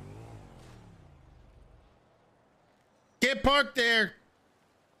 Get parked there.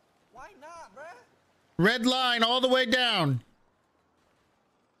 Why not, bruh? Red line all the way down.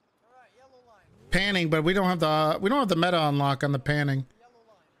 Panning, but we don't have the meta unlock on the panning.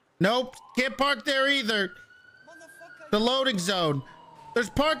 Nope, can't park there either. The loading zone. There's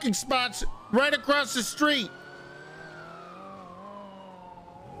parking spots right across the street.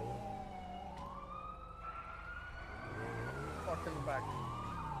 Park in the back.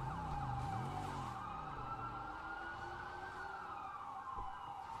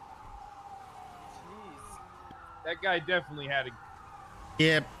 That guy definitely had a...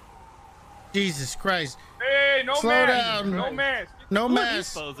 Yep. Jesus Christ. Hey, no Slow mask. down. No mask. No Who are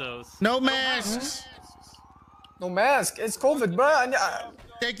mask. these bozos? No masks. No mask. It's COVID, bruh.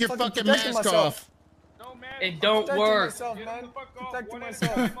 Take your fucking protecting mask myself. off. It don't work. Protecting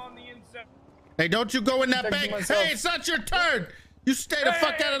myself. Hey, don't you go in that Protecting bank. myself. Hey, it's not your turn. You stay the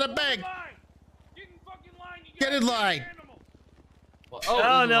fuck out of the bank. Get in line.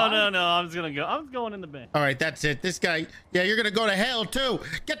 Oh, no. I'm just gonna go. I'm going in the bank. All right, that's it. This guy, yeah, you're gonna go to hell too.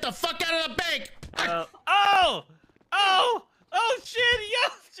 Get the fuck out of the bank. Oh, shit. Yo,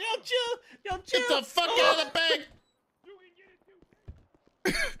 chill. Get the fuck out of the bank.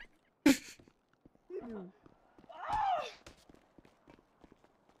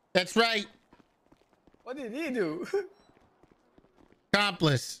 That's right. What did he do?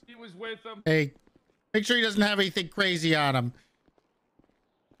 Accomplice. He was with him. Hey, make sure he doesn't have anything crazy on him.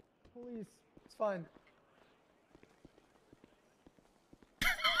 Police. It's fine.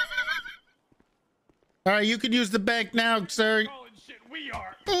 All right, you can use the bank now, sir. We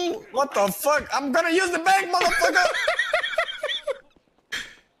are. Ooh. What the fuck? I'm gonna use the bank, motherfucker!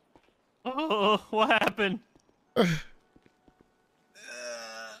 Oh, what happened?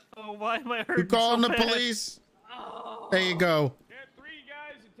 Oh, why am I hurting? You calling so the bad? police? There you go. Three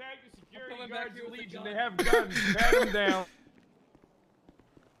guys attacked a security guys of Legion, they have guns. Pat them down.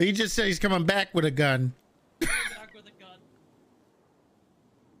 He just said he's coming back with a gun.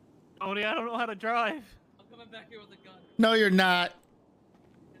 Tony, I don't know how to drive. I'm coming back here with a gun. No, you're not.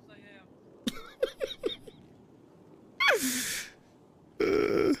 Yes, I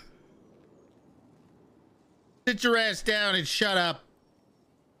am. Sit your ass down and shut up.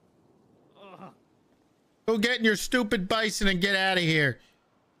 Go get in your stupid bison and get out of here.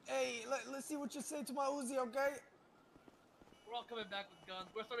 Hey, let's see what you say to my Uzi, okay? We're all coming back with guns.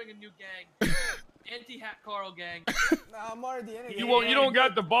 We're starting a new gang. Anti-Hat Carl gang. Nah, I'm already in it. You don't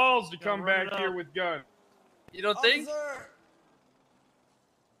got the balls to come back here with guns. You don't think?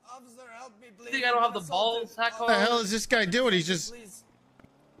 Officer, help me, please. You think I don't have the balls, Hat Carl? What the hell is this guy doing? He's just...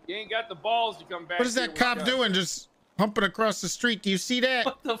 You ain't got the balls to come back. What is that cop doing? Just humping across the street. Do you see that?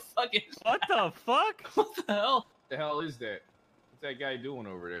 What the fuck is What the fuck? What the hell? The hell is that? What's that guy doing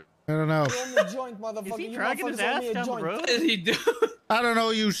over there? I don't know. Give me a joint, motherfucker. Is he You dragging his motherfuckers owe ass me a down the joint. road? What did he do? I don't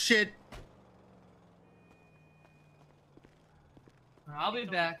know, you shit. I'll be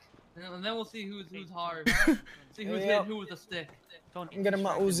back. And then we'll see who's hard. See who's Hey, hitting who with a stick. I'm getting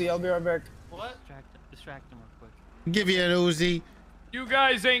my Uzi. I'll be right back. What? Distract him real quick. Give you an Uzi. You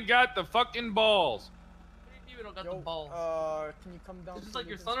guys ain't got the fucking balls. You don't got the balls. Can you come down? Is this like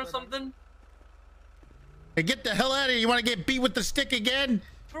your son or something? Hey, get the hell out of here. You want to get beat with the stick again?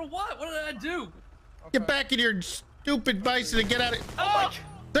 For what? What did I do? Get back in your stupid bison and get out of here. Oh!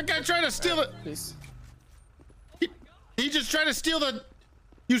 That guy trying to steal it. Please. He just trying to steal the...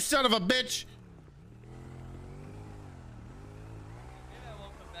 You son of a bitch.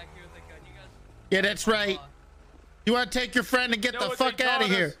 Yeah, that's right. You want to take your friend and get the fuck out of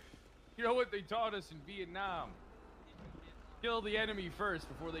here. You know what they taught us in Vietnam? Kill the enemy first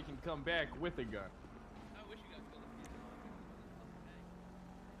before they can come back with a gun.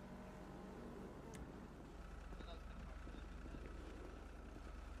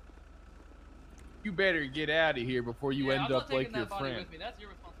 You better get out of here before you end up like your friend. With me. That's your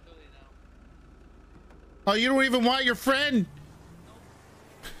responsibility now. Oh, you don't even want your friend?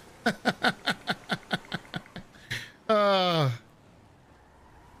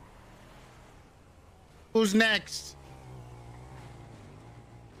 Who's next?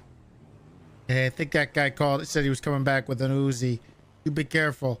 Hey, I think that guy called. It said he was coming back with an Uzi. You be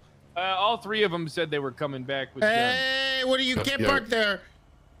careful. All three of them said they were coming back with guns. Hey, what do you can't park there?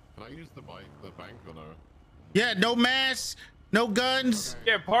 Can I use the bank or no? Yeah, no masks, no guns.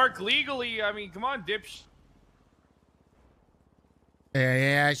 Yeah, park legally. I mean, come on, dipsh.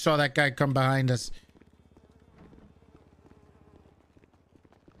 Yeah, I saw that guy come behind us.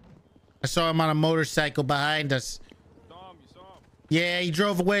 I saw him on a motorcycle behind us. You saw him. Yeah, he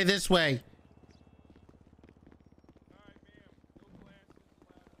drove away this way.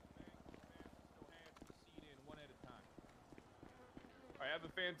 I have a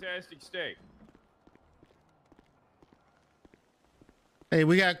fantastic stay. Hey,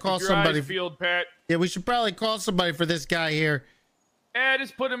 we gotta call Keep your somebody. eyes peeled, Pat. Yeah, we should probably call somebody for this guy here. Yeah,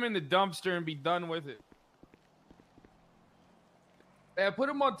 just put him in the dumpster and be done with it. Yeah, put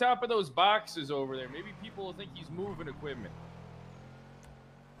him on top of those boxes over there. Maybe people will think he's moving equipment.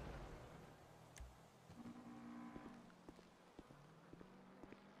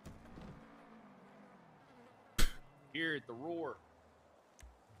 Here at the Roar.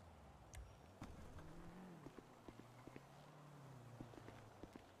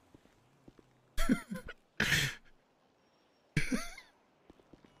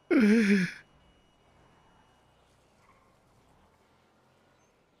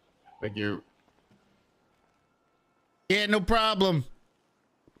 Thank you. Yeah, no problem.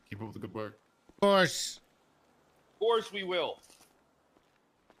 Keep up the good work. Of course. Of course we will.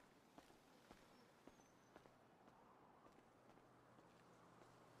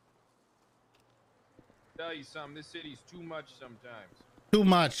 Tell you something, this city's too much sometimes. Too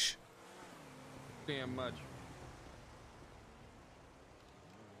much. Damn much.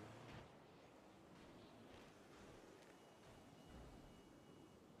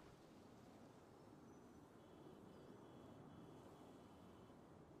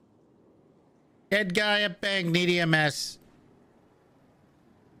 Head guy at bank, need EMS.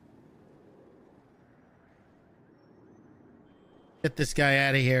 Get this guy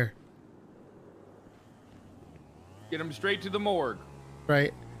out of here. Get him straight to the morgue.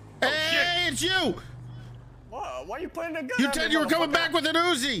 Right. Oh, hey, shit. it's you! What? Why are you putting a gun You on said me, you were coming motherfucker? back with an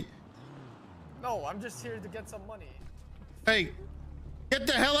Uzi! No, I'm just here to get some money. Hey, get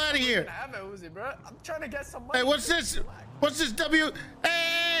the hell out of here! I have a Uzi, bro. I'm trying to get some money. Hey, what's this? What's this W?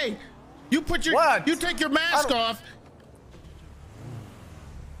 Hey! You put your... What? You take your mask off.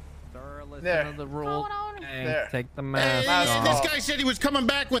 Sir, listen. There. Another rule. Hey, There. take the mask Hey, off. this guy said he was coming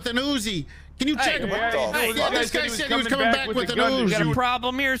back with an Uzi. Can you check? This guy said he was coming back with an Uzi. We got a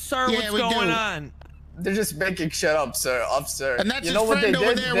problem here, sir. Yeah, What's we going do. on? They're just making shit up, sir. Officer. And that's you his know what friend they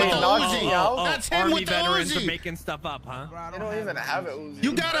over did? there They with the knocked Uzi. me out. That's him Army with the veterans are Uzi. making stuff up, huh? They don't even have it, Uzi.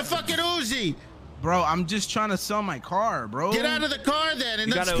 You got a fucking Uzi. Bro, I'm just trying to sell my car, bro. Get out of the car then and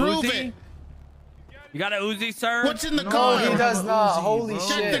You let's got a prove Uzi? it. You got a Uzi, sir? What's in the No, car? he does not. Holy Check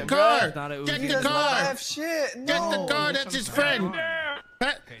shit, the bro. car. It's not a Check Uzi. He the does not car. have shit. No. Check the car. That's his friend.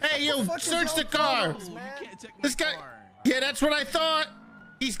 Hey, you, fuck is search the your car. problems, man? This guy. Yeah, that's what I thought.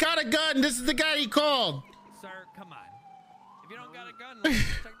 He's got a gun. This is the guy he called. Sir, come on. If you don't got a gun, let's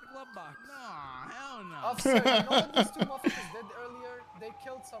check the glove box. Nah, hell no. Officer, you know what these two motherfuckers did earlier? They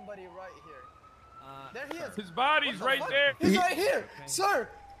killed somebody right here. There he is. His body's right fuck? there. He's right here. Sir.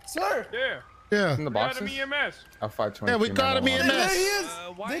 Sir. Yeah. Yeah. In the Got boxes? him EMS. Yeah, we got him EMS. There he is.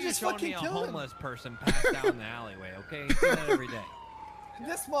 Why They are you just showing fucking me a killed him. homeless person pass down the alleyway, okay? You see that every day.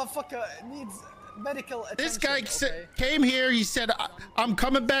 This motherfucker needs medical attention. This guy okay? came here. He said, "I'm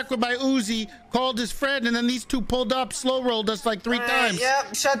coming back with my Uzi." Called his friend, and then these two pulled up, slow rolled us like 3 times.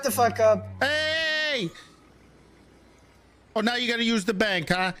 Yep, shut the fuck up. Hey! Oh, now you got to use the bank,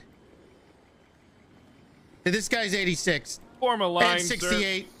 huh? Hey, this guy's 86. Form a line, And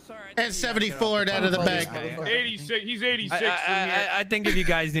 68. And 74 out of the bank. 86. He's 86 from here. I think if you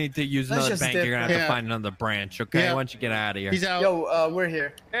guys need to use Let's another just bank, dip. you're gonna have Yeah. to find another branch, okay? Yeah. Once you get out of here. He's out. Yo, we're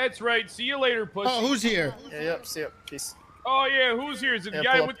here. That's right. See you later, pussy. Oh, who's here? Yeah, yep, see ya. Peace. Oh, yeah, who's here? Is it the Yeah,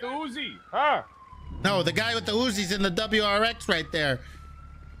 guy pull with up. the Uzi? Huh? No, the guy with the Uzi's in the WRX right there.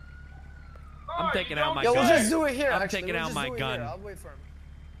 I'm taking out my Yo, gun. we'll just do it here. I'm actually. taking We'll out just my do it gun. Here. I'll wait for him.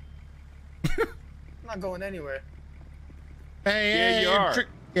 I'm not going anywhere. Hey, Yeah, hey, you are.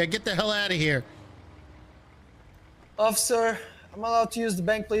 yeah, get the hell out of here. Officer, I'm allowed to use the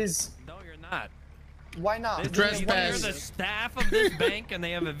bank, please. No, you're not. Why not? You're Trespass. the staff of this bank, and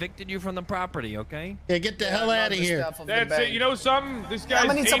they have evicted you from the property, okay? Yeah, get the hell out of here. That's it. You know something? This guy's I'm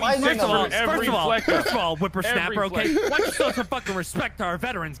gonna need some 86 ID for numbers. every First fleck. of all, whippersnapper, Every okay? fleck. Why don't you show some fucking respect to our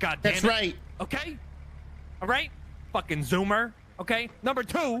veterans, goddammit? That's right. Okay? All right? Fucking Zoomer, okay? Number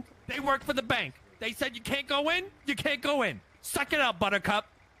 2, they work for the bank. They said you can't go in, you can't go in. Suck it up, Buttercup.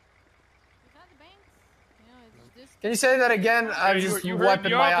 Can you say that again? I'm just You heard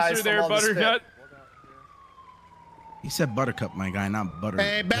wiping the my officer eyes from there, all the spit. Butternut. He said Buttercup, my guy, not Butter.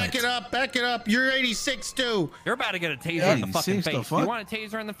 Hey, back it up, back it up. You're 86 too. You're about to get a taser in the fucking 86 the face. fuck? You want a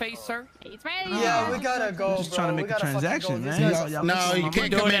taser in the face, sir? Yeah, we gotta go, Just bro. trying to make We a gotta fucking transaction, go. These man. guys- Y'all No, listen, you I'm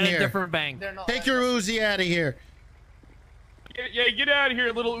can't Do come it in at a here. different bank. They're not Take your Uzi out of here. Yeah, get out of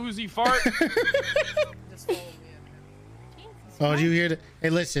here, little Uzi fart. Just follow me in. Oh, do you hear that? Hey,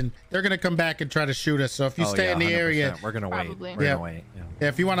 listen, they're gonna come back and try to shoot us. So if you Oh, stay yeah, in the area, 100%. We're gonna wait. Probably. We're Yeah. gonna wait. Yeah. yeah,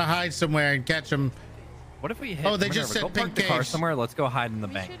 if you want to hide somewhere and catch them, What if we hit? Oh, they whatever, just said go park pink the car cage. somewhere. Let's go hide in the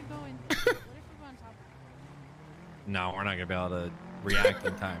We bank. should go in. What if we go on top of No, we're not gonna be able to react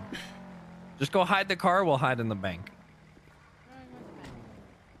in time. Just go hide the car. We'll hide in the bank.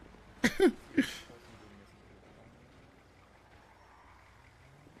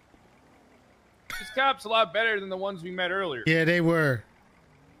 This cop's a lot better than the ones we met earlier. yeah, they were.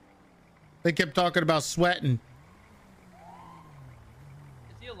 They kept talking about sweating.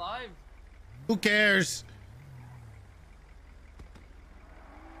 Is he alive? Who cares?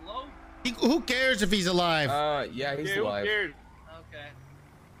 Hello? Who cares if he's alive? Yeah, he's Yeah, who alive. cared? Okay.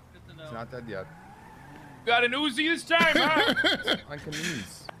 Good to know. He's not dead yet. Got an Uzi this time, huh? On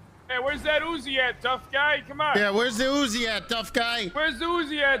knees. Hey, where's that Uzi at, tough guy? Come on. Yeah, where's the Uzi at, tough guy? Where's the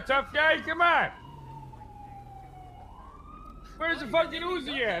Uzi at, tough guy? Come on. Where's the fucking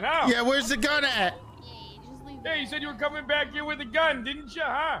Uzi at, huh? Yeah, where's the gun at? Hey, you said you were coming back here with a gun, didn't you,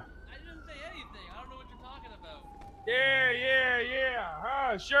 huh? I didn't say anything. I don't know what you're talking about. Yeah,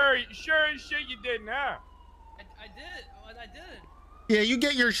 huh? Sure as shit you didn't, huh? I did it. I didn't. Yeah, you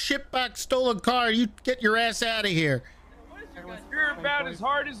get your shitbox stolen car. You get your ass out of here. You're about as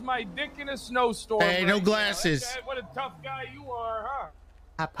hard as my dick in a snowstorm. Hey, no right now. glasses. What a tough guy you are, huh?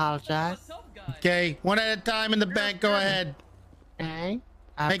 I apologize. Okay, one at a time in the bank. Go ahead. Okay.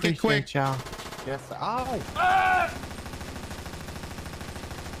 I Make it quick. appreciate y'all. Yes, sir. Oh. Ah!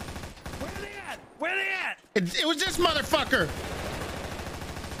 Where are they at? Where are they at? It was this motherfucker.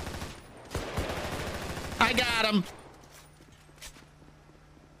 I got him.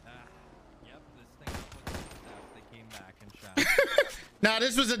 Yep, this thing was they came back and shot. No,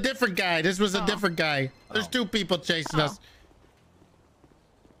 this was a different guy. This was a different guy. There's two people chasing us.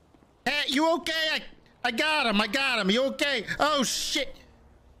 Hey, you okay? I got him. I got him. You okay? Oh, shit.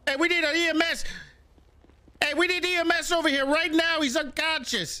 Hey, we need an EMS. Hey, we need EMS over here right now. He's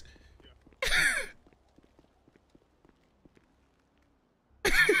unconscious.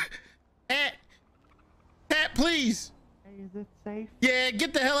 Hat, please. Is it safe? Yeah,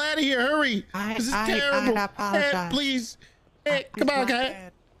 get the hell out of here. Hurry. This is terrible. I apologize. Hat, please. Hat, come on,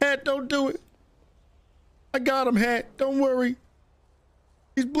 Hat. Hat, don't do it. I got him, Hat. Don't worry.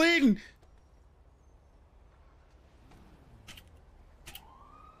 He's bleeding.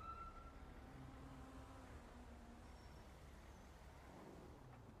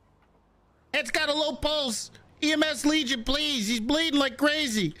 Hat's got a low pulse. EMS Legion, please. He's bleeding like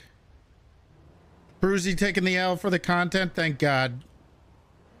crazy. Bruzy taking the L for the content. Thank God.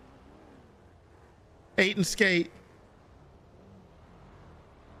 8 and skate.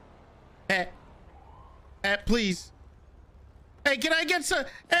 Hat, please. Hey, can I get some?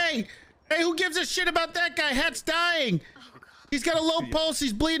 Hey, who gives a shit about that guy? Hat's dying. He's got a low pulse.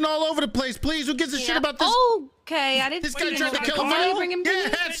 He's bleeding all over the place. Please, who gives a shit about this? Okay, I didn't. This guy tried to kill him.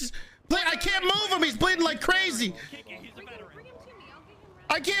 Yeah, Hat's. I can't move him. He's bleeding like crazy.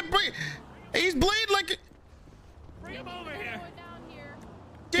 I can't breathe. He's bleeding like. Bring him over here.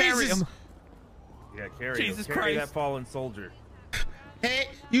 Jesus. Carry him. Yeah, carry him. Jesus Carry Christ. that fallen soldier. Hey,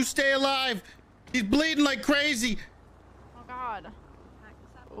 you stay alive. He's bleeding like crazy. Oh God.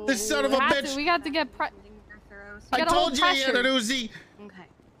 This son of a bitch. We got to get I told you he had an Uzi. Okay.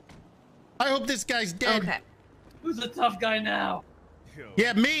 I hope this guy's dead. Okay. Who's the tough guy now?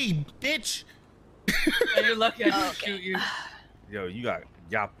 Yeah, me, bitch. Hey, you're lucky I didn't shoot you. Yo, you got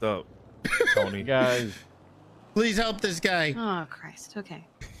yapped up, Tony. Guys. Please help this guy. Oh Christ. Okay.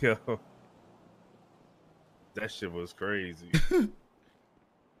 Yo. That shit was crazy.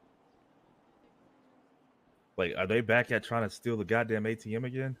 Like, are they back at trying to steal the goddamn ATM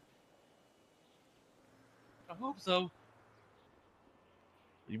again? I hope so.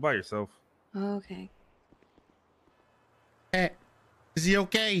 You by yourself? Okay. Hey, is he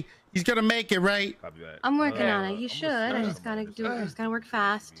okay? He's gonna make it, right? Copy that. I'm working on it. He should. I just gotta do it. I just gotta work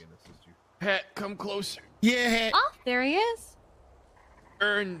fast. Pat, come closer. Yeah, Hat. Oh, there he is.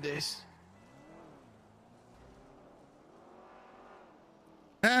 Earn this.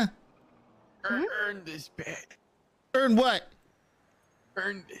 Huh? Earn this, Pat. Earn what?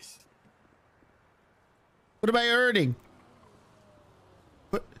 Earn this. What am I earning?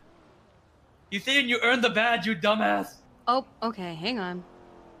 You think you earned the badge, you dumbass? Oh, okay. Hang on.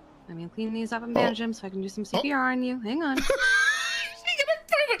 Let me clean these up and bandage them so I can do some CPR on you. Hang on.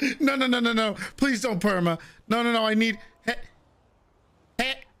 No. Please don't perma. No. I need. Hat.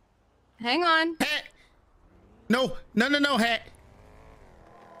 Hang on. Hat. No. Hat.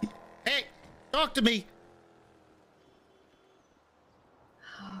 Hey, talk to me.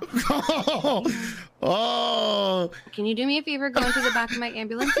 Oh. Can you do me a favor? Go into the back of my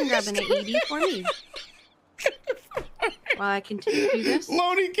ambulance and grab an AED for me. While I continue to do this.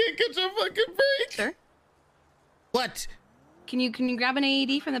 Loney can't get your fucking break. Sir? What? Can you grab an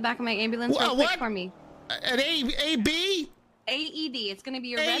AED from the back of my ambulance real quick for me? An AB? AED. It's gonna be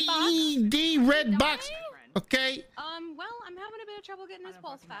your red box. AED red box. Okay. Well, I'm having a bit of trouble getting his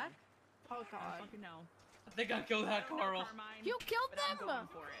pulse back. Oh God. I think I killed that Carl. You killed them.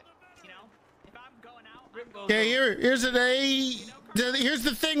 Okay, here's an A. Here's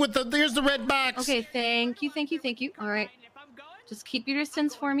the thing with here's the red box. Okay, thank you. All right. Just keep your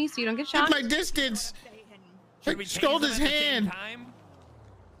distance for me so you don't get shot. Keep my distance. Scold his hand.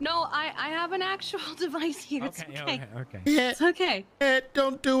 No, I have an actual device here. It's okay. Yeah. It's okay.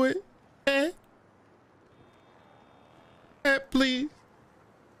 Don't do it. Please.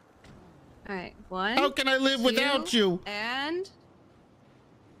 All right, 1. How can I live 2, without you? And.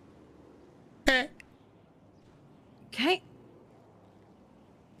 Okay.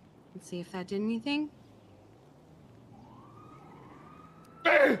 Let's see if that did anything.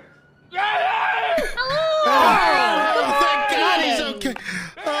 Oh, thank God he's okay.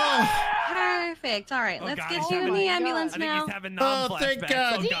 Oh. Perfect. All right, let's get you in the ambulance now. Oh, thank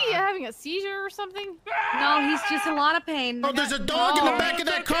God. Is he having a seizure or something? No, he's just in a lot of pain. Oh, there's a dog in the back of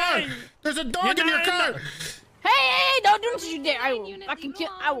that car. There's a dog in your car. Hey, don't do what you dare.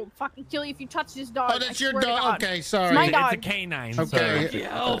 I will fucking kill you if you touch this dog. Oh, that's your dog. Okay, sorry. It's my dog. It's a canine. Okay.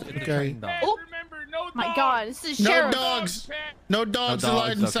 Okay. Oh, my God, this is No sheriff. dogs. No dogs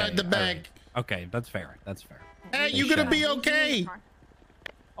allowed inside the bag. Okay, that's fair. Hey, you gonna be okay?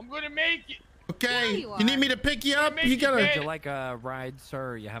 I'm gonna make it. Okay. You need me to pick you up? You gotta. Would you like a ride,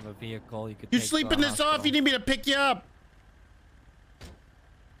 sir? You have a vehicle. You could. You take sleeping to a this off? hospital. You need me to pick you up?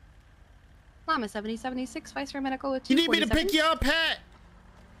 Llama 7076, Vice Air Medical with You need me to 247. pick you up, Hat?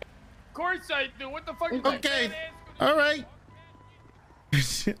 Of course I do. What the fuck? Okay. All right. I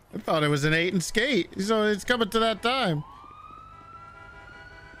thought it was an 8 and skate, so it's coming to that time.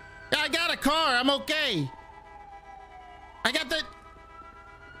 I got a car. I'm okay. I got the...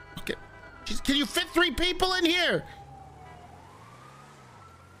 Okay. Jeez, can you fit 3 people in here?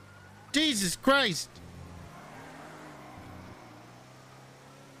 Jesus Christ.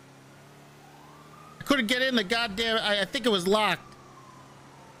 I couldn't get in the goddamn... I think it was locked.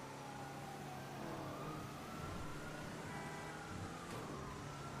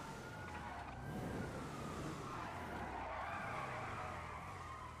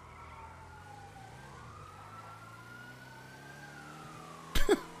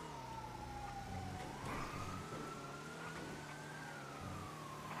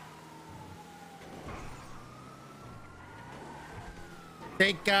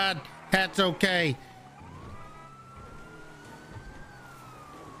 Thank God, Pat's okay.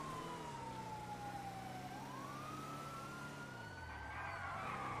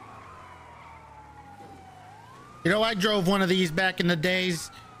 You know, I drove one of these back in the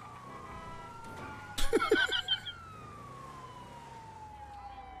days.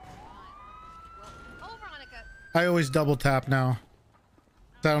 I always double tap now.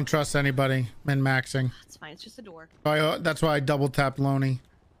 I don't trust anybody min-maxing. It's fine. It's just a door. That's why I double tapped Loney.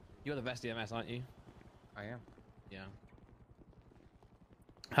 You're the best EMS, aren't you? I am. Yeah.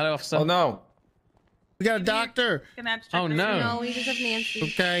 Hello, officer. Oh no. We got a doctor. Oh no. No, we just have Nancy.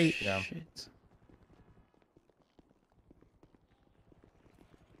 Okay. Yeah.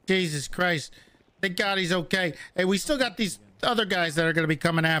 Jesus Christ. Thank God he's okay. Hey, we still got these other guys that are going to be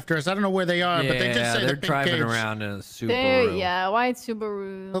coming after us. I don't know where they are, but they just say they're the driving cage. around in a Subaru. Yeah, white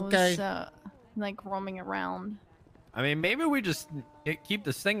Subaru. Okay. Like roaming around. I mean, maybe we just keep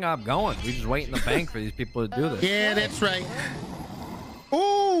this thing up going. We just wait in the bank for these people to do this. Yeah, that's right.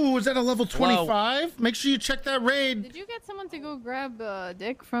 Oh, is that a level 25? Make sure you check that raid. Did you get someone to go grab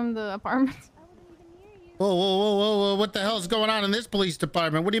Dick from the apartment? Whoa, whoa, whoa, whoa, whoa. What the hell's going on in this police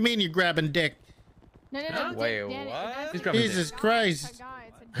department? What do you mean you're grabbing Dick? No. Wait, what? Jesus Christ.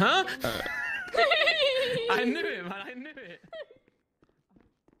 Huh? I knew it, man. I knew it.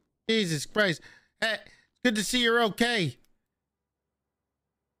 Jesus Christ. Hey, good to see you're okay.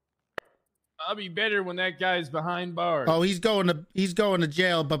 I'll be better when that guy's behind bars. Oh, he's going to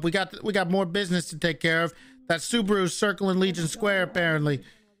jail, but we got more business to take care of. That Subaru's circling Legion Square apparently.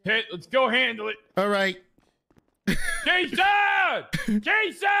 Hey, let's go handle it. All right. Jason!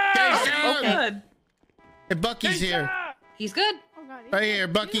 Jason! Oh, good. Hey, Bucky's here. He's good. Right here,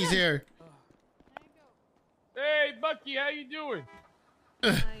 Bucky's here. Hey, Bucky, how you doing?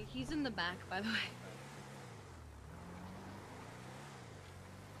 He's in the back, by the way.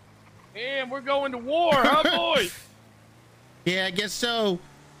 Man, we're going to war, huh, boys? Yeah, I guess so.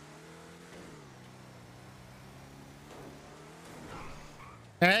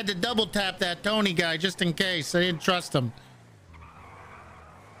 I had to double tap that Tony guy just in case. I didn't trust him.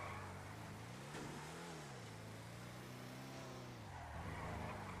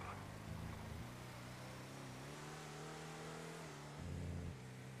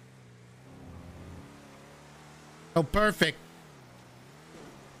 Oh, perfect.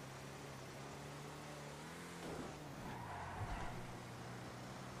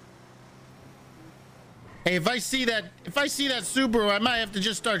 Hey, if I see that Subaru, I might have to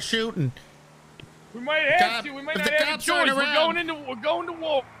just start shooting. We might have to. We might not have a choice. We're going to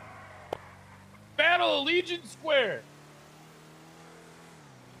war. Battle of Legion Square.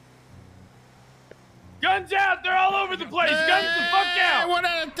 Guns out. They're all over the place. Guns the fuck out. One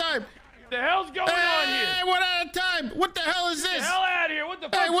at a time. What the hell's going on here? Hey, one at a time. What the hell is this? Get the hell out of here. What the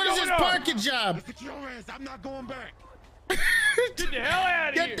fuck's Hey, what is going this on? parking job? I'm not going back. Get the hell out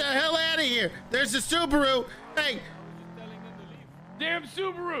of here. Get the hell out of here. There's a Subaru. Hey. Damn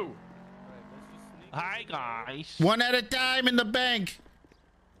Subaru. Hi, guys. One at a time in the bank.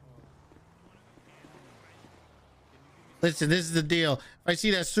 Listen, this is the deal. If I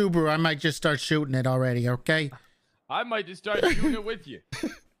see that Subaru, I might just start shooting it already, okay? I might just start shooting it with you.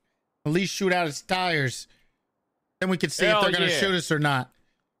 At least shoot out its tires. Then we can see if they're going to shoot us or not.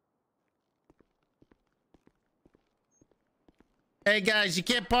 Hey, guys, you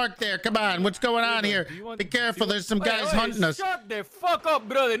can't park there. Come on. What's going on here? Be careful. There's some guys hunting us. Shut the fuck up,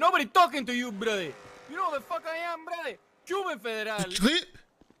 brother. Nobody talking to you, brother. You know the fuck I am, brother. Cuban Federal.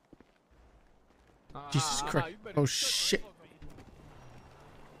 Jesus Christ. Oh, shit.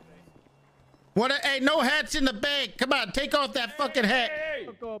 What? Hey, no hats in the bank. Come on, take off that fucking hat. Hey.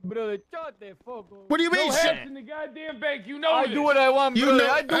 Fuck up, brother. Shut the fuck up. What do you mean? No hats in the goddamn bank. You know I this. do what I want, You brother.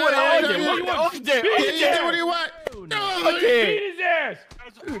 know- I do what I want. What do you want? Beat Yeah, you do what you want. No, Beat his ass.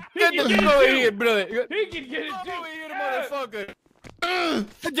 Get the fuck over here, brother. He can get it Come too. over here, motherfucker.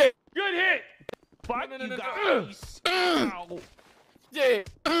 Good hit. Fuck No, you no, no, guys. Ow. Yeah.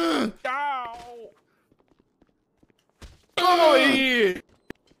 Come over here.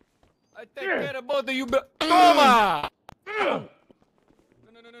 I take care of both of you. Toma. No.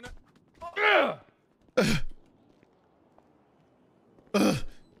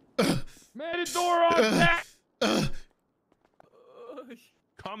 Matador on deck.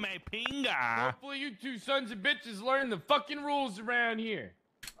 Come a pinga. Hopefully you two sons of bitches learn the fucking rules around here.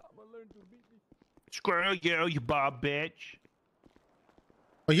 Screw you, you bob bitch.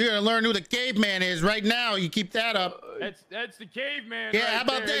 Well, you're gonna learn who the caveman is right now. You keep that up. That's the caveman. Yeah, right how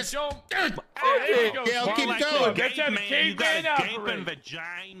about there. this? There you go. Yeah, I'll keep going. That's how the You got caveman a gaping operates.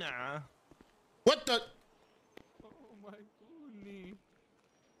 vagina. What the?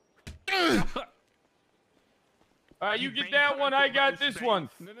 All right, you get that one. I got this one.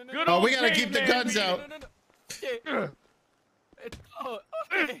 Good Oh, old we gotta keep the caveman guns me. out.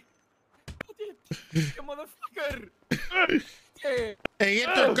 Okay. You motherfucker. Hey,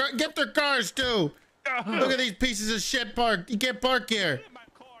 get their cars too. Look at these pieces of shit parked. You can't park here.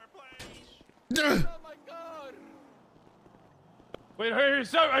 Wait, I hear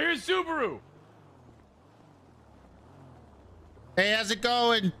Subaru. Hey, how's it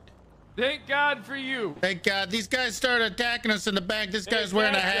going? Thank God for you. Thank God. These guys started attacking us in the bank. This guy's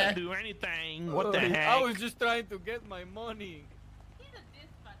wearing a hat. Do anything. What the heck? I was just trying to get my money.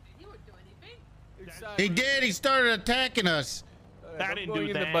 He did. He started attacking us. I didn't going do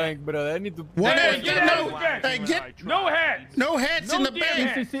in that. the bank, brother. I need to. What? Hey, get out of the bank. Hey, get No hats. no hats No in the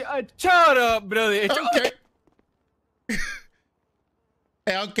damn bank. hats. Shut up, brother. Okay.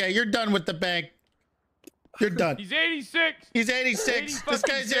 Hey, okay, you're done with the bank. You're done. He's 86. He's 86. This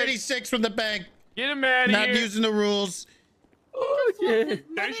guy's 86 from the bank. Get him out of Not here. using the rules. Oh, yeah.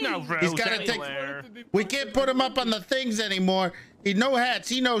 There's no rules He's gotta anywhere. We can't put him up on the things anymore. He no hats.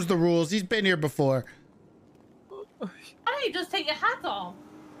 He knows the rules. He's been here before. Why don't you just take your hat off?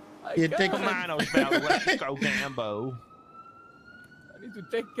 You take Come on, Osvaldo. Let's go, Gambo. I need to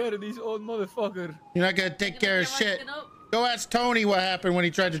take care of these old motherfucker. You're not gonna take care of shit. Go ask Tony what happened when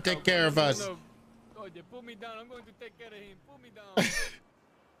he tried to take care of us. Oh, yeah, put me down. I'm going to take care of him. Put me down.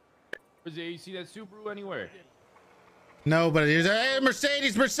 You see that Subaru anywhere? No, but here's hey,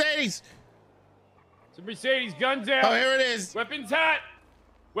 Mercedes. It's a Mercedes. Guns out. Oh, here it is. Weapons hot.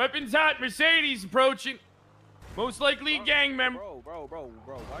 Weapons hot. Mercedes approaching. Most likely a gang member. Bro.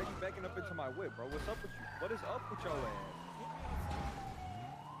 Why are you backing up into my whip, bro? What's up with you? What is up with your ass?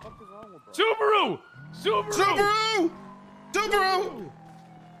 What the fuck is wrong with bro? Subaru!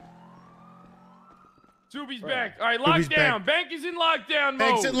 Subi's back. All right, lockdown. Bank is in lockdown mode.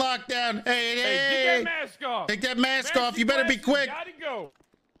 Bank's in lockdown. Hey, get that mask off. Take that mask off. You better be quick. Gotta go.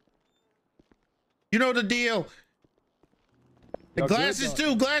 You know the deal. The glasses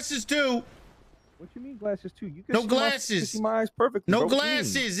too. Glasses too. What you mean glasses too? You can No see glasses. see my eyes perfectly. No bro. What you mean?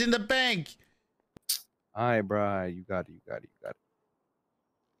 glasses in the bank. All right, bro. You got it.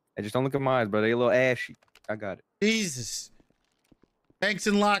 Hey, just don't look at my eyes, bro. They a little ashy. I got it. Jesus. Bank's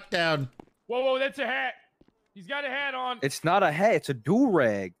in lockdown. Whoa, that's a hat. He's got a hat on. It's not a hat. It's a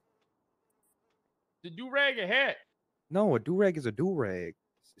do-rag. The do-rag a hat. No, a do-rag is a do-rag.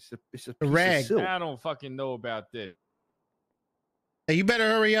 It's a piece of rag. silk. I don't fucking know about this. Hey, you better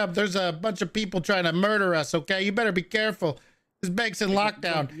hurry up. There's a bunch of people trying to murder us, okay? You better be careful. This bank's in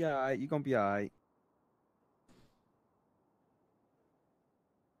lockdown. Yeah, you're gonna be all right.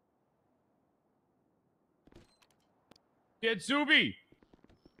 Get Subi.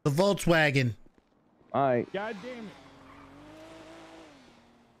 The Volkswagen. All right. God damn it.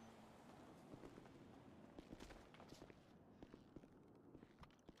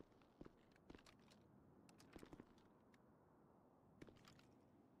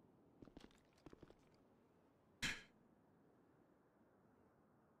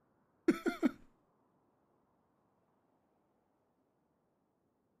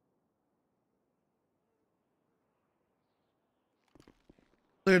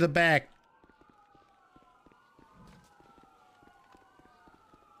 Clear the back.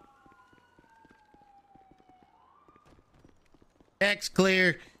 Back's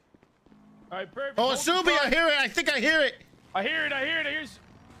clear. All right, perfect. Oh, Subi, I hear it. I think I hear it. I hear it.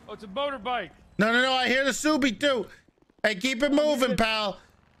 Oh, it's a motorbike. No, I hear the Subi too. Hey, keep it moving, pal.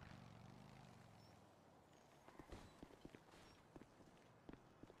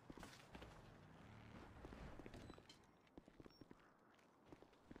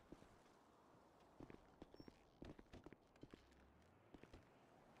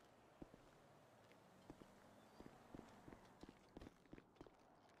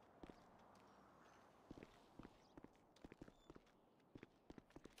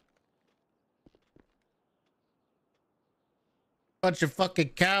 Bunch of fucking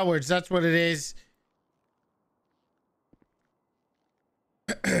cowards. That's what it is.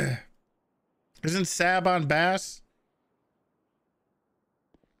 Isn't Sab on Bass?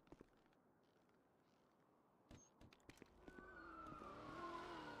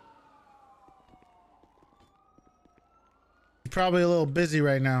 He's probably a little busy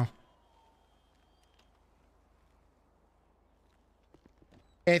right now.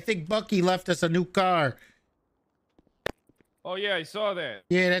 Hey, I think Bucky left us a new car. Oh yeah, I saw that.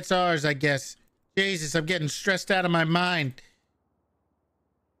 Yeah, that's ours, I guess. Jesus, I'm getting stressed out of my mind.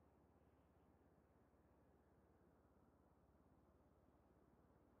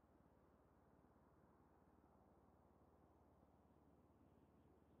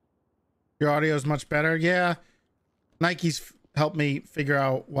 Your audio is much better. Yeah. Nike's helped me figure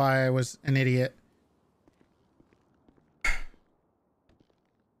out why I was an idiot.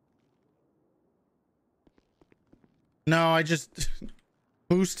 No, I just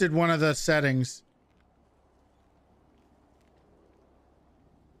boosted one of the settings.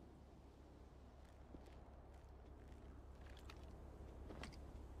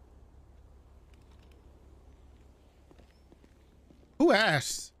 Who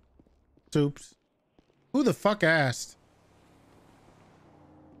asked? Soups. Who the fuck asked?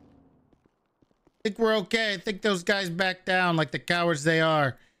 I think we're okay. I think those guys back down like the cowards they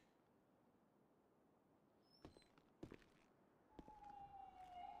are.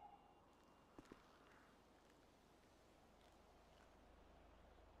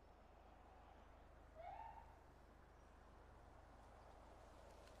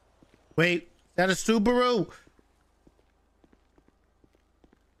 Wait, is that a Subaru?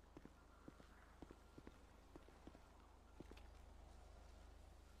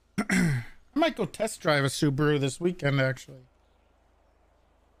 I might go test drive a Subaru this weekend, actually.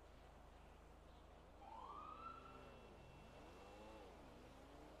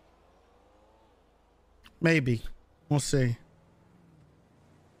 Maybe. We'll see.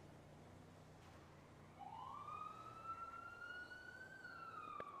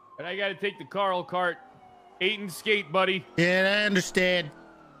 And I gotta take the Carl cart. 8 and skate, buddy. Yeah, I understand.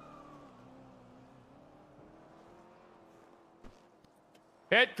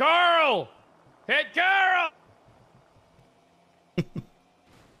 Hit Carl! Hit Carl!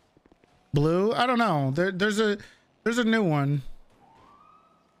 Blue? I don't know. There's a new one.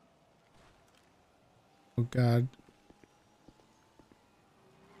 Oh God.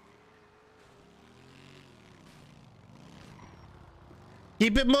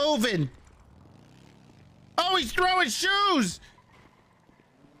 Keep it moving. Oh, he's throwing shoes.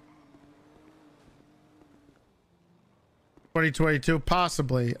 2022,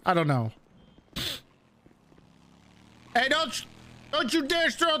 possibly. I don't know. Hey, don't you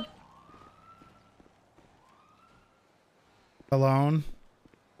dare throw. Alone.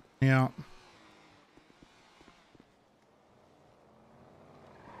 Yeah.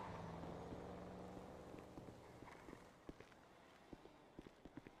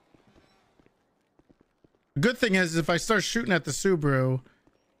 The good thing is if I start shooting at the Subaru,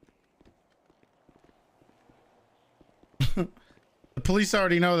 the police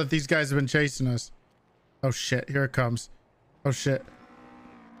already know that these guys have been chasing us. Oh shit, here it comes. Oh shit.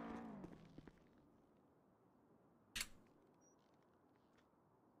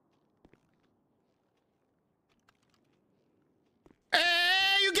 Hey,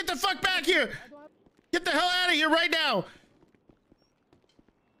 you get the fuck back here! Get the hell out of here right now!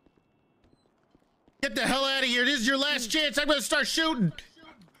 Get the hell out of here. This is your last chance. I'm gonna start shooting.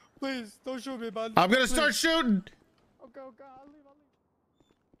 Please, don't shoot me, man. I'm gonna start shooting. Okay, okay, I'll leave.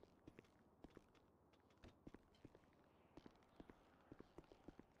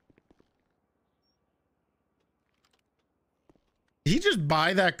 Did he just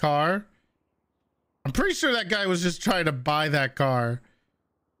buy that car? I'm pretty sure that guy was just trying to buy that car.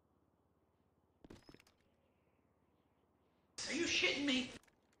 Are you shitting me?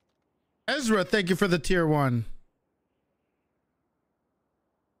 Ezra, thank you for the tier 1.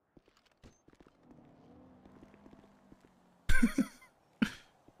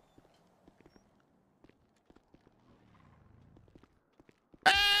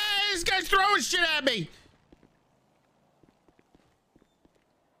 Hey, this guy's throwing shit at me.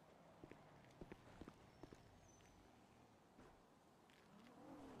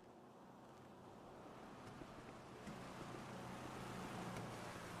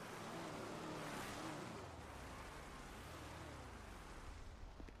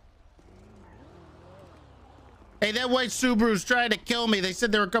 Hey, that white Subaru's trying to kill me. They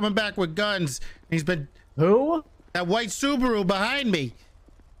said they were coming back with guns. He's been... Who? That white Subaru behind me.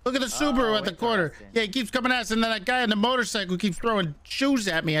 Look at the Subaru at the corner. Yeah, he keeps coming at us, and then that guy on the motorcycle keeps throwing shoes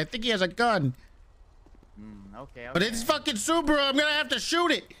at me. I think he has a gun. Okay. But it's fucking Subaru. I'm gonna have to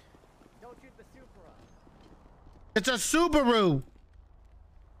shoot it. Don't shoot the Supra. It's a Subaru.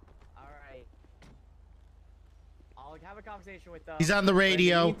 Alright. I'll have a conversation with He's on the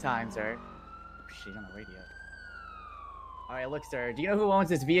radio. In the meantime, sir. She's on the radio. Alright, look, sir. Do you know who owns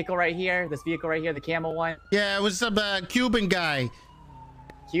this vehicle right here? This vehicle right here, the camel one? Yeah, it was some Cuban guy.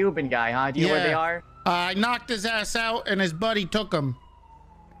 Cuban guy, huh? Do you know where they are? I knocked his ass out, and his buddy took him.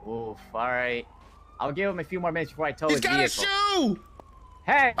 Oof, alright. I'll give him a few more minutes before I tow his vehicle. He's got a shoe!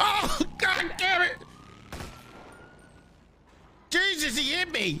 Hey! Oh, God damn it! Jesus, he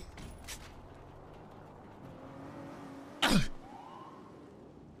hit me!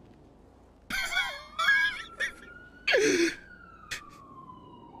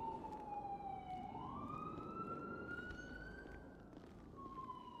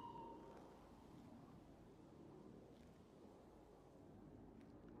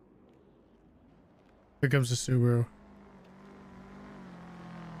 Here comes the Subaru.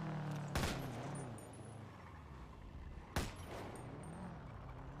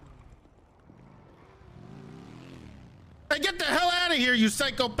 Hey, get the hell out of here, you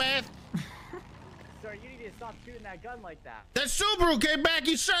psychopath! Sir, you need to stop shooting that gun like that. That Subaru came back,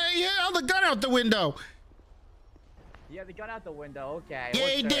 he held the gun out the window. You had the gun out the window, okay. Yeah, Look,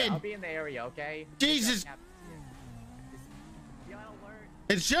 he sir, did. I'll be in the area, okay? Jesus. Be on alert.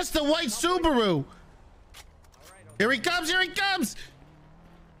 It's just the white Subaru. Here he comes, here he comes.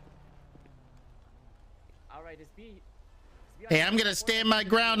 Alright, just be Hey, I'm gonna stand my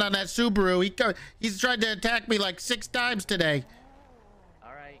ground on that Subaru. He's tried to attack me like 6 times today.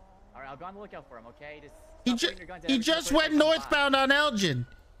 Alright, I'll go on the lookout for him, okay? He just went northbound on Elgin.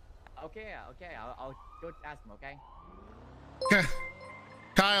 Okay, I'll go ask him, okay?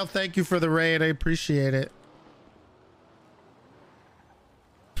 Kyle, thank you for the raid. I appreciate it.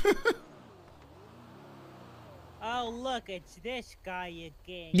 Oh, look, it's this guy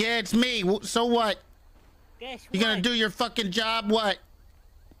again. Yeah, it's me. So what? Guess You gonna do your fucking job? What?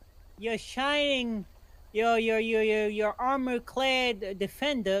 You're shining. Your armor-clad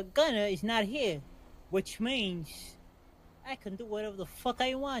defender gunner is not here, which means I can do whatever the fuck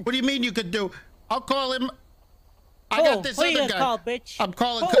I want. What do you mean you could do? I'll call him. I got this other guy. Call, bitch? I'm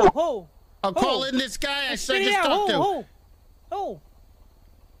calling. I'm calling this guy I just talked to.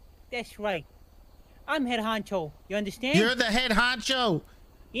 That's right. I'm head honcho. You understand? You're the head honcho.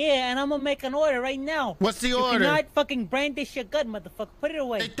 Yeah, and I'm gonna make an order right now. What's the you order? You cannot fucking brandish your gun, motherfucker. Put it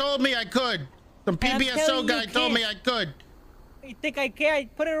away. They told me I could. Some PBSO guy told me I could. You think I care?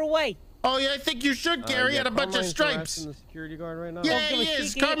 Put it away. Oh yeah, I think you should, Gary. Had a bunch of stripes. The security guard right now. Yeah, he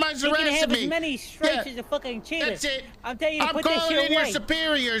is. Carmine's harassing me. You can have as many stripes as a fucking cheater. That's it. I'm telling you to put calling this shit in away. your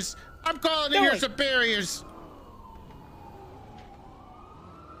superiors. I'm calling in your superiors.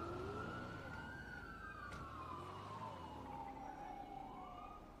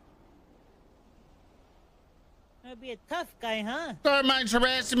 That'd be a tough guy, huh? Carmine's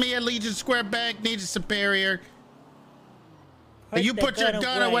harassing me at Legion Square Bank. Needs a superior. Hey, you put your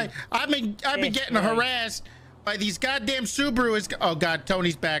gun away. I've been getting harassed by these goddamn Subarus. Oh God,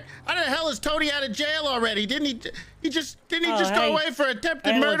 Tony's back. How the hell is Tony out of jail already? Didn't he? He just go away for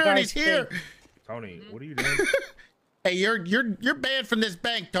attempted murder and he's here. Tony, what are you doing? Hey, you're banned from this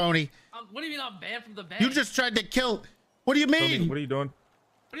bank, Tony. What do you mean I'm banned from the bank? You just tried to kill. What do you mean? Tony, what are you doing?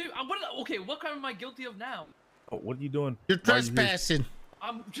 Okay, what crime am I guilty of now? Oh, what are you doing? You're trespassing.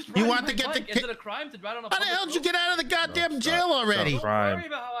 I'm just you riding want my to get bike. the Is it a crime to ride on a How the hell did you get out of the goddamn jail already? It's not a crime. Don't worry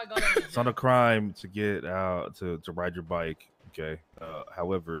about how I got out of It's not a crime to get out to ride your bike. Okay.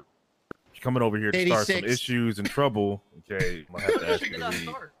 However, if you're coming over here to start some issues and trouble, okay, I'm gonna have to ask you to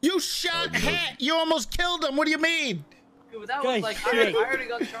leave. You shot Hat. You almost killed him. What do you mean? Dude, that was like I already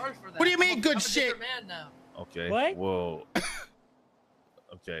got charged for that. What do you mean, good I'm a shit? different man now. Okay. What? Well.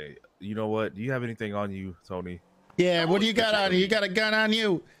 Okay. You know what? Do you have anything on you, Tony? Yeah. What do you got on you? You got a gun on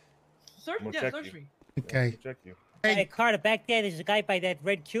you? Search me. Okay. Check you. Hey, Carter, back there, there's a guy by that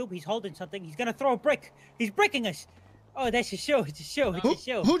red cube. He's holding something. He's gonna throw a brick. He's bricking us. Oh, that's a show. It's a show. It's a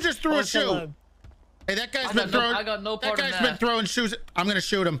show. Who just threw a shoe? Hey, that guy's been throwing. I got no part that guy's been throwing shoes. I'm gonna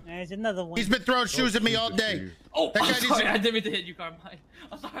shoot him. There's another one. He's been throwing shoes at me all day. Oh, that I'm guy sorry. I didn't mean to hit you, Carmine.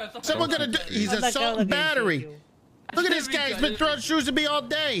 I'm sorry. Someone gonna do. He's assaulting battery. Look at this guy. He's been throwing shoes at me all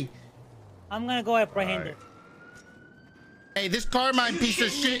day. I'm gonna go apprehend it. Hey, this Carmine piece of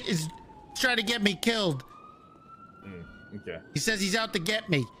shit is trying to get me killed. Okay. He says he's out to get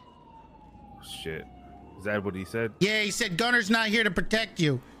me. Shit. Is that what he said? Yeah, he said Gunner's not here to protect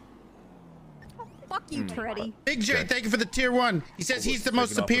you. Fuck you, Toretti. Big J, thank you for the tier 1. He says he's the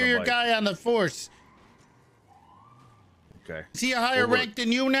most superior guy on the force. Okay. Is he a higher rank than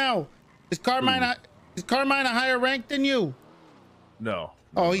you now? Is Carmine a higher rank than you? No.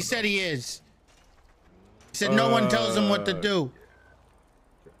 Oh, he said he is. He said no one tells him what to do.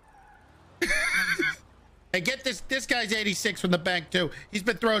 Hey, get this. This guy's 86 from the bank too. He's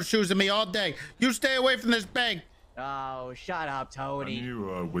been throwing shoes at me all day. You stay away from this bank. Oh, shut up, Tony. Can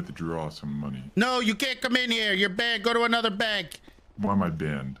you withdraw some money? No, you can't come in here. You're banned. Go to another bank. Why am I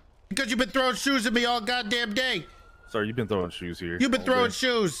banned? Because you've been throwing shoes at me all goddamn day. Sir, you've been throwing shoes here. You've been throwing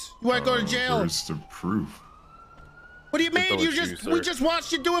shoes. You want to go to jail? Where's the proof? What do you mean? We just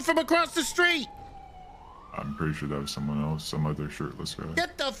watched you do it from across the street. I'm pretty sure that was someone else, some other shirtless guy.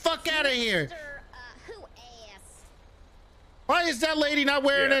 Get the fuck out of here. Why is that lady not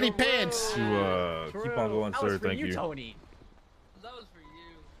wearing any pants? To keep on going, sir. Thank you. Tony. That was for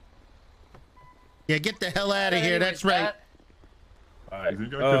you. Yeah, get the hell out of here. That's right. All right. You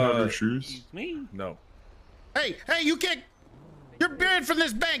think I could have her shoes? Me? No. Hey, you can't. You're banned from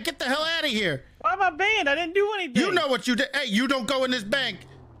this bank. Get the hell out of here. Why am I banned? I didn't do anything. You know what you did. Hey, you don't go in this bank.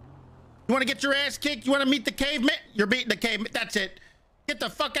 You want to get your ass kicked? You want to meet the caveman? You're meeting the caveman. That's it. Get the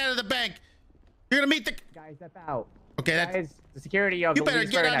fuck out of the bank. You're gonna meet the guys. Step out. Okay, guys, the security of you the better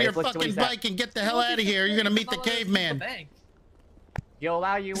get on your fucking bike and get the hell out of here. You're gonna meet the caveman. He'll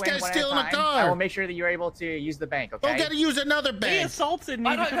allow you This in guy's one stealing at a a time. car. I will make sure that you're able to use the bank. Okay. Go gotta use another bank. They assaulted me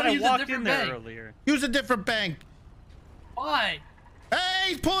because I walked in there earlier. Use a different bank. Why? Hey,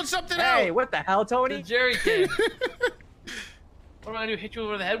 he's pulling something out. Hey, what the hell, Tony? The Jerry can. What am I gonna do? Hit you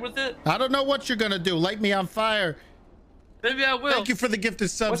over the head with it? I don't know what you're gonna do. Light me on fire. Maybe I will. Thank you for the gifted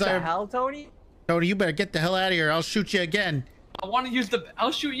subs. What the hell, Tony? Tony, you better get the hell out of here. I'll shoot you again. I want to use the.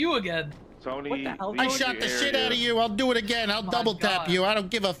 I'll shoot you again. Tony, what the hell? I shot the shit out of you. I'll do it again. I'll double tap you. I don't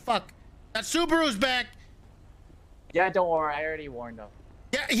give a fuck. That Subaru's back. Yeah, don't worry. I already warned him.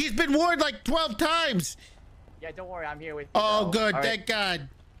 Yeah, he's been warned like 12 times. Yeah, don't worry. I'm here with you. Oh, though. good. All Thank God.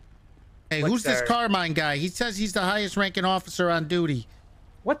 Hey, Look, who's this sir. Carmine guy? He says he's the highest ranking officer on duty.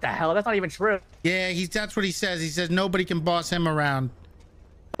 What the hell? That's not even true. Yeah, that's what he says. He says nobody can boss him around.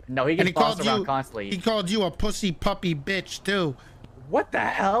 No, he gets bossed around constantly. He called you a pussy puppy bitch too. What the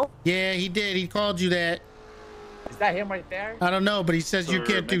hell? Yeah, he did. He called you that. Is that him right there? I don't know, but he says you Sir,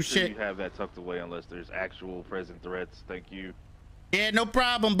 can't do make sure shit. You have that tucked away unless there's actual present threats. Thank you. Yeah, no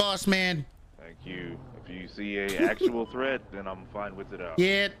problem, boss man. Thank you. If you see a actual threat, then I'm fine with it out.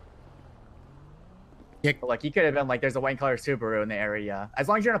 Yeah. Yeah. Like, he could have been like, there's a white color Subaru in the area. As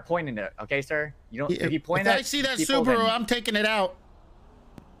long as you're not pointing it, okay, sir? You don't. If you point If at I see that people, Subaru, then I'm taking it out.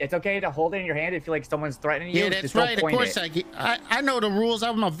 it's okay to hold it in your hand if you feel like someone's threatening you. Yeah, that's Just don't right. Of point course, it. I know the rules.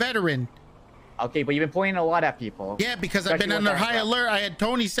 I'm a veteran. Okay, but you've been pointing a lot at people. Yeah, because I've been Especially under with high our- alert. I had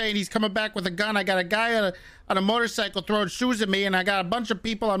Tony saying he's coming back with a gun. I got a guy on a motorcycle throwing shoes at me, and I got a bunch of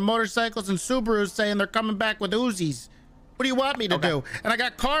people on motorcycles and Subarus saying they're coming back with Uzis. What do you want me to do? And I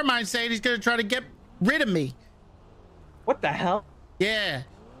got Carmine saying he's gonna try to get rid of me. What the hell? Yeah.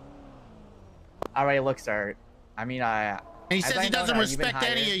 All right, look, sir. I mean, And he as says I he know doesn't now, you've been respect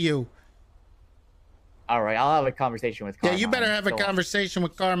any hired. of you. All right, I'll have a conversation with Carmine. Yeah, you better have a So- conversation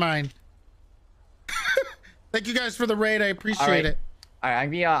with Carmine. Thank you guys for the raid. I appreciate it. All right,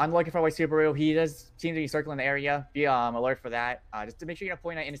 I'm looking for a white Subaru. He does seem to be circling the area. Be alert for that. Just to make sure you don't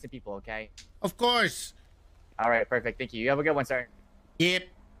point at innocent people, okay? Of course. All right, perfect. Thank you. You have a good one, sir. Yep.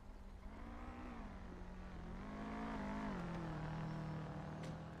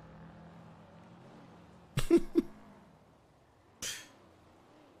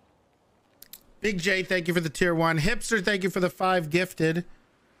 Big J, thank you for the tier 1. Hipster, thank you for the 5 gifted.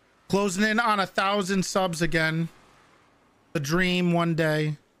 Closing in on 1,000 subs again. The dream one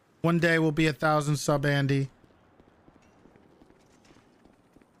day. One day will be 1,000 sub Andy.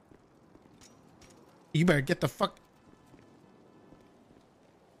 You better get the fuck.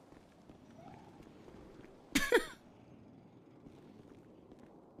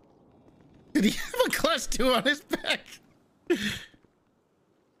 Did he have a class 2 on his back?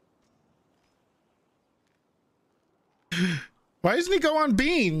 Why doesn't he go on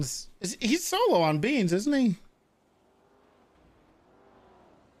beans? He's solo on beans, isn't he?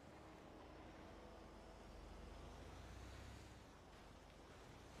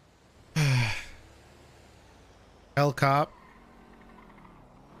 El Cop.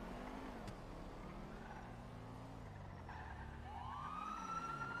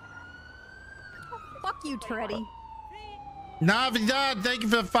 Fuck you, Toretti. Navidad, thank you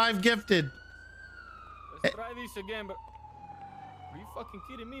for the 5 gifted. Let's try this again, but are you fucking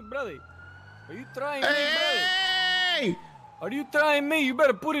kidding me, brother? Are you trying me, Hey! brother? Are you trying me? You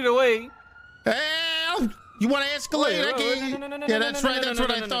better put it away. Hey! now? You want to escalate? Yeah, that's right. That's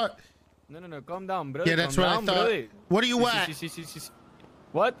what I thought. No, calm down, brother. Yeah, that's what I thought. Brother. What do you want?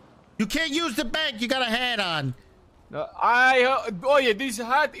 What? You can't use the bank. You got a hat on. Oh yeah, this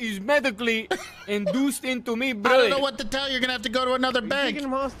hat is medically induced into me, brother. I don't know what to tell you. You're gonna have to go to another bank. Taking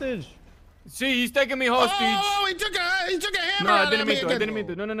him hostage. See, he's taking me hostage. Oh, he took a hammer. No, I didn't mean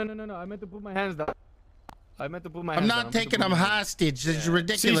to. No. I meant to put my hands down. I'm not taking him hostage. This is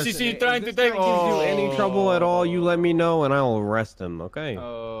ridiculous. See, trying to take. Gives you any trouble at all? You let me know, and I'll arrest him. Okay.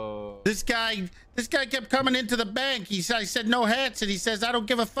 This guy kept coming into the bank. I said no hats, and he says I don't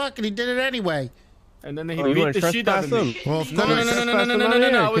give a fuck, and he did it anyway. And then he beat the shit out of me. Well, No.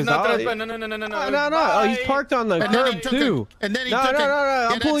 I was not trespassing. No. Oh, he's parked on the curb too. And then he no.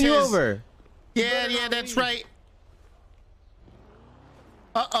 I'm pulling you over. Yeah, that's right.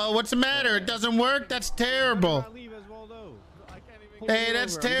 Uh-oh, what's the matter? It doesn't work? That's terrible. Hey,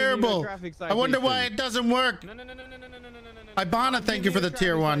 that's terrible. I wonder why it doesn't work. Ibana, thank you for the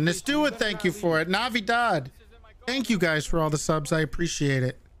tier 1. Nistua, thank you for it. Navidad. Thank you guys for all the subs. I appreciate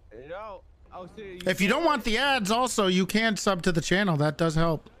it. If you don't want the ads, also, you can sub to the channel. That does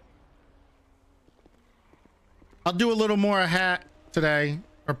help. I'll do a little more hat today.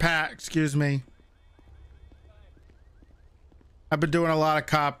 Or Pat, excuse me. I've been doing a lot of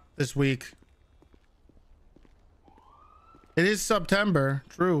cop this week. It is September,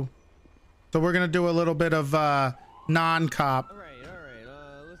 true. So we're gonna do a little bit of non-cop. All right.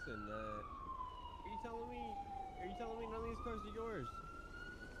 Listen. Are you telling me none of these cars are yours?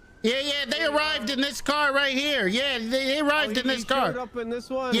 Yeah. They arrived in this car right here. Yeah, they arrived in this car. Up in this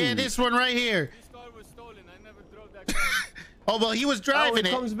one. Yeah, this one right here. This car was stolen. I never drove that car. Oh well, he was driving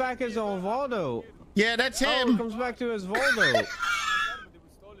it. Comes back as Osvaldo. Yeah, that's him. It comes back to Osvaldo.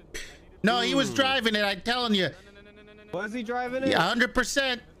 No, he was driving it. I'm telling you. Was he driving it? Yeah,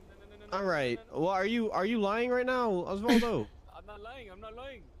 100%. All right. Well, are you lying right now, Osvaldo? I'm not lying.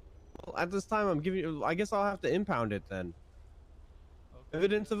 Well, at this time, I'm giving you. I guess I'll have to impound it then. Okay.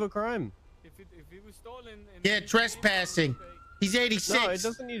 Evidence of a crime. If it was stolen. Yeah, trespassing. He's 86. No, it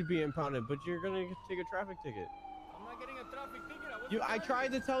doesn't need to be impounded, but you're gonna take a traffic ticket. I'm not getting a traffic ticket. I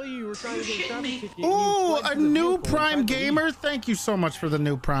tried to tell you were trying to get a traffic ticket. Ooh, a new Prime gamer. Thank you so much for the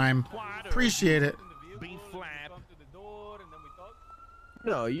new Prime. Appreciate it.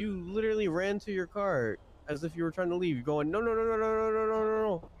 No, you literally ran to your car as if you were trying to leave. You're going, no.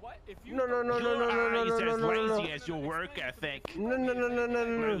 What? If you No. Lazy as your work ethic. No.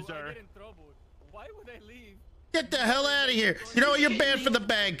 Loser. Why would I leave? Get the hell out of here. You know what? You're banned from the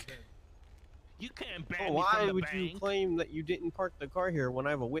bank. You can't ban me Why from the would bank. you claim that you didn't park the car here when I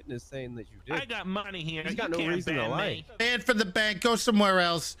have a witness saying that you did? I got money here. He's got You no can't reason to ban lie. me. Banned from the bank. Go somewhere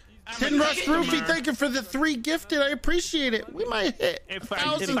else. Tin Rust Roofy, thank you for the 3 gifted. I appreciate it. We might hit If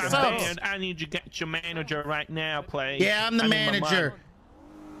 1,000 I'm subs. banned, I need you to get your manager right now, please. Yeah, I'm the I need my manager. money.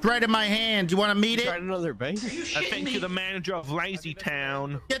 Right in my hand. You want to meet it? Tried another bank? I think you're the manager of Lazy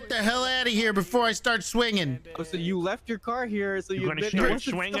Town. Get the hell out of here before I start swinging. Oh, so you left your car here, so You're gonna start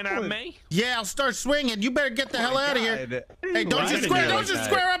swinging on me? Yeah, I'll start swinging. You better get the hell out of here. Hey, don't you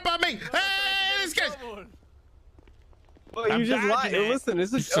square up on me. Hey, this guy's... Well, you just lied. Listen,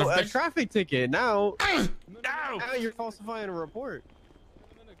 it's a traffic ticket. Now Now you're falsifying a report.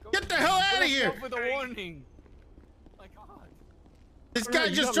 Get the hell out of here. With a warning. My God. This guy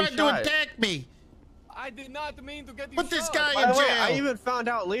just tried to attack me. I did not mean to get you Put this shot. guy By in the way, jail. I even found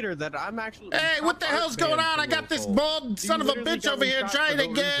out later that I'm actually. Hey, what the hell's going on? I got this bald son of a bitch over here trying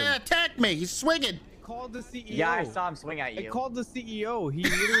to attack me. He's swinging. Called the CEO. Yeah, I saw him swing at you. I called the CEO. He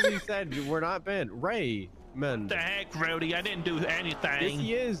literally said we're not banned. Ray, man. What the heck, Rody? I didn't do anything. Yes,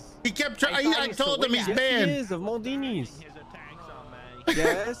 he is. He kept trying. I told him he's banned. Yes, he is of Maldini's.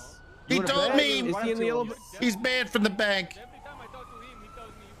 Yes. He told me Is he in the yellow? he's banned from the bank. Every time I talk to him, he tells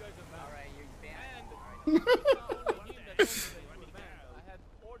me you guys are banned. Alright, you're banned. I had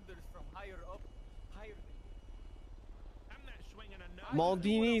orders from higher up.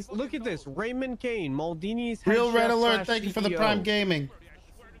 Maldini's. Look at this. Raymond Kane. Maldini's. Real Red head chef Alert. / Thank you for the CEO. Prime Gaming.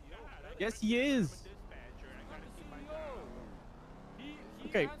 Yes, he is.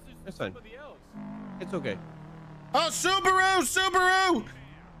 Okay, that's fine. It's okay. Oh, Subaru!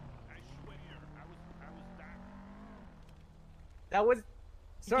 That was...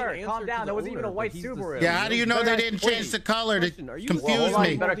 Sir, calm down. That wasn't even a white Subaru. Yeah, how do you know they didn't change the color to confuse Hold on,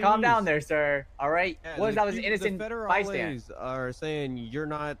 me? you better calm down there, sir. All right? Yeah, That was an the innocent bystander. federales are saying you're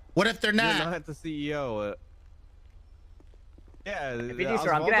not. What if they're not? You're not the CEO. Yeah. If you do,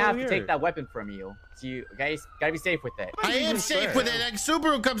 sir, I'm gonna have to take that weapon from you. So you guys gotta be safe with it. I am safe with it. Like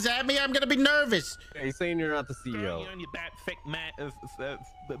Subaru comes at me, I'm gonna be nervous. Yeah, he's saying you're not the CEO. On your back, fat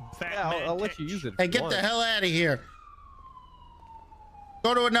Yeah, I'll let you use it. Hey, get the hell out of here.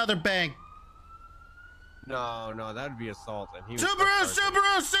 Go to another bank. No, that'd be assault. And he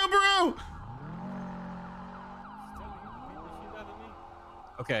Subaru!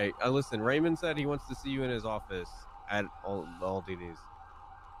 Okay, listen. Raymond said he wants to see you in his office at Aldini's.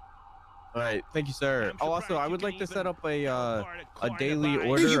 All right, thank you, sir. Oh, also, I would like to set up a daily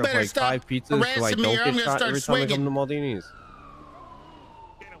order of like 5 pizzas so I don't get shot every time I come to Maldini's.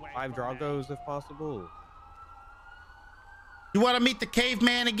 5 Dragos if possible. You want to meet the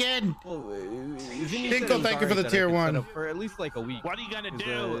caveman again? Dinko, thank you for the tier 1. For at least like a week. What are you gonna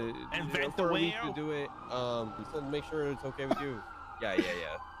do? Invent the for a week wheel? to do it. So make sure it's okay with you. Yeah. It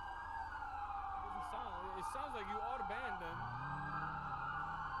sounds like you are the band then.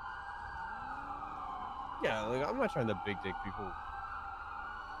 Yeah, like I'm not trying to big dick people.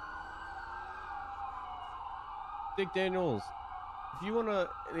 Dick Daniels, if you wanna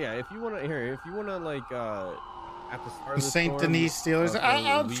like at the start The St. Denis Steelers.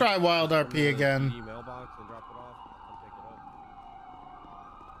 I'll try Wild RP again. Mailbox and drop it off. Come pick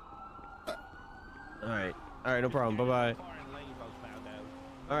it up. All right, no problem. Bye bye.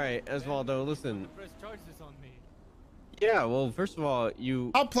 All right, Osvaldo, listen. Yeah, well, first of all,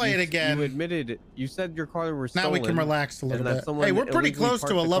 I'll play it again. You admitted, you said your car was stolen. Now we can relax a little bit. Hey, we're pretty close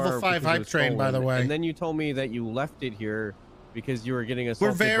to a level 5 hype train, by the way. And then you told me that you left it here because you were getting We're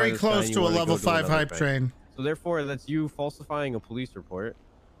assaulted. very close to a level 5 hype train. So therefore, that's you falsifying a police report.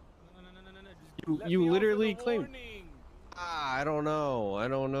 You literally claimed. I don't know.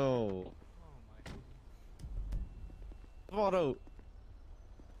 Osvaldo.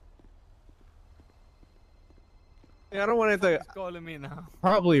 Yeah, I don't want to. Calling me now.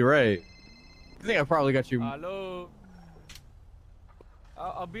 Probably right. I think I probably got you. Hello.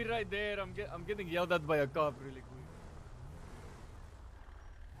 I'll be right there. I'm getting yelled at by a cop really quick.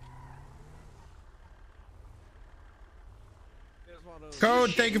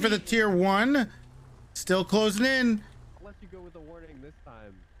 Code, thank you for the tier 1. Still closing in. I'll let you go with a warning this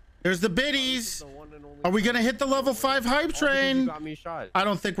time. There's the biddies. Are we gonna hit the level 5 hype train? You got me shot. I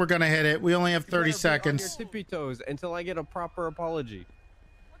don't think we're gonna hit it. We only have 30 seconds. On your tippy toes until I get a proper apology.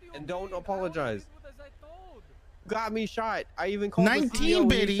 And don't apologize. Got me shot. I even called 19 the CEO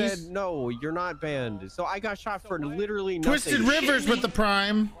biddies. He said no, you're not banned. So I got shot for literally nothing. Twisted Rivers with the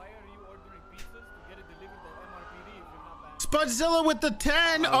prime. Spudzilla with the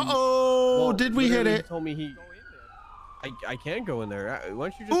 10. Well, did we hit literally it? Told me I can go in there. Why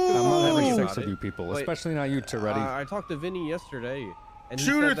don't you just? I'm not having sex with you people, especially not you, Toretti. I talked to Vinny yesterday. And he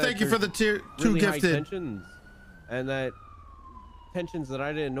Shooter, said that thank you for the tier 2 really high gifted. tensions, and that tensions that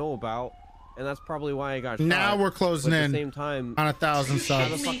I didn't know about, and that's probably why I got shot. Now we're closing But at in the same time, on 1,000 how the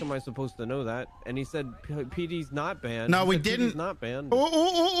subs. fuck am I supposed to know that? And he said PD's not banned. No, He we said didn't. PD's not banned.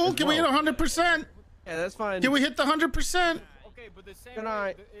 Oh, can we hit 100%? Yeah, that's fine. Can we hit the 100%? Okay, but the same. Can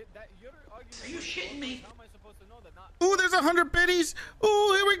I? Are you shitting me? How am I supposed to know that? Ooh, there's 100 biddies.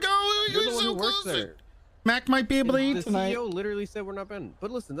 Ooh, here we go. You're the You're one so who works close. there. Mac might be able to eat The tonight. CEO literally said we're not banned.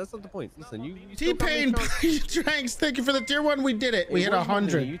 But listen, that's not the point. Listen, you still got me T-Pain, shot. Dranks, thank you for the tier 1. We did it. We It hit was Maldini.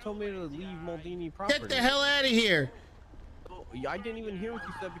 100. You told me to leave Maldini property. Get the hell out of here. Oh, I didn't even hear what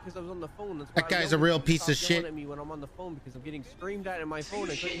you said because I was on the phone. That's why That I guy's a yelled real at you. piece of Stop yelling shit. At me when I'm on the phone because I'm getting screamed at in my phone.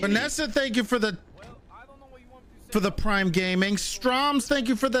 I couldn't hear you. Vanessa, thank you for the Prime Gaming. Stroms, thank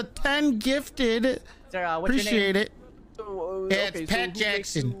you for the 10 gifted. Sir, what's your Appreciate name? it. So, Yeah, okay, it's so Pat who makes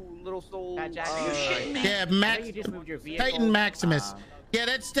Jackson. you Little soul. Pat Jackson. Yeah, I know Max. you just moved your vehicle. Titan Maximus. Yeah,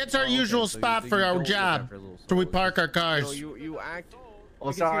 that's our usual spot for our job. Where we park our cars. You act.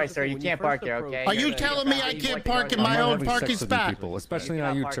 Well, sorry, sir. You can't park there, okay? Are you telling me I can't park in my own parking spot? People, especially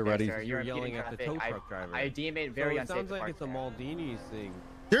not you, Toretti. You're yelling at the tow truck driver. I deem it very So unsafe. it sounds like it's a Maldini thing.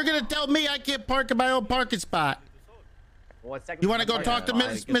 You're gonna tell me I can't park in my own parking spot? You want to go talk to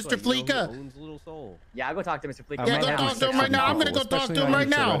Mr. Fleeca? Yeah, I'll go talk to Mr. Fleeca. Yeah, go talk to him right now. I'm gonna go talk to him right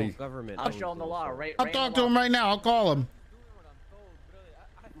now. I'll show him the law. Right. I'll talk to him right now. I'll call him.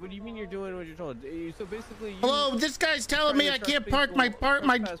 What do you mean you're doing what you're told? So basically, Hello, this guy's telling me I can't park my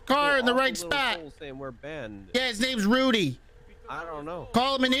car in the right spot. Saying we're banned. Yeah, his name's Rudy. I don't know.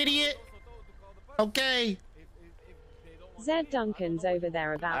 Call him an idiot. Okay. Zed Duncan's over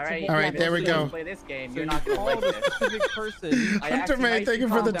there about to hit All right, there we go. Play this game. So You're you not gonna call like a this. specific person. Hunter Man, thank you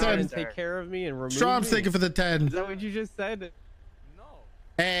for the 10. Take care of me and remove Strom's me? thank you for the 10. Is that what you just said?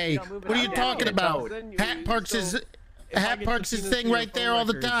 Hey, what are you talking about? Pat parks his Hat parks his thing right there all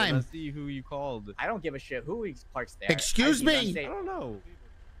the time. I see who you called. I don't give a shit who parks there. Excuse me. I don't know.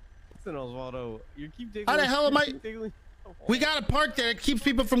 Listen, Osvaldo, you keep digging. How the hell am I? We got a park there. It keeps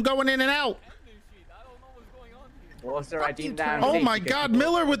people from going in and out. Well, sir, I deemed that. Oh my God,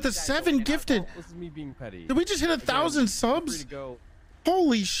 Miller with the 7 gifted. This is me being petty. Did we just hit 1,000 subs?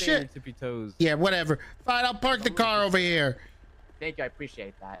 Holy shit. Yeah, whatever. Fine, I'll park the car over here. Thank you, I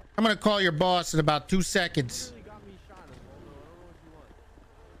appreciate that. I'm gonna call your boss in about 2 seconds.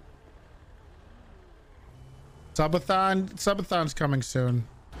 Subathon's coming soon.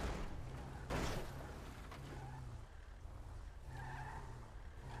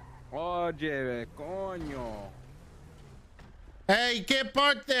 Oye, coño. Hey, you can't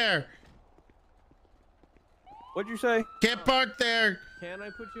park there. What'd you say? Can't park there. Can I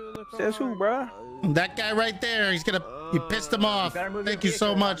put you in the car? Says who, bruh? That guy right there. He's gonna. You pissed him off. Thank you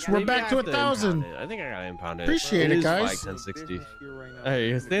so much. We're back to 1,000. I think I got impounded. Appreciate it, guys. Like 1060.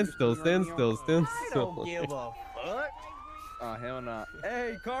 Hey, stand still, stand still, stand still. I don't give a fuck. Oh, hell no.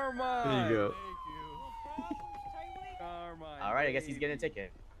 Hey, Carmine. There you go. Carmine. All right, I guess he's getting a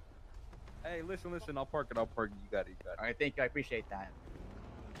ticket. Hey, listen. I'll park it. You got it. All right, thank you. I appreciate that.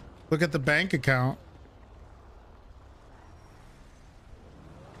 Look at the bank account.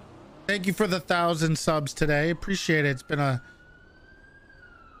 Thank you for the 1,000 subs today. Appreciate it. It's been a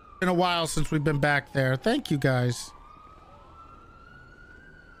while since we've been back there. Thank you guys.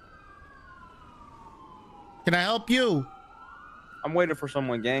 Can I help you? I'm waiting for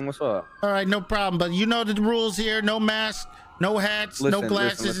someone, gang. What's up? All right, no problem. But you know the rules here. No mask, no hats, no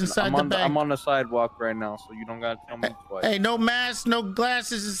glasses inside the bank. I'm on the sidewalk right now, so you don't gotta tell me twice. Hey, no mask, no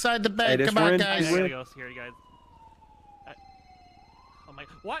glasses inside the bank. Hey, come on, guys. Here you go, security guys. Oh my!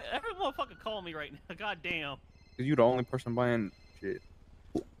 Why every motherfucker calling me right now? God damn. Cause you the only person buying shit.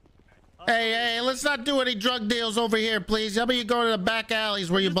 Hey, let's not do any drug deals over here, please. How about you go to the back alleys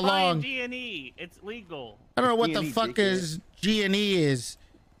where you belong? G&E, it's legal. I don't know what the fuck is G&E is.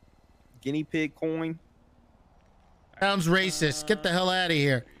 Guinea pig coin. Sounds racist. Get the hell out of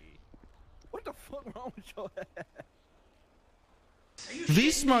here. What the fuck wrong with your ass?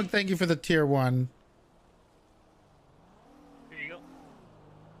 V-Smug, thank you for the tier 1. Here you go.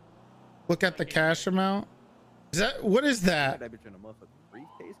 Look at the cash amount. What is that? That bitch in a motherfucking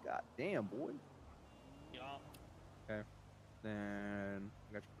briefcase. God damn, boy. Yeah. Okay. Then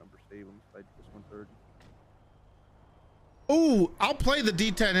I got your number saved. I'm excited for this 130. Ooh, I'll play the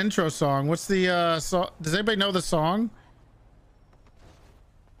D10 intro song. What's the song? Does anybody know the song?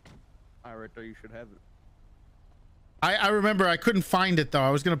 All right, there. You should have it. I remember I couldn't find it though. I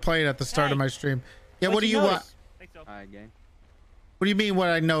was gonna play it at the start of my stream. Yeah, what do you want? All right, gang. What do you mean? What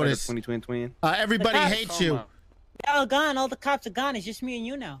I noticed? Twin. Everybody hates you. They're all gone. All the cops are gone. It's just me and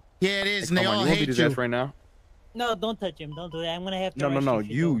you now. Yeah, it is. And they all you won't hate beat his you. ass right now. No, don't touch him. Don't do that. I'm gonna have to. No.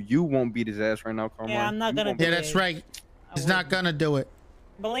 You won't beat his ass right now, Carmine. Yeah, I'm not gonna. Yeah, that's right. He's not gonna do it.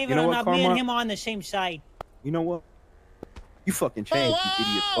 Believe it or not, me and him are on the same side. You know what? You fucking changed, you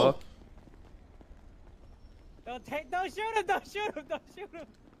idiot fuck. Don't shoot him! Don't shoot him! Don't shoot him!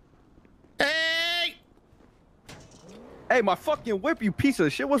 Hey! Hey, my fucking whip, you piece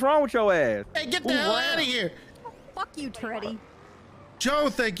of shit. What's wrong with your ass? Hey, get the hell out of here! Fuck you, Toretti. Joe,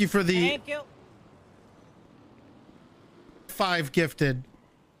 thank you for the Thank you. 5 gifted.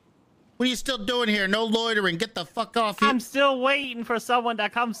 What are you still doing here? No loitering. Get the fuck off here. I'm still waiting for someone to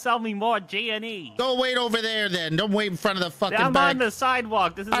come sell me more G&E. Go wait over there then. Don't wait in front of the fucking I'm bank. on the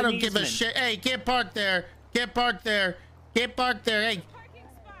sidewalk. This is I don't an give a easement. shit. Hey, can't park there. Can't park there. Can't park there. Hey.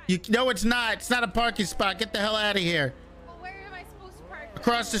 No, it's not. It's not a parking spot. Get the hell out of here. Well, where am I supposed to park?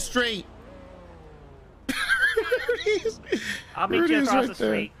 Across the street. I'll meet you across the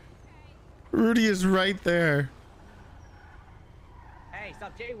street. Rudy is right there. Hey,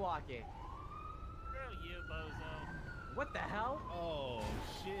 stop jaywalking. Screw you, bozo. What the hell? Oh,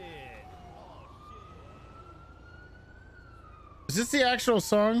 shit. Is this the actual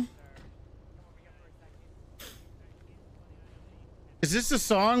song? Is this the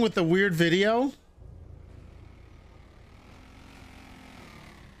song with the weird video?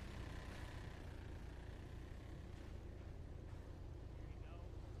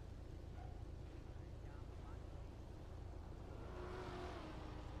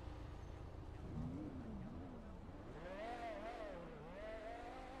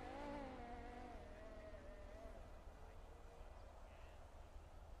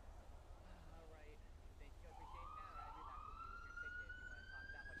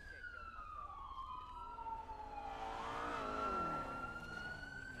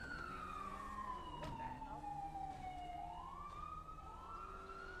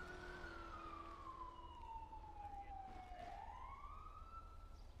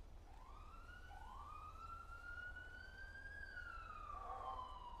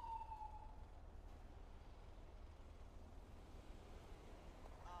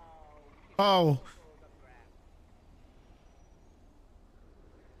 Oh.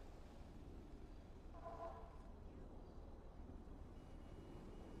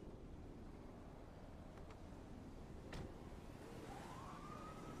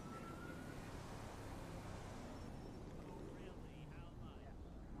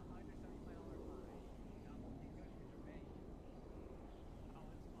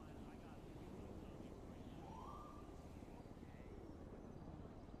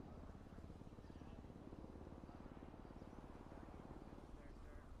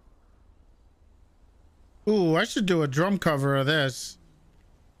 Ooh, I should do a drum cover of this.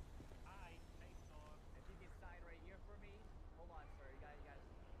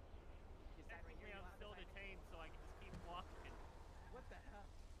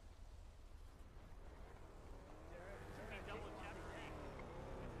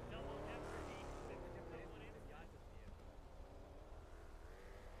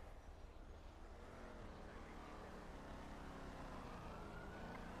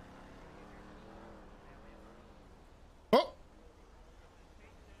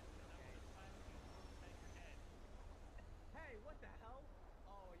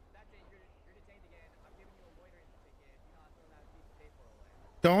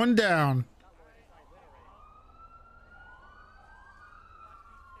 Going down.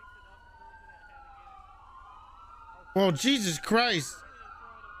 Well, Jesus Christ.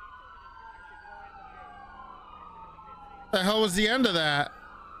 The hell was the end of that?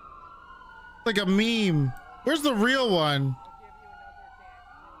 Like a meme. Where's the real one?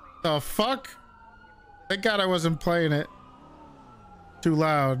 The fuck? Thank God I wasn't playing it too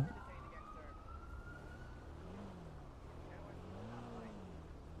loud.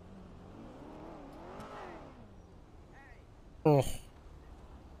 Oh.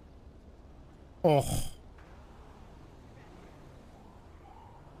 Oh.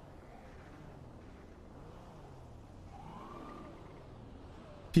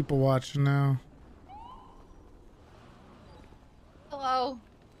 People watching now. Hello.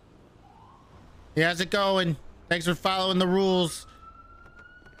 Hey, how's it going? Thanks for following the rules.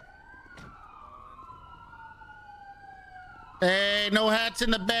 Hey, no hats in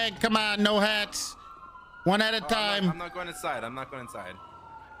the bag. Come on, no hats. One at a time. I'm not going inside. I'm not going inside.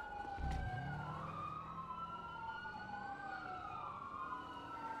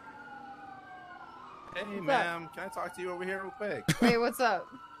 Hey, ma'am. Can I talk to you over here real quick? Hey, what's up?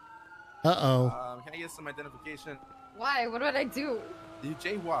 Uh-oh. Can I get some identification? Why? What did I do? You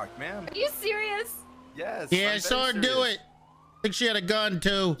jaywalked, ma'am. Are you serious? Yes. Yeah, I saw her do it. I think she had a gun,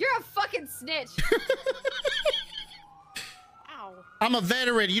 too. You're a fucking snitch. Ow. I'm a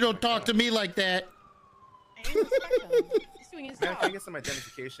veteran. You don't talk to me like that. He's doing his Ma'am, job. can I get some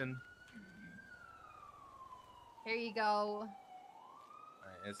identification? Here you go. All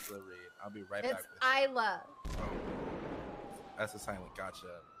right, it's Lil Reed. I'll be right back It's with Isla. you. Oh, that's a silent. Gotcha.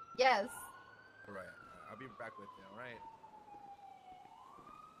 Yes. All right. I'll be back with you. All right.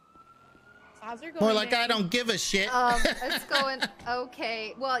 How's it going? More like I don't give a shit. It's going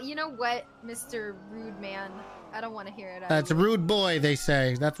okay. Well, you know what, Mr. Rude Man? I don't want to hear it. That's a rude boy, they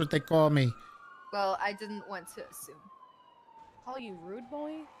say. That's what they call me. Well, I didn't want to assume. Call you rude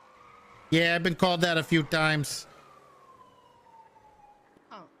boy? Yeah, I've been called that a few times.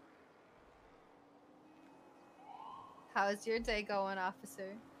 Huh. How's your day going, officer?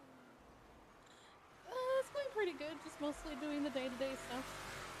 It's going pretty good. Just mostly doing the day-to-day stuff.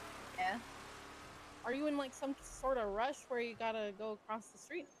 Yeah. Are you in like some sort of rush where you gotta go across the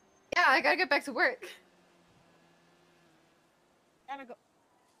street? Yeah, I gotta get back to work. Gotta go.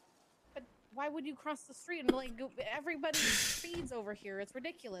 But why would you cross the street and like go? Everybody speeds over here. It's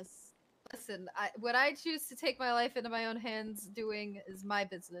ridiculous. Listen, what I choose to take my life into my own hands doing is my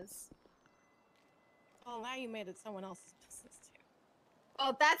business. Oh, now you made it someone else's business too.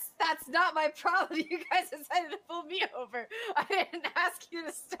 Oh, that's not my problem. You guys decided to pull me over. I didn't ask you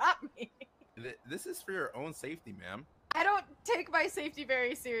to stop me. This is for your own safety, ma'am. I don't take my safety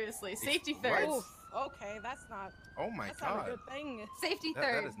very seriously. Safety third. Oof, okay, that's not. Oh my that's God. not a good thing. Safety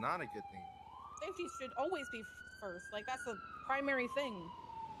third. That is not a good thing. Safety should always be first. Like that's the primary thing.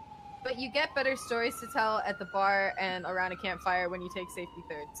 But you get better stories to tell at the bar and around a campfire when you take safety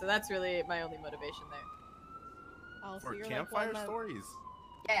third. So that's really my only motivation there. Oh, so For you're campfire like one that- stories.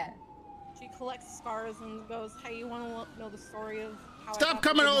 Yeah. She collects scars and goes, "Hey, you want to know the story of how?" Stop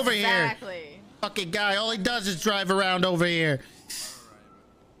coming over here. Exactly. Fucking guy. All he does is drive around over here. Miss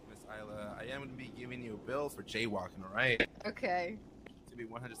Isla, I am going to be giving you a bill for jaywalking, all right? Okay. To be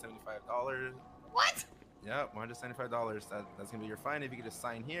 $175. What? Yeah, $175. That's going to be your fine if you could just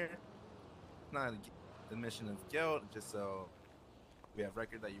sign here. Not an admission of guilt, just so We have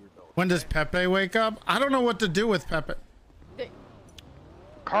record that you were told. When does Pepe wake up? I don't know what to do with Pepe.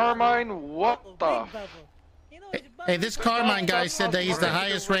 Carmine, what the? Hey, this Carmine guy said that he's the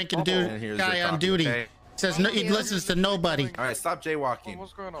highest ranking guy on duty. Okay? Says no, he listens to nobody. All right, stop jaywalking.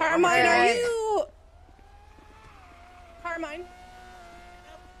 What's going on? Carmine, are you? Carmine.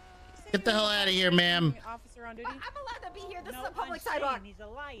 Get the hell out of here, ma'am. Officer on duty. I'm allowed to be here. This is a public sidewalk. He's a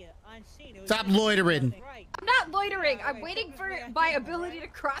liar. Unseen. Stop loitering. I'm not loitering. I'm waiting for my ability to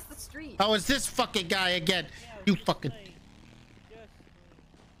cross the street. Oh, it's this fucking guy again. You fucking.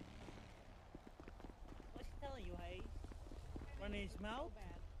 What's he telling you, Hayes? Running his mouth?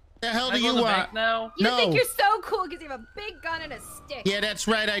 The hell do you want? Now? You think you're so cool because you have a big gun and a stick. Yeah, that's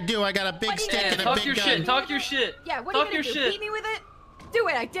right. I do. I got a big stick and a talk big your gun. shit. Talk your shit. Yeah, what talk are you gonna do? shit. Beat me with it? Do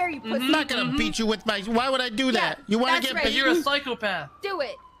it. I dare you, pussy. I'm not gonna beat you with my. Why would I do that? Yeah, You want to that's get right. beat? You're a psychopath. Do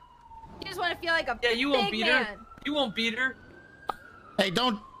it. You just want to feel like a Yeah, you won't big beat man. her. You won't beat her. Hey,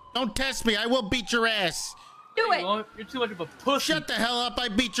 don't test me. I will beat your ass. Do it. You're too much of a pussy. Shut the hell up. I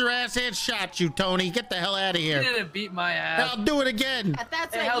beat your ass and shot you, Tony. Get the hell out of here. You didn't beat my ass. I'll do it again.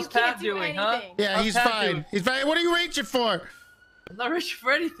 That's Hey, right. how's You can't Pat do doing, anything. huh? Yeah, How's he's Pat fine. doing? He's fine. What are you reaching for? I'm not reaching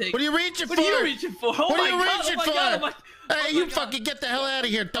for anything. What are you reaching for? What are you reaching for? Oh What my are you God, reaching oh my for? God, oh my, Hey, you fucking get the hell out of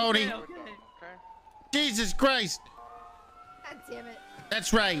here, Tony. Okay. Jesus Christ. God damn it.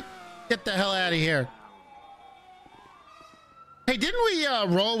 That's right. Get the hell out of here. Hey, didn't we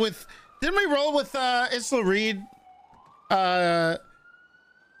roll with Isla Reed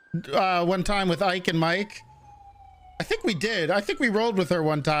one time with Ike and Mike? I think we did. I think we rolled with her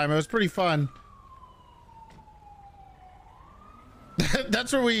one time. It was pretty fun.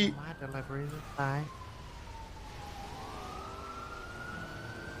 That's where we. My delivery is fine.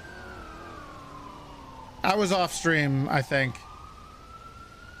 I was off stream, I think,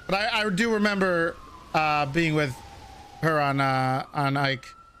 but I do remember being with her on Ike.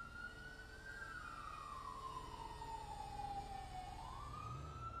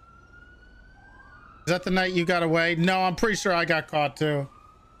 Is that the night you got away? No, I'm pretty sure I got caught too.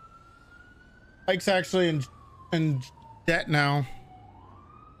 Ike's actually in debt now.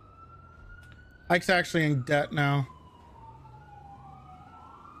 Ike's actually in debt now.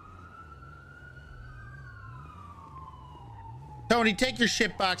 Tony, take your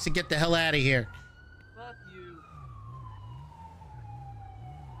shit box and get the hell out of here. Fuck you.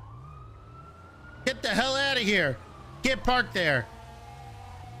 Get the hell out of here. Get parked there.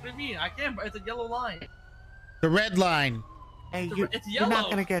 What do you mean? I can't. It's a yellow line. The red line. Hey, It's you're not yellow.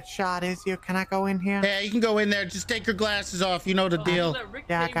 gonna get shot, is you? Can I go in here? Yeah, you can go in there. Just take your glasses off. You know the deal. Let Rick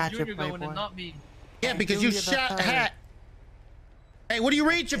Yeah, I James got you, Jr. going Playboy. and not me. Yeah, because do you you the shot third. Hat. Hey, what are you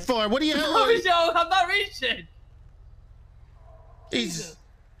reaching for? What are you? I'm not reaching. Jesus.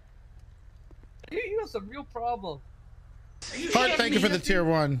 You have some real problem. Hart, thank you for the tier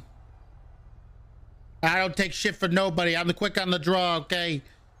 1. I don't take shit for nobody. I'm the quick on the draw, okay?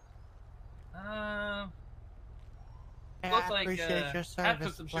 Looks like appreciate your Pat took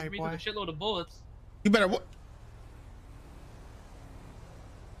service, some shit. We Playboy. took a shitload of bullets. You better.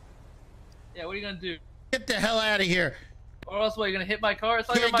 Yeah, what are you gonna do? Get the hell out of here. Or else what, you gonna hit my car? It's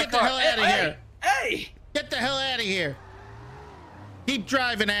not Yeah, even my get the car. hell out of here. Hey! Get the hell out of here. Keep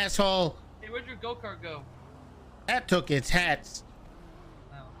driving, asshole. Hey, where'd your go-kart go? That took its hats.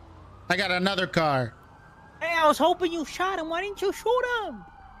 I got another car. Hey, I was hoping you shot him. Why didn't you shoot him?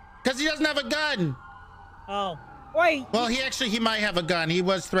 Because he doesn't have a gun. Oh, wait. Well, he might have a gun. He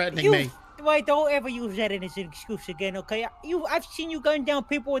was threatening me. Wait, don't ever use that as an excuse again, okay? I've seen you gun down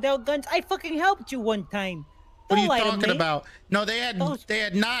people without guns. I fucking helped you one time. What are you Don't lie to talking me. about? No, they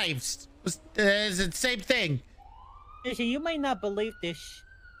had knives. It's the same thing. Listen, you may not believe this,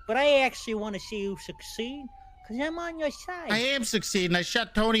 but I actually want to see you succeed, because I'm on your side. I am succeeding. I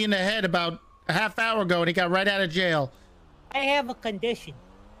shot Tony in the head about a half hour ago, and he got right out of jail. I have a condition.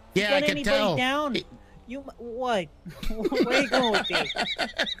 Yeah, I Gun can anybody tell. down? You what? Where you going with this?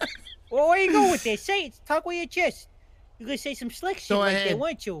 Well, where you going with this? Say it. Talk with your chest. You gonna say some slick shit Go right ahead. there,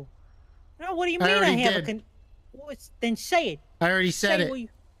 weren't you? No, what do you I mean I, already have did. Then say it. I already said Say it. what you-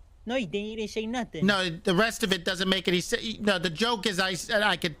 No, you didn't. You didn't say nothing. No, the rest of it doesn't make any sense. No, the joke is I said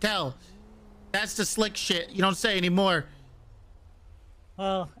I could tell. That's the slick shit. You don't say anymore.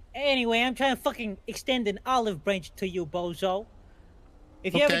 Well, anyway, I'm trying to fucking extend an olive branch to you, bozo.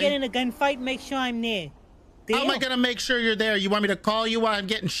 If you ever Okay. get in a gunfight, make sure I'm there. How am I Deal? gonna make sure you're there? You want me to call you while I'm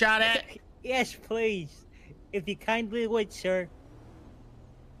getting shot at? Yes, please. If you kindly would, sir.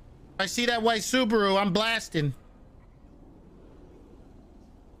 I see that white Subaru. I'm blasting.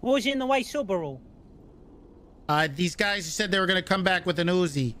 Who's in the white Subaru? These guys said they were gonna come back with an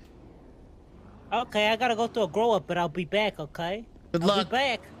Uzi. Okay, I gotta go to a grow up, but I'll be back, okay? Good I'll luck. be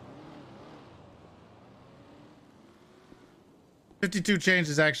back. 52 Chains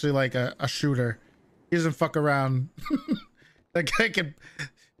is actually like a shooter. He doesn't fuck around. That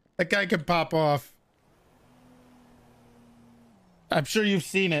guy can pop off. I'm sure you've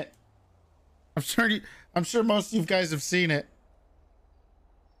seen it. I'm sure most of you guys have seen it.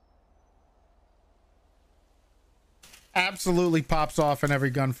 Absolutely pops off in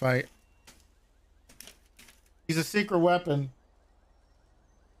every gunfight. He's a secret weapon.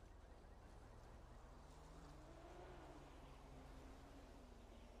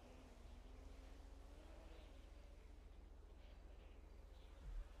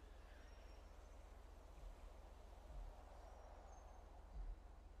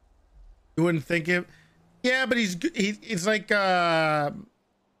 You wouldn't think it. Yeah, but he's like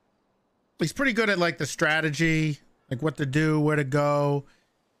he's pretty good at like the strategy, like what to do, where to go.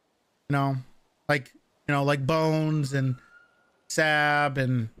 You know, like Bones and Sab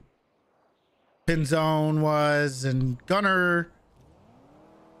and Pinzone was and Gunner.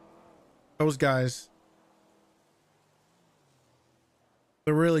 Those guys.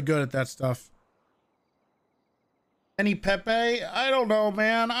 They're really good at that stuff. Any Pepe? I don't know,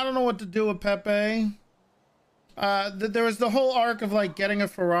 man. I don't know what to do with Pepe. There was the whole arc of like getting a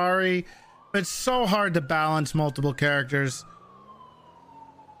Ferrari. It's so hard to balance multiple characters.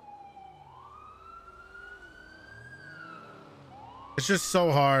 It's just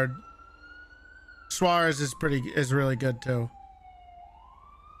so hard. Suarez is really good too.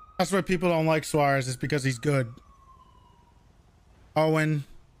 That's why people don't like Suarez, is because he's good. Owen's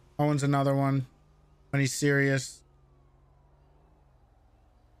another one when he's serious.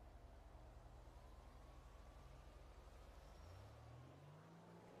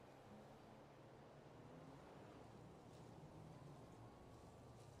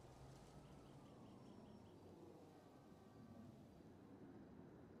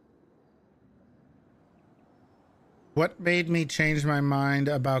 What made me change my mind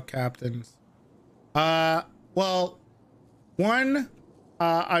about captains? Well, one,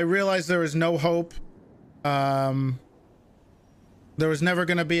 I realized there was no hope. There was never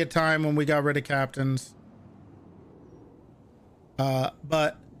going to be a time when we got rid of captains.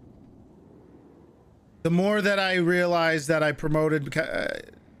 But the more that I realized that I promoted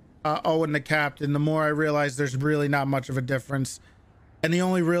Owen to captain, the more I realized there's really not much of a difference. And the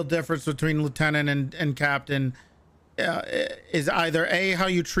only real difference between lieutenant and captain is either A, how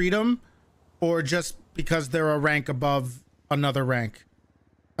you treat them, or just because they're a rank above another rank.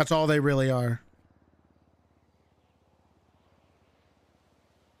 That's all they really are.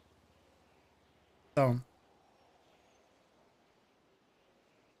 So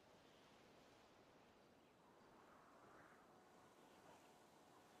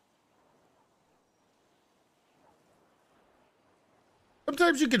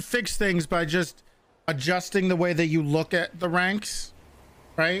sometimes you can fix things by just adjusting the way that you look at the ranks,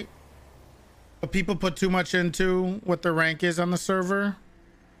 right? But people put too much into what their rank is on the server.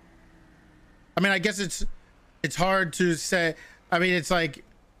 I mean, I guess it's hard to say. I mean, it's like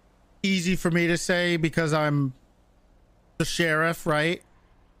easy for me to say because I'm the sheriff, right?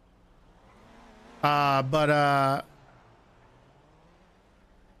 But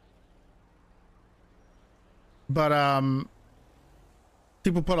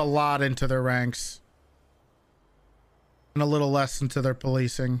people put a lot into their ranks and a little less into their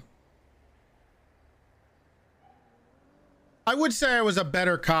policing. I would say I was a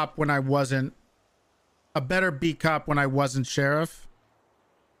better cop when I wasn't, a better beat cop when I wasn't sheriff.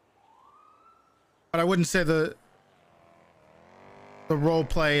 But I wouldn't say the role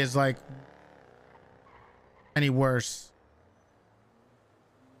play is like any worse.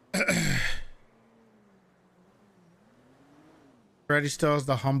 Freddy still has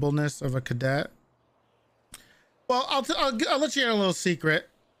the humbleness of a cadet. Well, I'll let you in a little secret.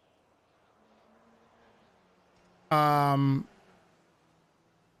 I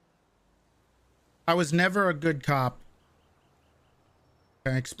was never a good cop.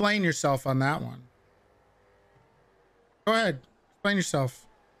 Okay, explain yourself on that one. Go ahead, explain yourself.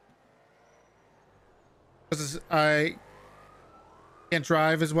 Because I can't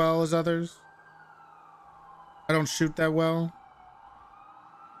drive as well as others. I don't shoot that well.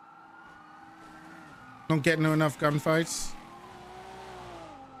 Don't get into enough gunfights.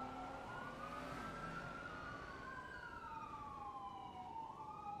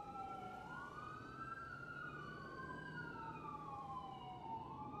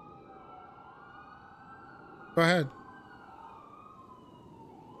 Go ahead.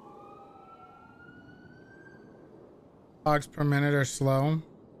 Logs per minute are slow.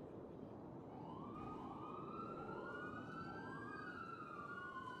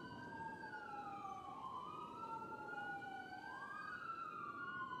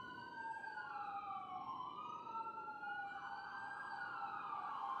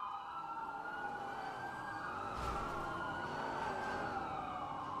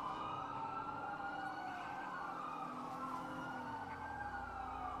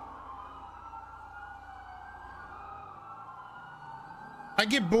 I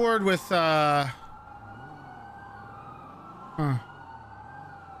get bored with I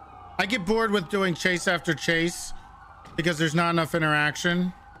get bored with doing chase after chase because there's not enough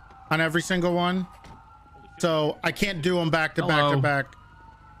interaction on every single one. So I can't do them back to back to back.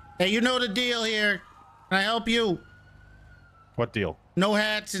 Hey, you know the deal here. Can I help you? What deal? No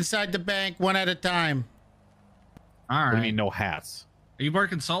hats inside the bank, one at a time. All right. What do you mean no hats? Are you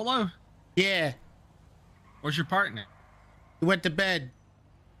working solo? Yeah. Where's your partner? He went to bed.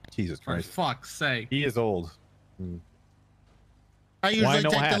 Jesus Christ. For fuck's sake. He is old. I usually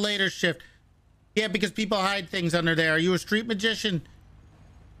take the later shift. Yeah, because people hide things under there. Are you a street magician?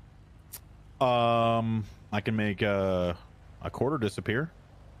 I can make a quarter disappear.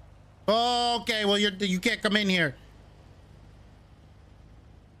 Oh, okay. Well, you can't come in here.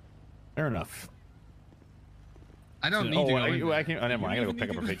 Fair enough. I don't need to go in there. I can't. Never mind. I gotta go pick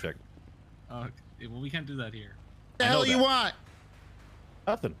up a paycheck. Well, we can't do that here. What the hell you want?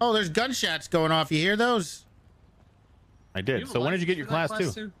 Nothing. Oh, there's gunshots going off. You hear those? I did. So when did you get your class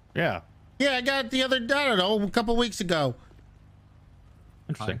too? Yeah. Yeah, I got it the other, I don't know, a couple weeks ago.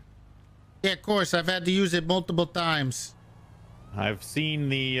 Interesting. Yeah, of course. I've had to use it multiple times. I've seen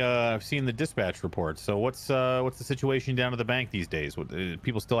the dispatch report. So what's the situation down at the bank these days? What,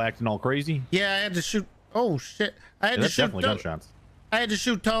 people still acting all crazy? Yeah, I had to shoot. Oh shit! I had to shoot. Definitely gunshots. I had to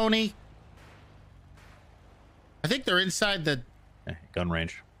shoot Tony. I think they're inside the gun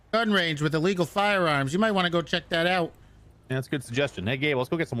range. Gun range with illegal firearms. You might want to go check that out. Yeah, that's a good suggestion. Hey, Gabe, let's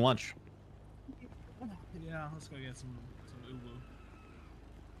go get some lunch. Yeah, let's go get some uwu.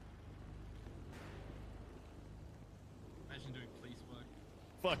 Imagine doing police work.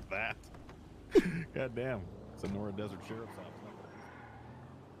 Fuck that. God damn. Sonora Desert Sheriff's Office.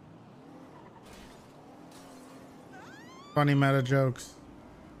 Funny meta jokes.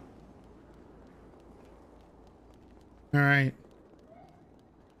 All right.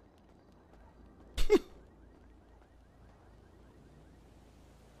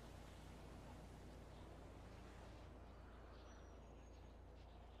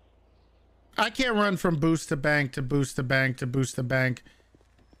 I can't run from boost to bank to boost to bank to boost to bank.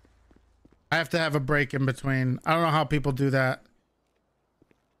 I have to have a break in between. I don't know how people do that.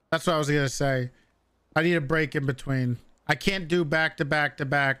 That's what I was gonna say. I need a break in between. I can't do back to back to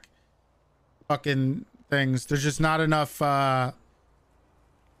back fucking things. There's just not enough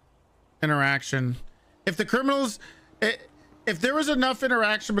interaction. If the criminals, if there was enough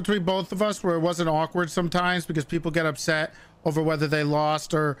interaction between both of us where it wasn't awkward sometimes because people get upset over whether they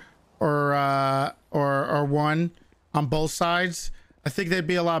lost or won on both sides, I think they'd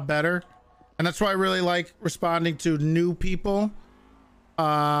be a lot better. And that's why I really like responding to new people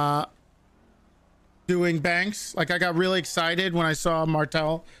doing banks. Like I got really excited when I saw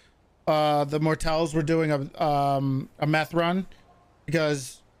Martel, the Mortels were doing a meth run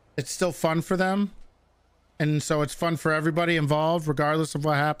because it's still fun for them. And so it's fun for everybody involved, regardless of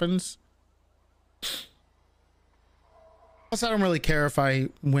what happens. Plus, I don't really care if I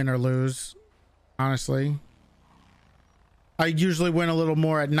win or lose, honestly. I usually win a little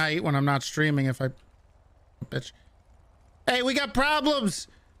more at night when I'm not streaming if I... Bitch. Hey, we got problems!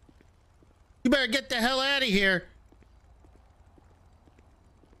 You better get the hell out of here.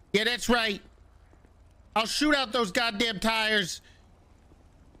 Yeah, that's right. I'll shoot out those goddamn tires.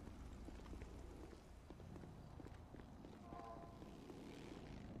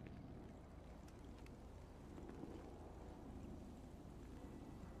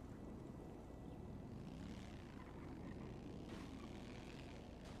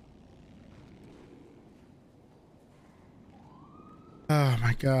 Oh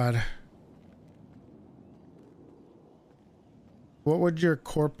my god. What would your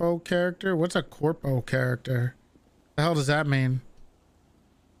corpo character? What's a corpo character? The hell does that mean?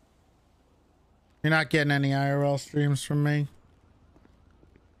 You're not getting any IRL streams from me.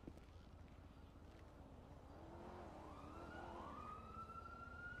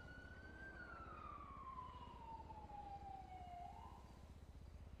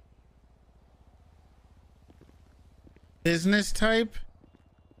 Business type?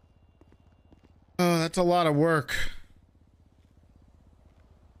 Oh, that's a lot of work.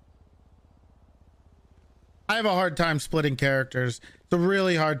 I have a hard time splitting characters. It's a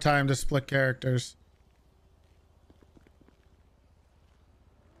really hard time to split characters.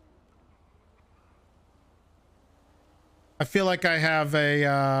 I feel like I have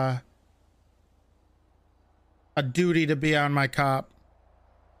a duty to be on my cop.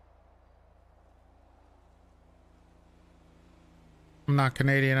 I'm not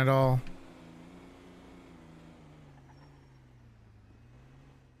Canadian at all.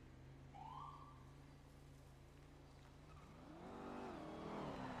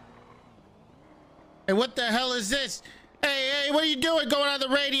 Hey, what the hell is this? Hey, what are you doing going on the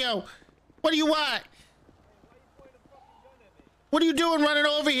radio? What do you want? What are you doing running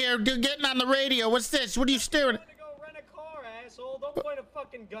over here, getting on the radio? What's this? What are you staring at? Don't point a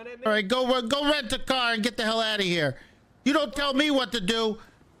fucking gun at me. All right, go rent a car and get the hell out of here. You don't tell me what to do.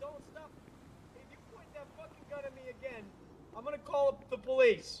 Don't stop. If you point that fucking gun at me again, I'm gonna call up the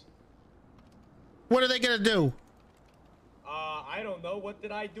police. What are they gonna do? I don't know. What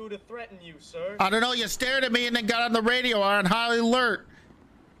did I do to threaten you, sir? I don't know. You stared at me and then got on the radio on high alert. I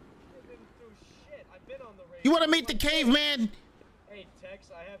didn't do shit. I've been on the radio. You want to meet the caveman? Hey, Tex,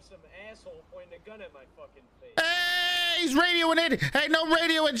 I have some asshole pointing a gun at my fucking face. Hey, he's radioing in. Hey, no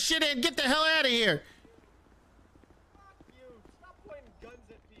radioing shit in. Get the hell out of here. Fuck you. Stop pointing guns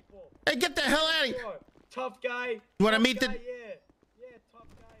at people. Hey, get the hell out of here. Tough guy. You want to meet the... Yeah, tough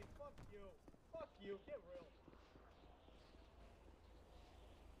guy. Fuck you. Fuck you. Get real.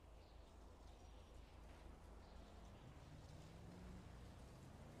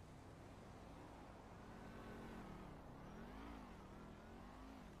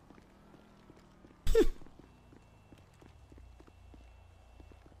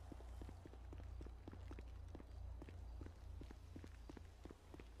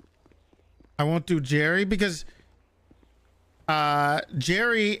 I won't do Jerry because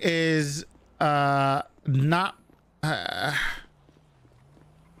Jerry is not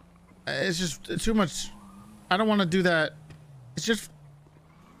it's just too much. I don't want to do that. It's just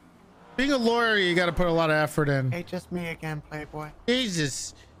being a lawyer, you got to put a lot of effort in. Hey, just me again, Playboy.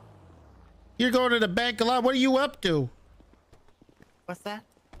 Jesus, you're going to the bank a lot. What are you up to? What's that?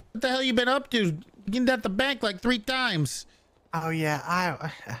 What the hell you been up to? Getting at the bank like 3 times. Oh yeah,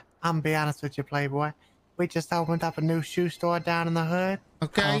 I'm gonna be honest with you, Playboy. We just opened up a new shoe store down in the hood.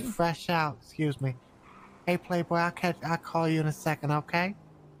 Okay. Fresh out. Excuse me. Hey, Playboy, I'll call you in a second, okay?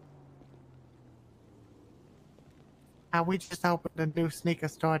 We just opened a new sneaker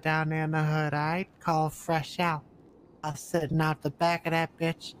store down there in the hood, alright? Called Fresh Out. I'm sitting out the back of that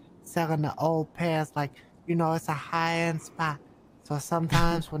bitch, selling the old pairs like, you know, it's a high-end spot. So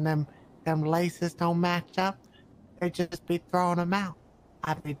sometimes when them laces don't match up, they just be throwing them out.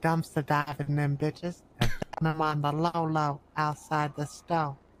 I be dumpster diving them bitches and throwing them on the low outside the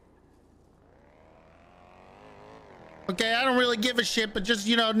store. Okay, I don't really give a shit, but just,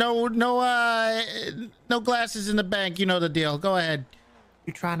 you know, no glasses in the bank. You know the deal. Go ahead.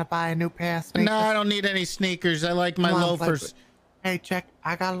 You trying to buy a new pair of sneakers? No, I don't need any sneakers. I like my loafers. Hey, check.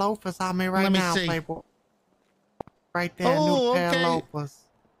 I got loafers on me right now, see. Playboy. Right there, new pair of loafers.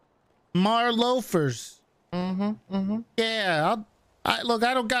 Mar loafers. Mm-hmm. Yeah, look,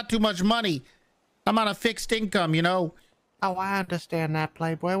 I don't got too much money. I'm on a fixed income, you know. Oh, I understand that,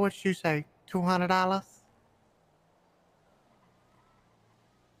 Playboy. What'd you say? $200?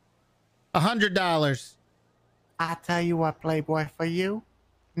 $100. I tell you what, Playboy, for you,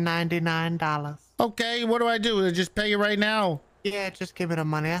 $99. Okay, what do I do? Just pay you right now? Yeah, just give me the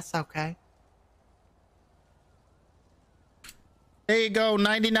money. That's okay. There you go,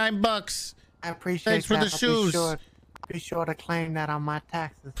 99 bucks. I appreciate Thanks for that. the shoes. Be sure to claim that on my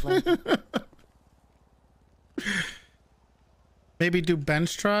taxes later. Maybe do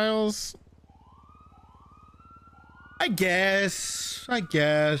bench trials? I guess.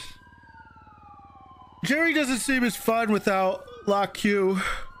 Jerry doesn't seem as fun without Lock Q.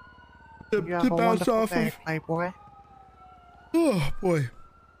 You have a bounce wonderful off day, of. Playboy. Oh, boy.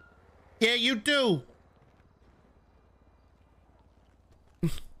 Yeah, you do.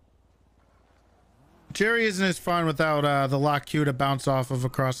 Jerry isn't as fun without the Lock Q to bounce off of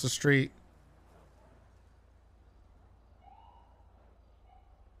across the street.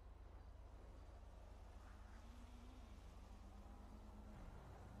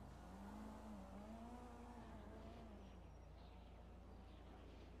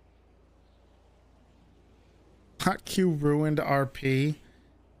 Lock Q ruined RP.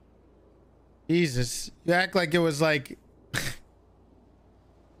 Jesus, you act like it was like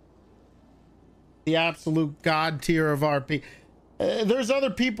the absolute god tier of RP. There's other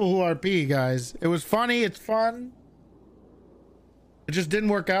people who RP, guys. It was funny. It's fun. It just didn't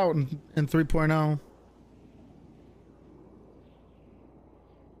work out in 3.0.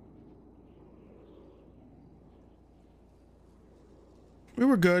 We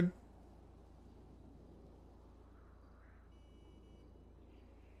were good.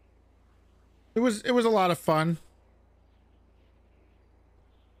 It was a lot of fun.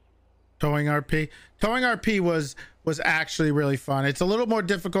 Towing RP was actually really fun. It's a little more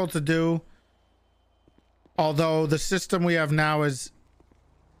difficult to do, although the system we have now is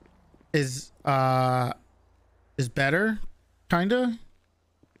better, kinda.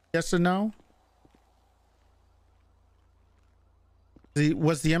 Yes and no.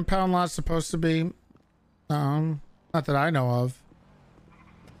 Was the impound lot supposed to be? Not that I know of.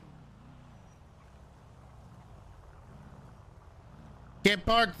 Get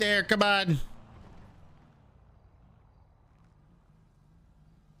parked there, come on.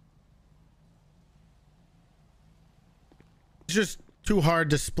 It's just too hard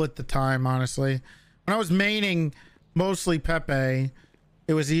to split the time, honestly. When I was maining mostly Pepe,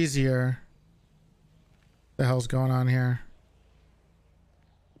 it was easier. What the hell's going on here?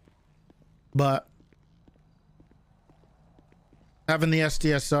 But having the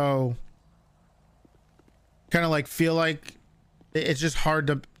SDSO kind of like feel like it's just hard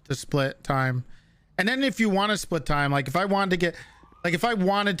to split time. And then if you want to split time, like if I wanted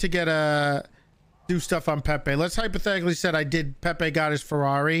to get do stuff on Pepe, let's hypothetically said I did Pepe got his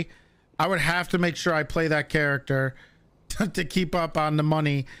Ferrari, I would have to make sure I play that character to keep up on the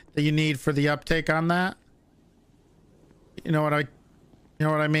money that you need for the uptake on that. You know what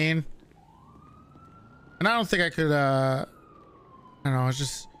I mean? And I don't think I could I don't know, it's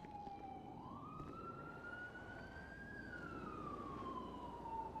just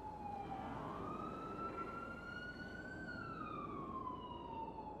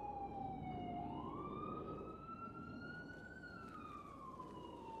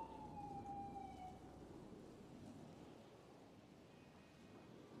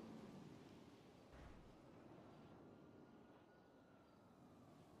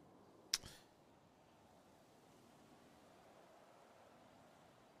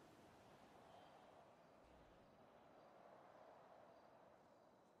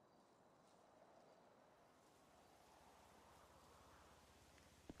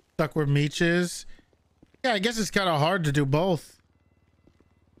stuck where Meech is. Yeah, I guess it's kind of hard to do both.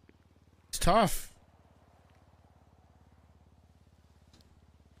 It's tough.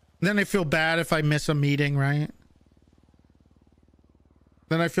 Then I feel bad if I miss a meeting, right?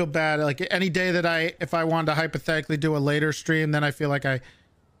 Then I feel bad like any day that if I wanted to hypothetically do a later stream, then I feel like I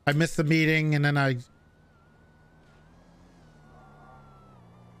missed the meeting, and then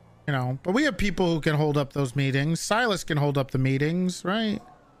you know, but we have people who can hold up those meetings. Silas can hold up the meetings, right?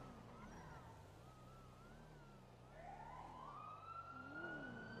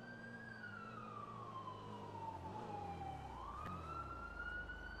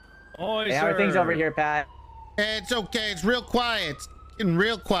 Hey, how are things over here, Pat? It's okay. It's real quiet. It's getting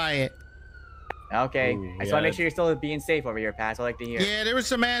real quiet. Okay. I just want to make sure you're still being safe over here, Pat. That's what I like to hear. Yeah, there was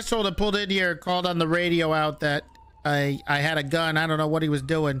some asshole that pulled in here, called on the radio out that I had a gun. I don't know what he was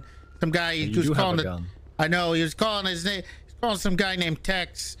doing. Some guy he was calling it. I know he was calling his name. He's calling some guy named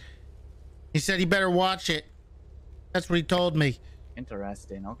Tex. He said he better watch it. That's what he told me.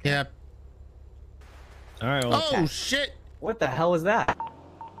 Interesting. Okay. Yeah. All right. Well, oh shit! What the hell was that?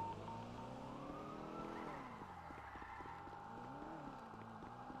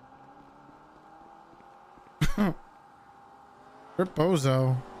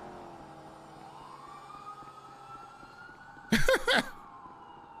 Bozo.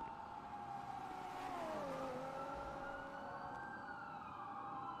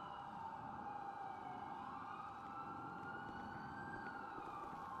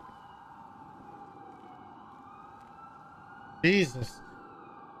 Jesus.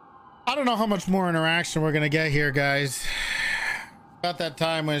 I don't know how much more interaction we're gonna get here, guys. About that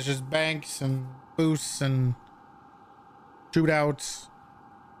time when it's just banks and boosts and shootouts.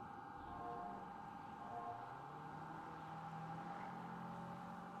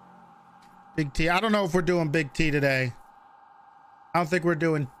 Big T. I don't know if we're doing Big T today. I don't think we're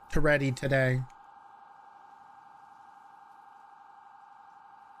doing Toretti today.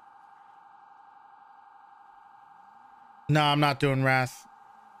 No, I'm not doing Wrath.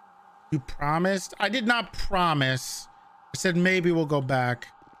 You promised? I did not promise. I said maybe we'll go back.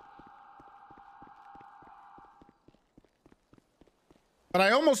 But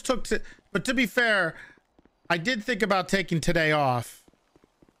I almost took to, but to be fair, I did think about taking today off.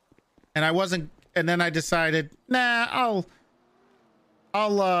 And I wasn't, and then I decided, nah,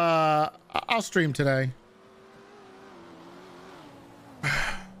 I'll stream today.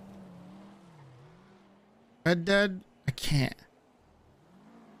 Red Dead? I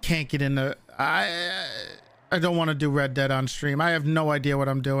can't get into, I don't want to do Red Dead on stream. I have no idea what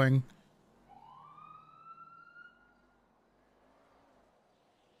I'm doing.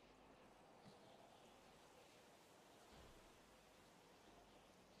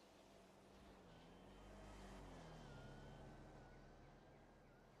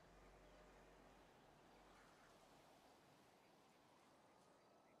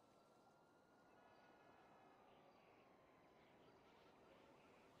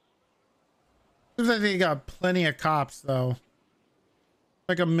 Seems like they got plenty of cops though.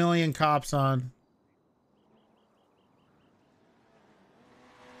 Like a million cops on.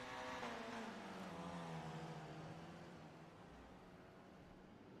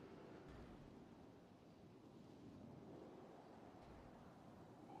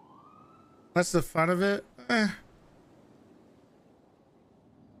 That's the fun of it.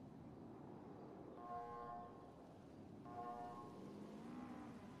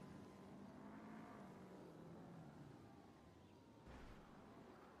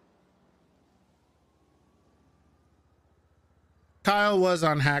 Kyle was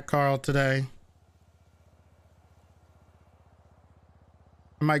on Hat Carl today.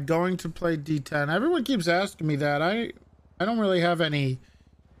 Am I going to play D10? Everyone keeps asking me that. I don't really have any.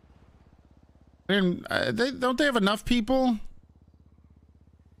 Don't they have enough people?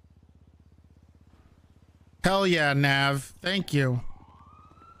 Hell yeah, Nav. Thank you.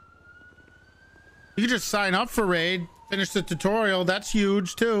 You can just sign up for raid, finish the tutorial. That's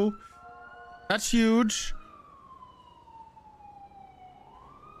huge too. That's huge.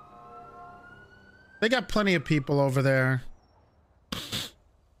 They got plenty of people over there.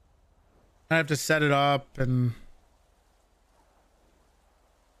 I have to set it up and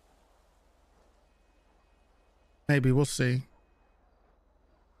maybe we'll see.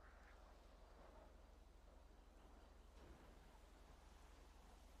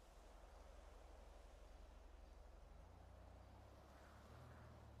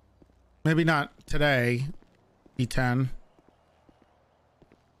 Maybe not today, E10.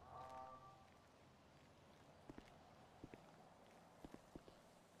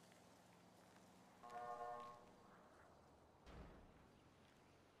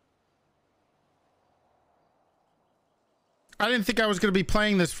 I didn't think I was going to be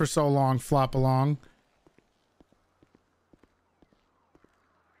playing this for so long, Flop Along.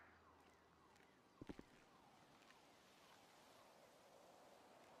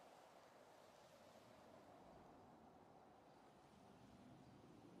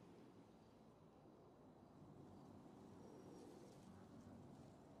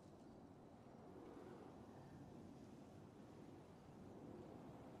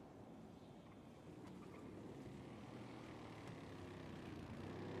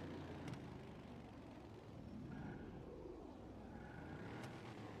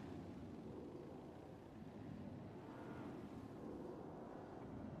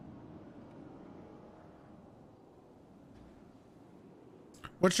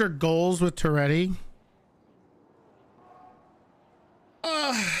 What's your goals with Toretti?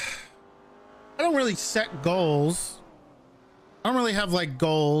 I don't really set goals. I don't really have like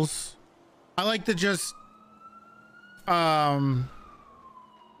goals. I like to just role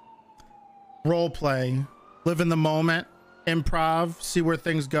play, live in the moment, improv, see where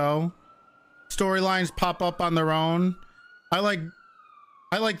things go. Storylines pop up on their own. I like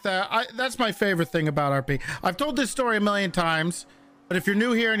that. That's my favorite thing about RP. I've told this story a million times, but if you're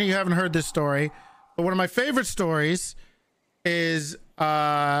new here and you haven't heard this story, but one of my favorite stories is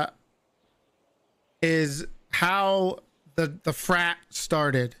how the frat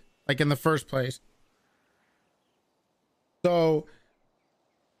started, like in the first place. So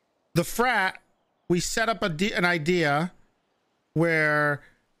the frat, we set up an idea where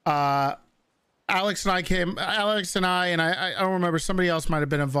Alex and I, and I don't remember, somebody else might have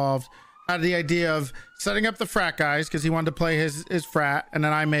been involved, had the idea of setting up the frat guys because he wanted to play his frat, and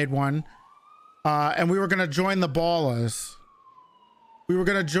then I made one, and we were gonna join the Ballas. We were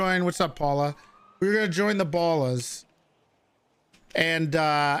gonna join. What's up, Paula? We were gonna join the Ballas, and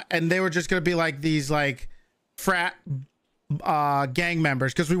they were just gonna be like these like frat gang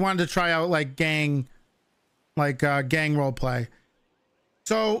members because we wanted to try out like gang role play.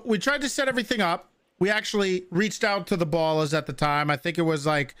 So we tried to set everything up. We actually reached out to the Ballas at the time. I think it was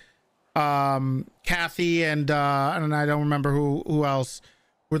like Kathy and I don't remember who else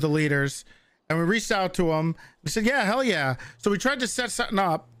were the leaders. And we reached out to them. We said, yeah, hell yeah. So we tried to set something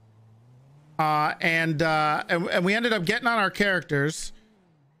up. And we ended up getting on our characters.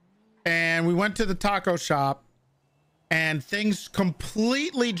 And we went to the taco shop. And things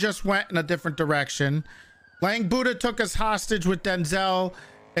completely just went in a different direction. Lang Buddha took us hostage with Denzel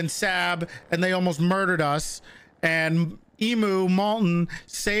and Sab, and they almost murdered us. And Emu Malton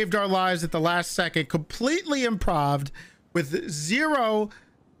saved our lives at the last second, completely improv with zero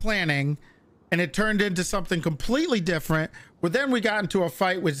planning, and it turned into something completely different. Well, then we got into a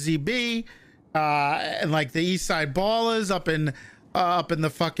fight with ZB and like the East Side Ballas up in the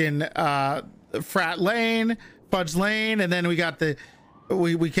fucking frat lane, Fudge Lane, and then we got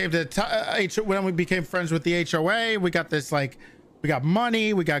we came to when we became friends with the HOA. We got this like, we got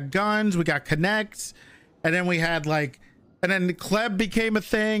money, we got guns, we got connects, and then we had like And then Kleb became a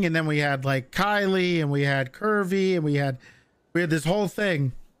thing, and then we had like Kylie, and we had Curvy, and we had this whole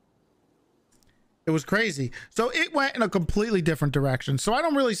thing. It was crazy. So it went in a completely different direction. So I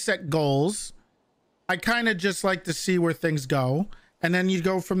don't really set goals. I kind of just like to see where things go, and then you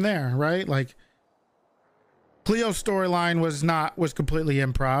go from there, right? Like Cleo's storyline was completely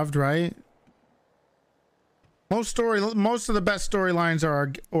improv, right? Most of the best storylines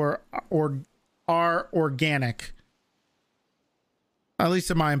are organic. At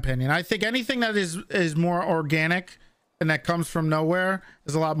least in my opinion. I think anything that is more organic and that comes from nowhere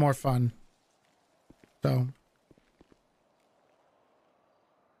is a lot more fun. So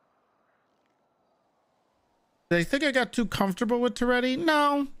did I think I got too comfortable with Toretti?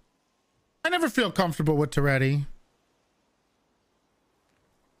 No. I never feel comfortable with Toretti.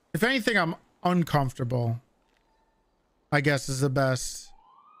 If anything, I'm uncomfortable, I guess is the best.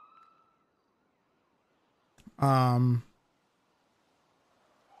 Because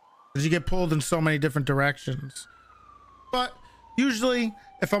you get pulled in so many different directions. But usually,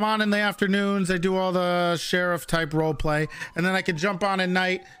 if I'm on in the afternoons, I do all the sheriff type role play, and then I can jump on at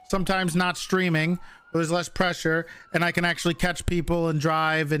night, sometimes not streaming, where there's less pressure, and I can actually catch people and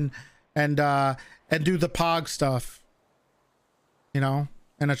drive and do the pog stuff, you know,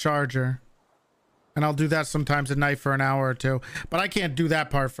 in a Charger. And I'll do that sometimes at night for an hour or two, but I can't do that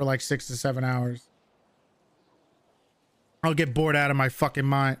part for like 6 to 7 hours. I'll get bored out of my fucking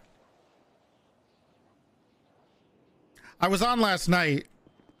mind. I was on last night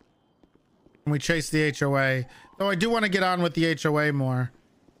and we chased the HOA, though I do want to get on with the HOA more.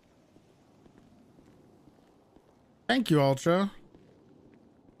 Thank you, Ultra.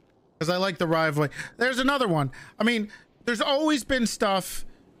 Because I like the rivalry. There's another one. I mean, there's always been stuff.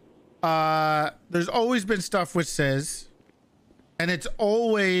 There's always been stuff with Sis. And it's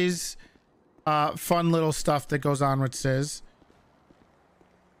always fun little stuff that goes on with Sis.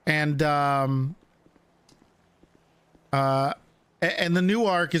 And the new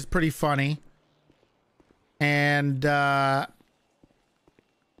arc is pretty funny. And I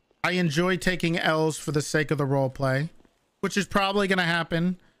enjoy taking L's for the sake of the role play, which is probably going to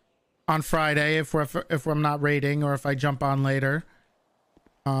happen on Friday if I'm not raiding or if I jump on later.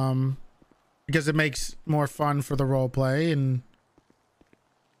 Because it makes more fun for the role play, and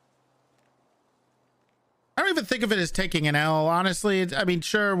I don't even think of it as taking an L, honestly. I mean,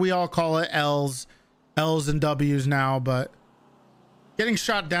 sure, we all call it L's and W's now, but getting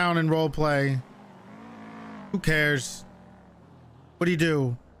shot down in role play, who cares? What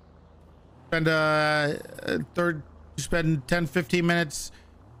do? Spend 10-15 minutes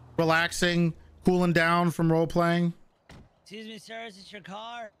relaxing, cooling down from role playing. Excuse me, sir, is this your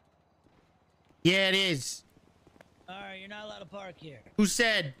car? Yeah, it is. Alright, you're not allowed to park here. Who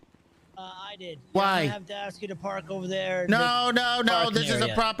said? I did. Why? I have to ask you to park over there. No. This is a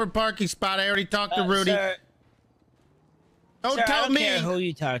proper parking spot. I already talked to Rudy. Sir, don't sir, tell I don't me care who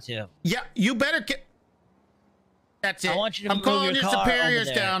you talk to. Yeah, you better. That's it. I want you to I'm move calling your your car superiors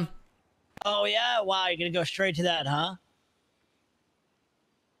over there. down. Oh yeah? Wow, you're gonna go straight to that, huh?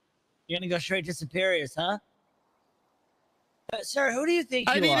 You're gonna go straight to superiors, huh? Sir, who do you think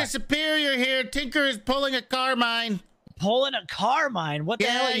you are? I need a superior here. Tinker is pulling a Carmine. Pulling a Carmine? What the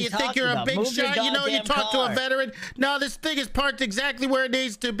hell are you talking think you're about? a big Move your shot? You know, you goddamn talk car. to a veteran. No, this thing is parked exactly where it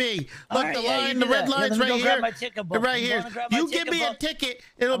needs to be. All Look, right, the yeah, line, you the do red that. line's Let me go right grab here. my ticket book. Right I'm here. going to grab my You give ticket me a book. ticket.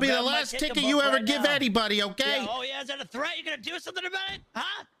 It'll I'm be the grabbing my last ticket ticket you book ever right give now. anybody, okay? Yeah, oh yeah, is that a threat? You gonna do something about it?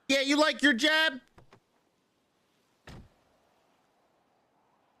 Huh? Yeah, you like your jab?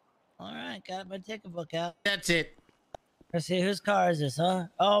 All right, got my ticket book out. That's it. Let's see, whose car is this, huh?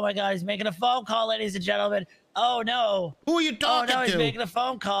 Oh my God, he's making a phone call, ladies and gentlemen. Oh no. Who are you talking Oh no, he's to? making a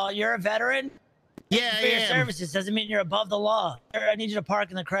phone call. You're a veteran? Yeah, For I your am. services doesn't mean you're above the law. Sir, I need you to park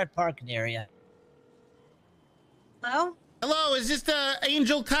in the correct parking area. Hello? Hello, is this the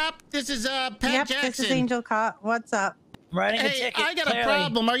Angel Cop? This is Pat Jackson. This is Angel Cop. What's up? Writing a Hey, ticket, I got clearly. a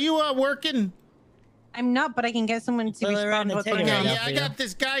problem. Are you working? I'm not, but I can get someone to respond. What's going on? Yeah, I got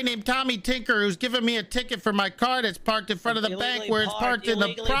this guy named Tommy Tinker who's giving me a ticket for my car that's parked in front of the bank where it's parked in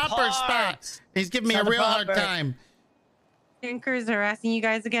the proper spot. He's giving me a real hard time. Tinkers harassing you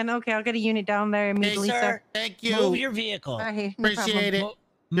guys again. Okay, I'll get a unit down there immediately, sir. Thank you. Move your vehicle. Alright, no Appreciate problem. it.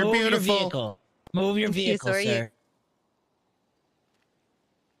 You're Move beautiful. your vehicle. Move your Thank you, vehicle, sir. sir.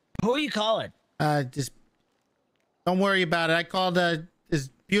 Who are you calling? Just don't worry about it. I called this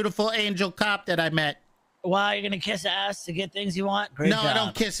beautiful Angel Cop that I met. Wow, you're gonna kiss ass to get things you want? Great No, job. I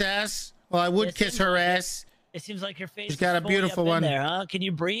don't kiss ass. Well, I would kiss her ass. It seems like your face She's got is a fully beautiful up in one. there, huh? Can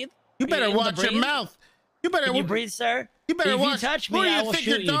you breathe? You Are better able to watch your breathe? mouth. You better. Can you breathe, sir? You better if watch. you touch Who me, do you I will think shoot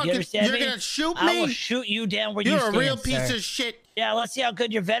you're you. Do you understand You're me? gonna shoot me? I will shoot you down where you stand, You're a real piece sir. of shit. Yeah, let's see how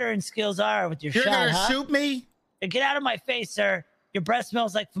good your veteran skills are with your You're shot, gonna huh? shoot me? Get out of my face, sir. Your breath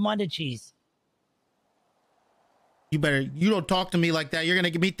smells like Famunda cheese. You don't talk to me like that. You're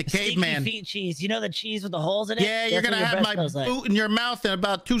gonna meet the caveman. Feet cheese. You know the cheese with the holes in it? Yeah, you're gonna have my boot in your mouth in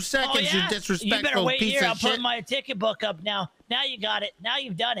about 2 seconds. You disrespectful you better wait piece here. of I'm shit. putting my ticket book up now. Now you got it. Now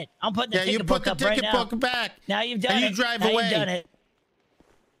you've done it. I'm putting the Yeah, you ticket put book the up right ticket now. book back. Now you've done And it. you drive now away. You've done it.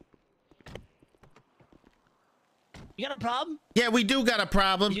 You got a problem? Yeah, we do got a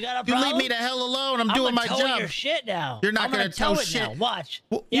problem. You got a You problem? leave me the hell alone. I'm doing my towing job. your shit now. You're not I'm gonna tow it shit. now. Watch.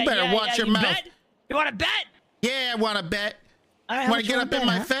 Well, you better watch your you mouth. Bet? You want to bet? Yeah, I want to bet. All right, You how want much to get up in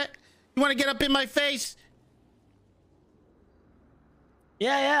my huh? face? You want to get up in my face?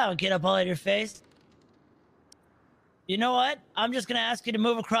 Yeah, I'll get up all in your face. You know what? I'm just gonna ask you to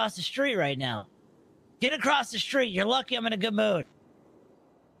move across the street right now. Get across the street. You're lucky I'm in a good mood.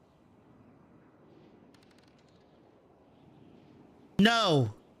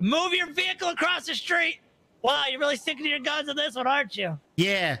 No. Move your vehicle across the street. Wow, you're really sticking to your guns on this one, aren't you?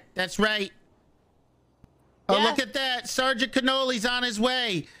 Yeah, that's right. Oh, Yeah? look at that. Sergeant Cannoli's on his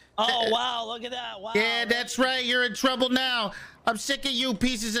way. Oh, wow, look at that. Wow. Yeah, that's right. You're in trouble now. I'm sick of you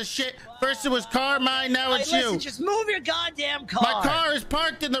pieces of shit. First it was Carmine, now it's listen, you. just move your goddamn car. My car is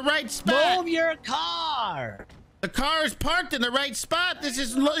parked in the right spot. Move your car. The car is parked in the right spot. This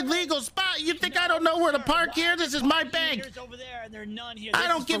is legal spot. You think I don't know where to park here? This is my bank. Over there, and there are none here. I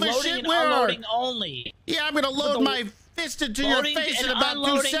don't give a shit where. Unloading only. Yeah, I'm gonna load my fist into your face in about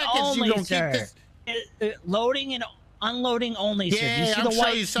 2 seconds. Only, You don't sir. keep this. Loading and unloading only, sir. Yeah, Do you see I'll the show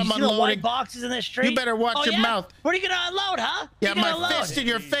white, you some do you see the white unloading. boxes in the street? You better watch your yeah? mouth. What are you gonna unload, huh? Yeah, What are you my gonna unload? fist in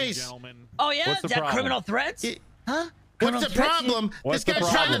your face. Oh yeah, What's the is that problem? criminal threats? Huh? What's Criminal the threats? problem? What's This the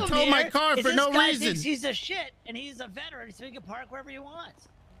guy's trying to problem? tow my Here car is for this no guy reason. thinks he's a shit, and he's a veteran, so he can park wherever he wants.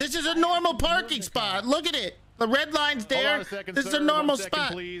 This is a normal parking spot. Look at it. The red line's Hold on there. a second, This is sir. a normal 1 second,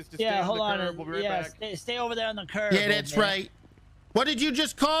 spot. please. Just stay Yeah, on hold the on. curb. We'll be right Yeah, back. stay over there on the curb. Yeah, that's man. right. What did you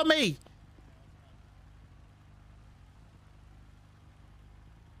just call me?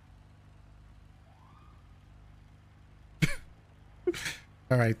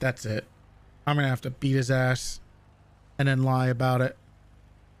 All right, that's it. I'm gonna have to beat his ass and then lie about it.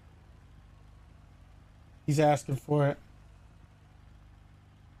 He's asking for it.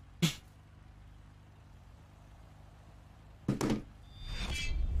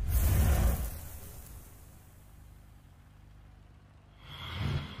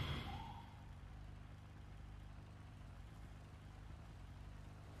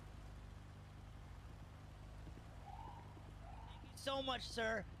 So much,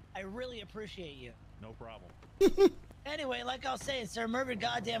 sir. I really appreciate you. No problem. Anyway, like I was saying, sir, move your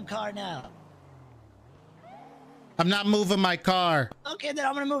goddamn car now. I'm not moving my car. Okay, then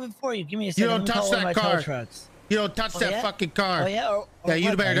I'm gonna move it for you. Give me a You second. don't I'm gonna touch call one of that my tow car. trucks. You don't touch Oh, that yeah? fucking car. Oh yeah. Or Yeah,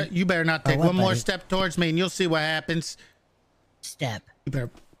 what, buddy? you better not take what, one more buddy? step towards me, and you'll see what happens. Step. You better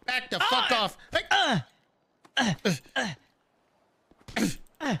back the fuck off. Hey.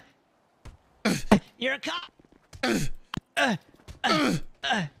 You're a cop.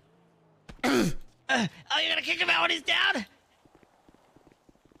 Oh, you're gonna kick him out when he's down?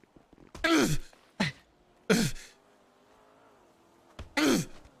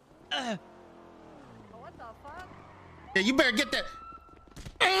 What the fuck? Yeah, you better get that.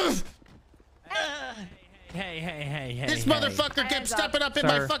 Hey. This motherfucker kept stepping up in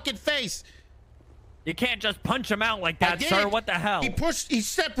my fucking face. You can't just punch him out like I that, did. sir. What the hell? He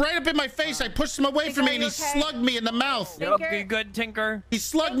stepped right up in my face. I pushed him away from me, and he slugged me in the mouth. You good, Tinker? He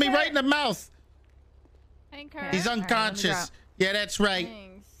slugged me right in the mouth. Tinker. He's unconscious. Yeah, that's right.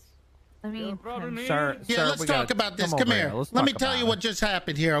 Let me. Sir, Yeah, let's talk about this. Come here. Let me tell you what just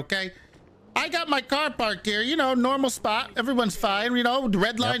happened here, okay? I got my car parked here, you know, normal spot. Everyone's fine, you know, the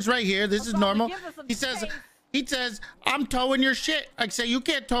red line's right here. This is normal. He says, I'm towing your shit. I say, you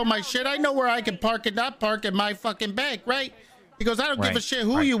can't tow my shit. I know where I can park and not park at my fucking bank, right? He goes, I don't give a shit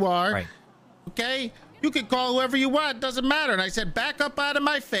who you are. Okay? You can call whoever you want. Doesn't matter. And I said, back up out of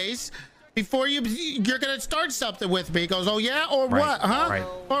my face before you're going to start something with me. He goes, oh, yeah? Or what? Huh?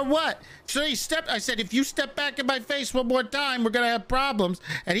 Or what? So he stepped. I said, if you step back in my face one more time, we're going to have problems.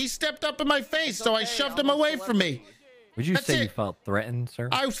 And he stepped up in my face. So I shoved him away from me. Would you That's say you it. felt threatened, sir?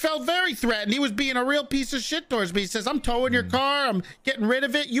 I felt very threatened. He was being a real piece of shit towards me. He says, I'm towing your car. I'm getting rid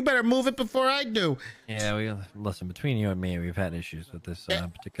of it. You better move it before I do. Yeah, listen, between you and me, we've had issues with this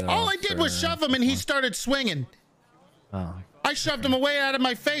particular All I did was officer. shove him, and he started swinging. Oh, I shoved him away out of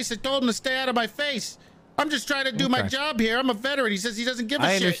my face. I told him to stay out of my face. I'm just trying to do my Okay. job here. I'm a veteran. He says he doesn't give a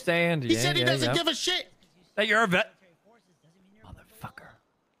I shit. understand. He Yeah, said he yeah, doesn't yeah. give a shit. that you're a vet.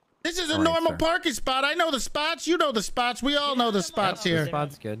 This is a All right, normal sir. parking spot. I know the spots. You know the spots. We all know the spots here. The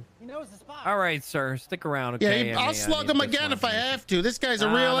spot's good. He knows the spot. All right, sir. Stick around, Yeah, okay? I'll slug him again if I have to. This guy's a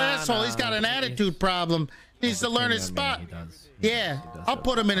real asshole. He's got an attitude problem. He needs to learn his spot. Yeah, I'll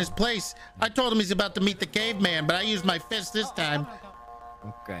put him in his place. I told him he's about to meet the caveman, but I used my fist this time.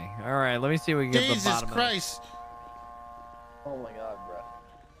 Okay. All right. Let me see if we can get the Jesus bottom of Christ. Oh my god, bro.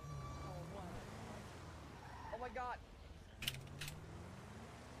 Oh my god.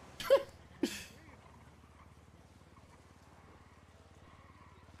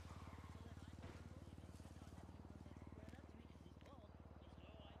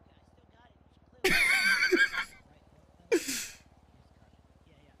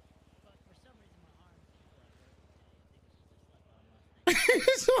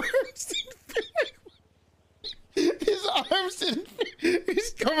 His arms didn't fit. His arms didn't fit.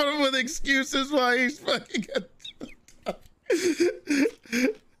 He's coming up with excuses why he's fucking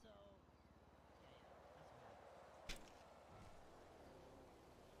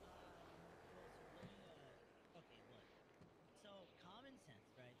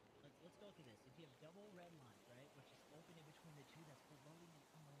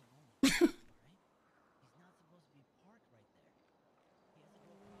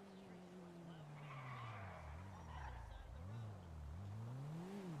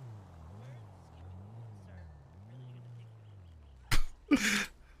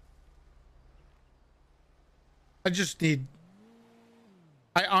I just need.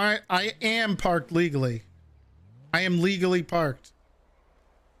 I am parked legally. I am legally parked.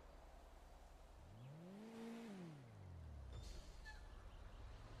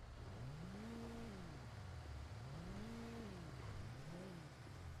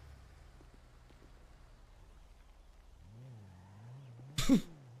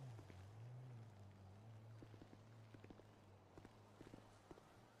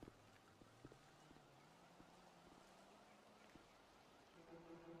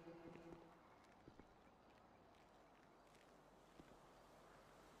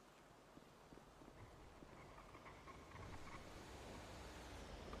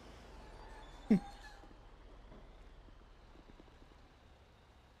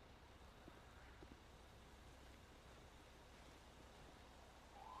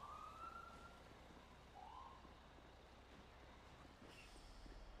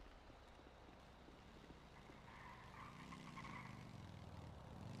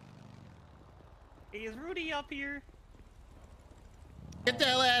 Hey, is Rudy up here? Get the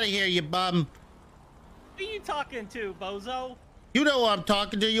hell out of here, you bum. Who are you talking to, bozo? You know who I'm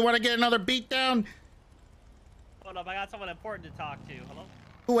talking to. You want to get another beat down? Hold up, I got someone important to talk to. Hello?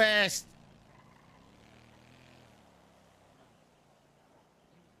 Who asked?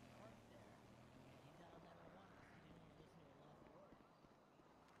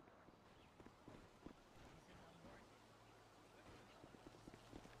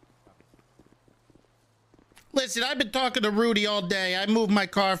 Listen, I've been talking to Rudy all day. I moved my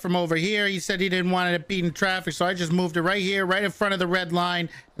car from over here. He said he didn't want it to be in traffic, so I just moved it right here, right in front of the red line,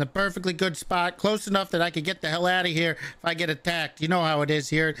 in a perfectly good spot, close enough that I could get the hell out of here if I get attacked. You know how it is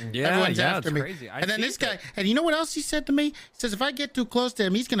here. Yeah, Everyone's yeah, after it's me. crazy. And then this guy, and you know what else he said to me? He says if I get too close to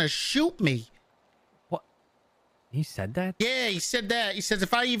him, he's gonna shoot me. What? He said that? Yeah, he said that. He says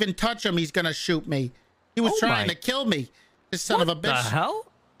if I even touch him, he's gonna shoot me. He was trying to kill me. This son of a bitch. What the hell?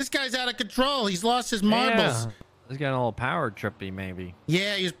 This guy's out of control. He's lost his marbles. Yeah. He's getting a little power trippy, maybe.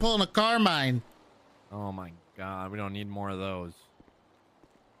 Yeah, he was pulling a Carmine. Oh my god, we don't need more of those.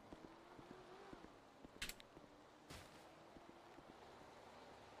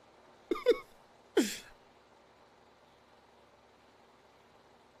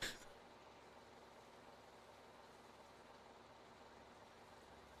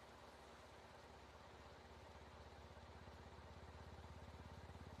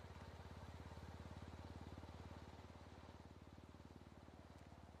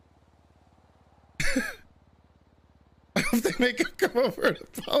 I hope they make him come over and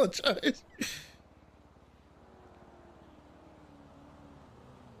apologize.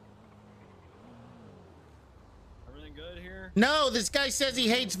 Everything good here? No, this guy says he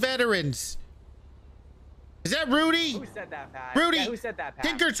hates veterans. Is that Rudy? Who said that, Pat? Rudy, Yeah, who said that, Pat?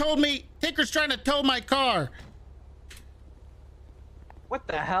 Tinker told me Tinker's trying to tow my car. What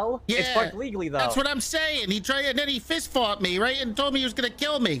the hell? Yeah, It's parked legally, though. That's what I'm saying. He tried, and then he fist fought me, right, and told me he was gonna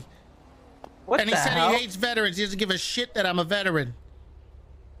kill me. What and he the said hell? he hates veterans. He doesn't give a shit that I'm a veteran.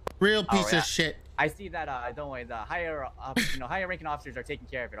 Real piece yeah. of shit. I see that. Don't worry. The higher, higher ranking officers are taking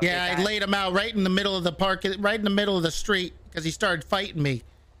care of it. Okay, Yeah, I Pat? laid him out right in the middle of the park, right in the middle of the street, because he started fighting me.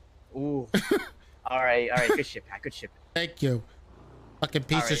 Ooh. All right. Good shit, Pat. Good shit. Thank you. Fucking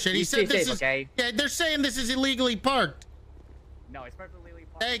piece of shit. He said this is. Okay? Yeah, they're saying this is illegally parked. No, it's perfectly legally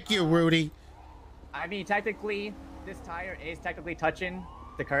parked. Thank you, Rudy. I mean, technically, this tire is technically touching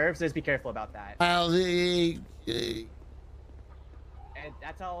the curve, so just be careful about that. And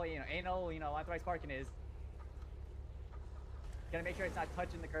that's all, anal, authorized parking is. Gotta make sure it's not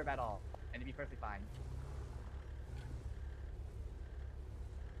touching the curb at all, and it'll be perfectly fine.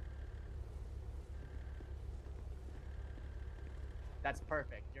 That's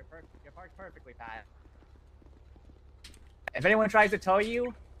perfect. You're parked perfectly, Pat. If anyone tries to tow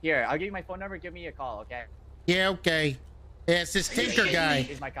you, here, I'll give you my phone number. Give me a call, okay? Yeah, okay. Yeah, it's this Tinker guy.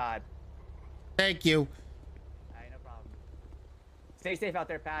 Here's my card. Thank you. Alright, no problem. Stay safe out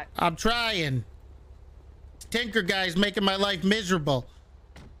there, Pat. I'm trying. Tinker guy's making my life miserable.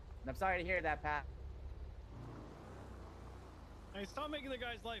 I'm sorry to hear that, Pat. Hey, stop making the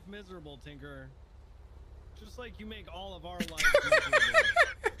guy's life miserable, Tinker. Just like you make all of our lives miserable.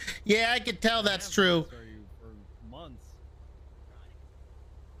 Yeah, I can tell that's true. For months.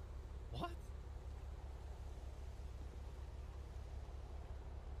 What?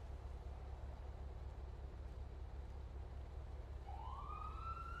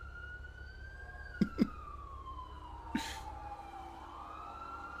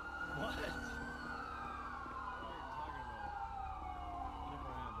 What?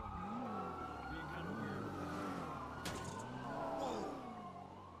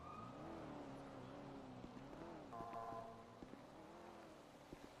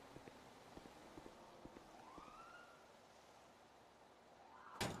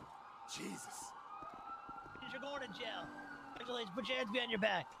 Jesus. You're going to jail. Congratulations. Put your hands behind your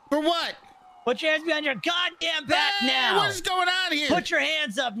back. For what? Put your hands behind your goddamn back now. What is going on here? Put your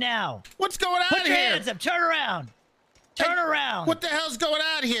hands up now. What's going on here? Put your hands up. Turn around. Turn around. What the hell's going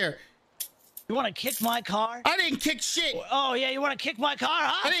on here? You want to kick my car? I didn't kick shit. Oh, yeah, you want to kick my car,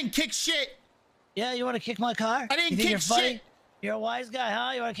 huh? I didn't kick shit. Yeah, you want to kick my car? I didn't you think kick you're funny? shit. You're a wise guy,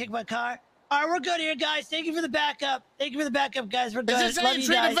 huh? You want to kick my car? All right, we're good here, guys. Thank you for the backup. Thank you for the backup, guys. We're good. Is this Love how you you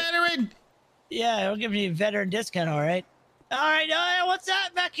treat guys. a veteran? Yeah, we'll give you a veteran discount, all right? All right, what's that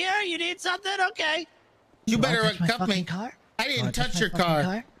back here? You need something? Okay. You better wanna touch my cuff me. fucking car? I didn't Wanna touch my your fucking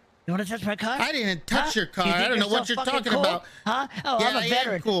car. You want to touch my car? I didn't touch your car. You think I don't know you're what so you're fucking talking cool? about. Huh? Oh, Yeah, I'm a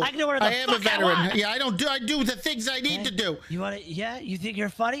veteran. I am cool. I can do whatever the I am a fuck veteran. I want. Yeah, I do the things I need to do. You want to? Yeah, you think you're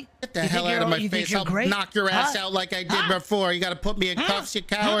funny? Get the hell out of my face. I'll knock your ass out like I did before. You got to put me in cuffs, you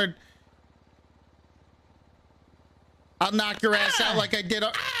coward. I'll knock your ass out like I did.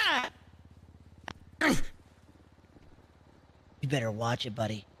 You better watch it,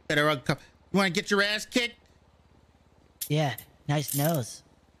 buddy. Better uncuff. You want to get your ass kicked? Yeah, nice nose.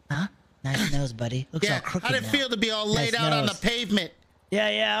 Huh? Nice nose, buddy. Looks all crooked how'd it now. feel to be all laid Nice out on the nose. pavement?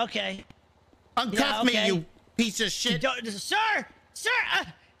 Yeah, okay. Uncuff me, you piece of shit. Sir,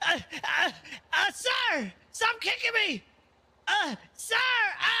 sir, stop kicking me. Sir,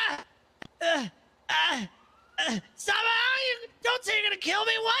 stop! Don't say you're gonna kill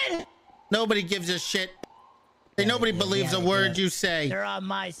me. What? Nobody gives a shit. Nobody believes a word you say. They're on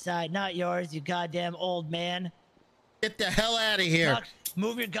my side, not yours, you goddamn old man. Get the hell out of here.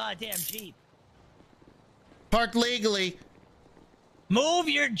 Move your goddamn Jeep. Park legally. Move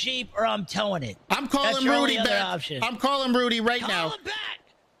your Jeep or I'm towing it. I'm calling That's your Rudy only other back. option. I'm calling Rudy right now. Call him back.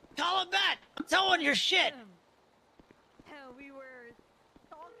 Call him back. I'm towing your shit. We were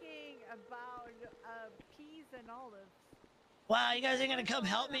talking about peas and olives. Wow, you guys ain't gonna come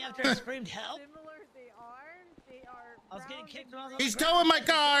help me after I screamed help? Similar they are. They are. I was getting kicked around. He's towing my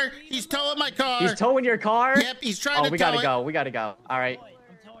car. He's towing my car. He's towing your car? Yep, he's trying to we tow gotta it. go. We gotta go. All right.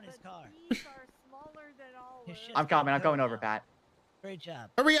 I'm towing his car. I'm coming. I'm coming over, Pat. Great job.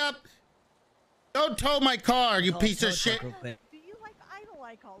 Hurry up. Don't tow my car, you piece of shit. Do you like? I don't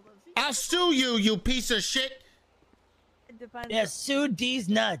like all those. I'll sue you, you piece of shit. It depends. Yeah, sue D's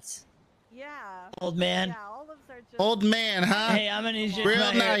nuts. Yeah. Old man. Yeah, olives are just. Old man, huh? Hey, I'm gonna need you to Real come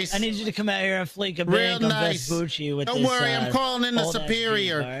out here. nice. I need you to come out here and Fleeca Real Bank on nice. Vespucci with Don't this, worry, I'm calling in the old-ass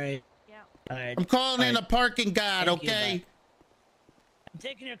superior. Jeep, all right? All right. I'm calling in All a parking guard, Thank you, okay? bud. I'm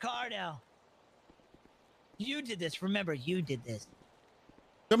taking your car now. You did this. Remember, you did this.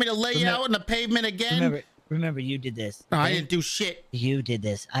 You want me to lay you out on the pavement again? Remember, you did this. No, I okay? didn't do shit. You did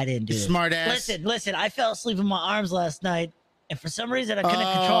this. I didn't do You this. smart ass. Listen. I fell asleep in my arms last night, and for some reason I couldn't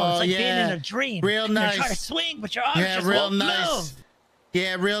control it. It's like being in a dream. Real and nice. You're trying to swing, but your arms just real won't nice. move.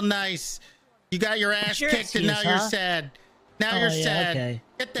 Yeah, real nice. You got your ass your kicked and now excuse, you're huh? sad. Now Oh, you're yeah, sad. okay.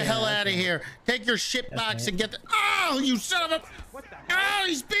 Get the Yeah, hell out of okay. here. Take your shit box and get the. Oh, you son of a. What the hell? Oh,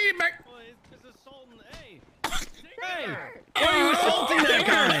 he's beating me. Hey! Why are you assaulting that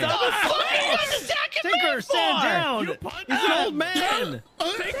guy? Stop assaulting! around. He's an old man.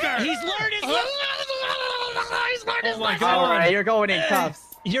 He's learned his lesson. Oh my All god. right, you're going in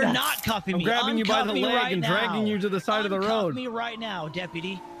cuffs. You're not cuffing me. I'm grabbing you by the Uncuff me leg right and dragging now. you to the side of the Uncuff road. me right now,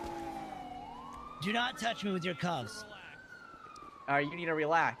 deputy. Do not touch me with your cuffs. All right, you need to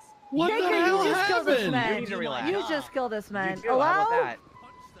relax. What Tinker, the hell you just killed this happened? man. You need to relax. You just killed this man. You do. How Allow? about that?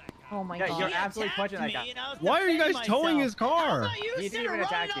 Oh my Yeah, god. you're absolutely punching that guy. Why are you guys towing his car? You He sit didn't even running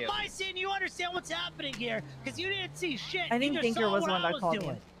attack up you. my scene. You understand what's happening here because you didn't see shit. I think You just Tinker saw was what the one I that was called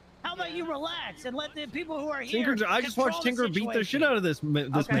doing. you. How about you relax and let the people who are here? Tinker, I just watched control Tinker beat the shit situation? out of this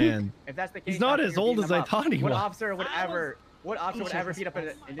Okay. man. If that's the case, He's not then as you're old beating as him I up. thought he What was. officer would ever beat up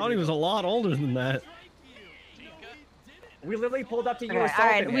an I thought he was a lot older than that. We literally pulled up to you. Okay, all right,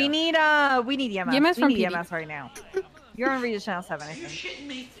 assaulted we him. need EMS. EMS we from need PD. EMS right now. You're on Regis Channel 7, I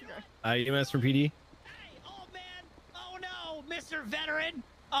think. EMS for PD. Oh man! Oh no, Mr. Veteran!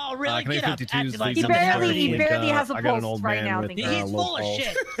 Oh really? Can I Get up! 52s Acting like leave something them happened. He barely has a I got an pulse old right man now, with, Tinker. He's low full of pulse.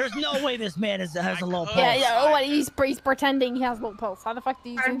 shit. There's no way this man has a low pulse. Yeah. Oh, what? He's pretending he has low pulse. How the fuck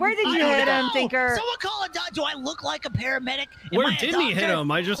do you? Alright, where did you I hit don't him, know. Tinker? Someone call a doctor. Do I look like a paramedic? Am Where I a didn't he hit doctor?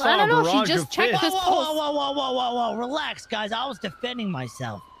 him? I just I saw a don't know, she barrage just of checked fists. his pulse. Whoa! Relax, guys. I was defending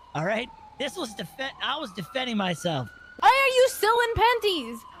myself. All right. This was I was defending myself. Why are you still in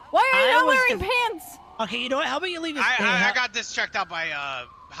panties? Why are you I not was wearing def- pants? Okay, you know what? How about you leave this? I got this checked out by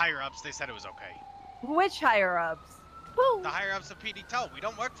higher ups. They said it was okay. Which higher ups? The higher ups of PD Tow. We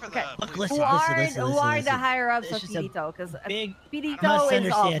don't work for Okay. the Look, police. listen, Who are the listen. higher ups It's of just a PD Tow? Because big PD Tow is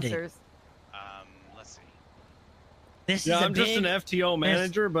misunderstanding. officers. Let's see. This Yeah, is a I'm just an big FTO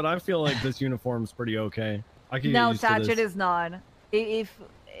manager, but I feel like this uniform's pretty okay. I can No, get used to Satch, this. it is not. If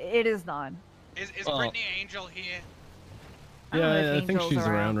it is not. Is Oh. Brittany Angel here? I don't know Yeah, if I think Angel's she's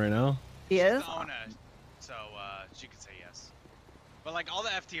around right now. She is. The owner, so she could say yes. But like all the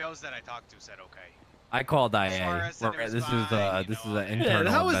FTOs that I talked to said okay. I called far IA. as that it was This is an internal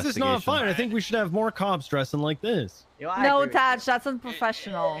Yeah, how is this not investigation. fine? I think we should have more cops dressing like this. No, Tatch, that's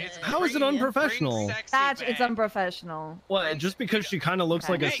unprofessional. How is it unprofessional? Tatch, it's unprofessional. What, just because she kind of looks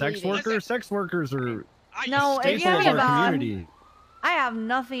like a Okay. sex worker? Sex workers are No, if staple you're of our about, community. I have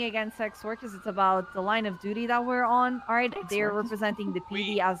nothing against sex workers. It's about the line of duty that we're on. All right, they're representing the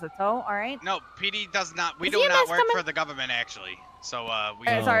PD as a tow. All right. No, PD does not. We Is do EMS not work coming? for the government actually. So we.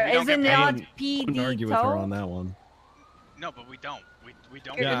 Sorry, we don't is get it paid. not Couldn't PD argue with her tow? on that one. No, but we don't. We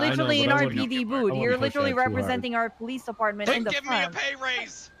don't. You're Yeah, I know, literally in but I our wouldn't- PD I booth. wouldn't You're push literally that too hard. representing our police department in Then the give me a front. pay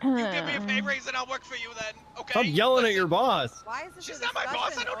raise. You give me a pay raise and I'll work for you then. Okay. Stop yelling at your boss. Why is this She's not my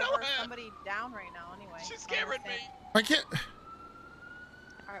boss. I don't know her. Somebody down right now, anyway. She's scaring me. I can't.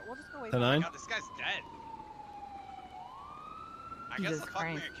 All right, we'll just go away. The nine? God, this guy's dead. I guess Jesus the fuck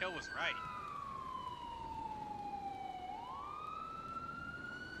me Christ. a kill was right.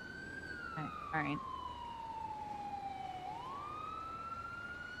 All right.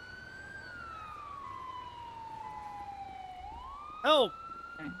 Help!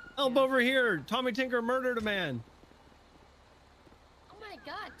 Help over here! Tommy Tinker murdered a man. Oh my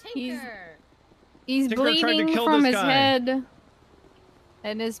god, Tinker! He's Tinker tried to bleeding kill from this his guy. head,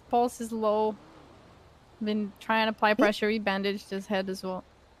 and his pulse is low. Been trying to apply pressure. He bandaged his head as well.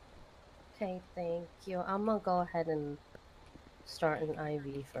 Okay, thank you. I'm gonna go ahead and start an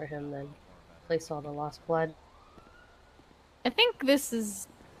IV for him then. Place all the lost blood. I think this is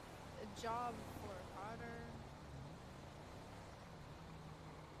a job for Carter.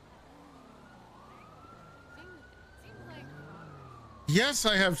 Yes,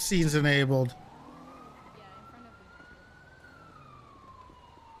 I have scenes enabled.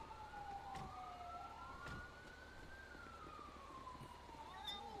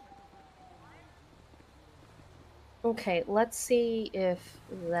 Okay, let's see if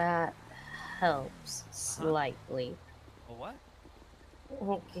that helps slightly. What?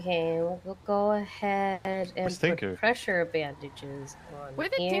 Okay, we'll go ahead and Where's put Tinker? pressure bandages on Where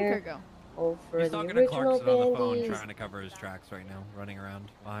did here. Tinker go? Over He's the talking to original Clarkson on the phone, bandies. trying to cover his tracks right now, running around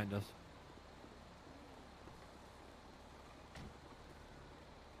behind us.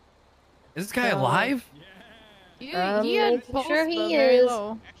 Is this guy alive? He had making pulse, sure but he very is.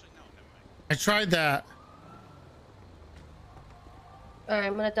 low. I tried that. Alright,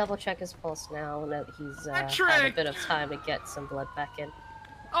 I'm gonna double check his pulse now that he's had a Patrick! bit of time to get some blood back in.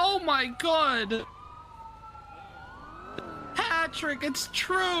 Oh my god! Patrick, it's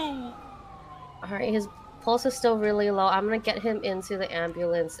true! Alright, his pulse is still really low. I'm gonna get him into the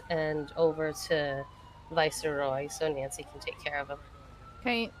ambulance and over to Viceroy so Nancy can take care of him.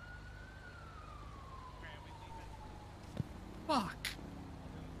 Okay. Fuck.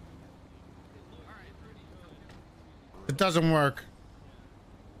 It doesn't work.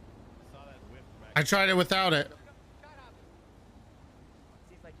 I tried it without it.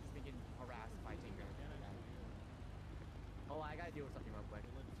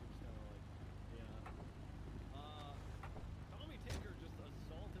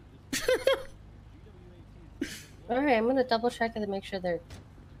 All right, I'm gonna double check it to make sure they're.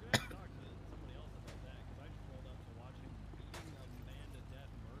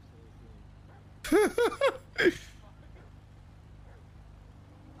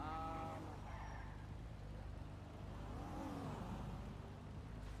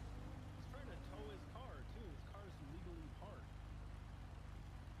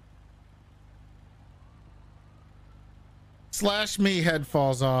 Slash me head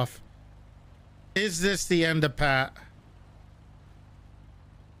falls off. Is this the end of Pat?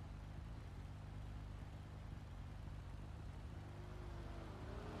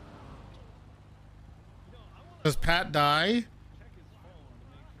 Does Pat die?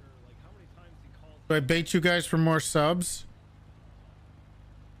 Do I bait you guys for more subs?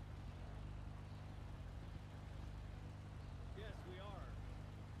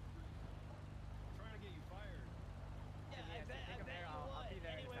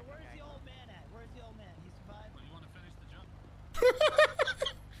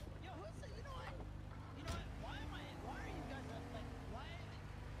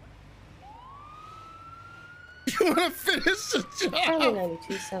 You want to finish the Charlie job?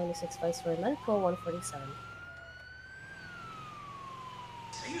 92, 76, Viceroy, Medical 147.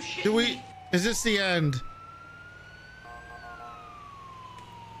 Do we? Is this the end?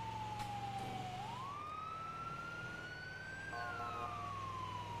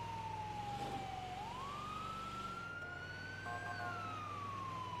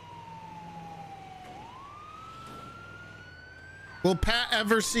 Will Pat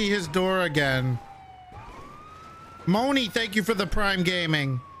ever see his door again? Moni, thank you for the Prime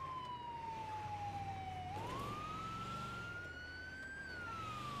Gaming.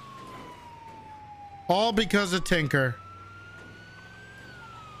 All because of Tinker.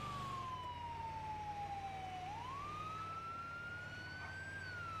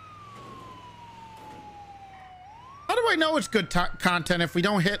 How do I know it's good content if we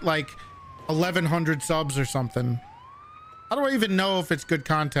don't hit like 1,100 subs or something? How do I even know if it's good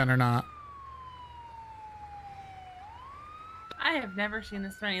content or not? I have never seen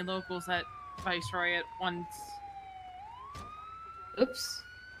this many locals at Viceroy at once. Oops.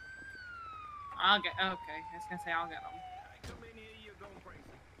 I'll get. Okay, I was gonna say I'll get them.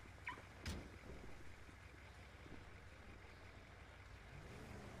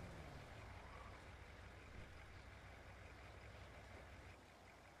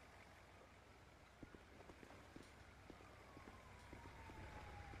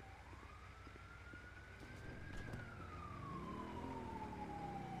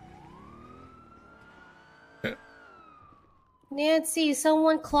 Nancy,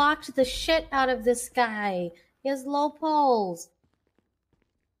 someone clocked the shit out of this guy. He has low pulls.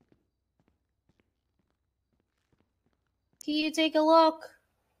 Can you take a look?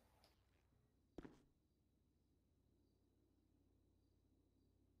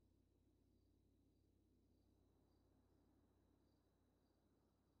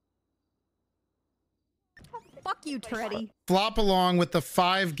 Fuck you, Treddy. Flop along with the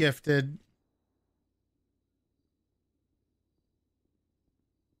 5 gifted.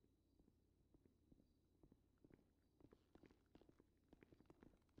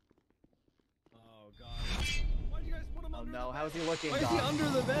 Oh no, how's he looking? Why is he under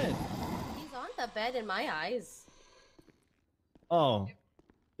the bed? He's on the bed in my eyes. Oh,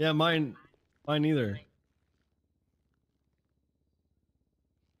 yeah, mine either.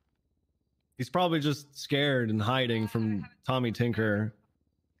 He's probably just scared and hiding from Tommy Tinker.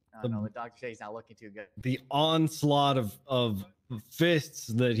 Oh no, the doctor says he's not looking too good. The onslaught of fists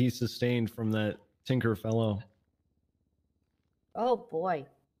that he sustained from that Tinker fellow. Oh boy.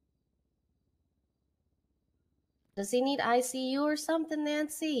 Does he need ICU or something,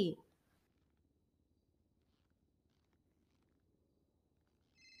 Nancy?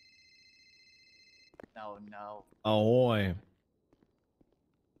 No, no. Oh boy.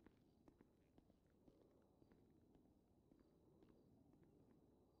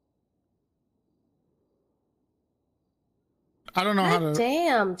 I don't know how to.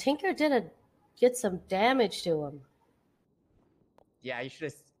 Damn, Tinker did some damage to him. Yeah, you should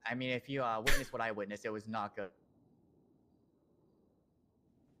have. I mean, if you witnessed what I witnessed, it was not good.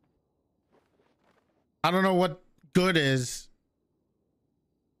 I don't know what good is.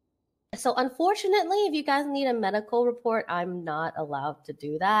 So unfortunately, if you guys need a medical report, I'm not allowed to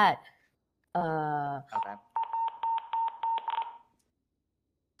do that. Okay.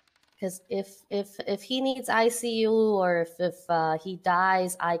 Because if he needs ICU or if he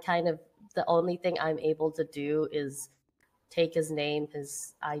dies, the only thing I'm able to do is take his name,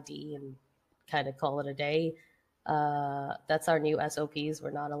 his ID, and kind of call it a day. That's our new SOPs.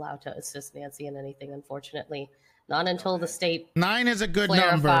 We're not allowed to assist Nancy in anything, unfortunately. Not until the state 9 is a good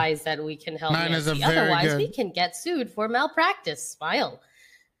clarifies number. that we can help 9 is Nancy. a very Otherwise, good. we can get sued for malpractice. Smile.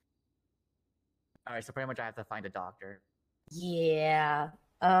 All right, so pretty much I have to find a doctor. Yeah.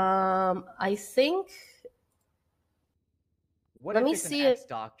 I think. What Let if me it's see an if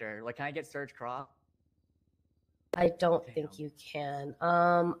ex-doctor? Like, can I get Serge Cross? I don't think you can.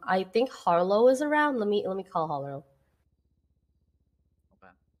 I think Harlow is around. Let me call Harlow.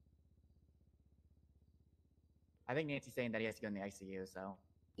 Okay. I think Nancy's saying that he has to go in the ICU, so.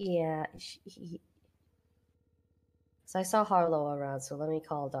 Yeah. So I saw Harlow around, so let me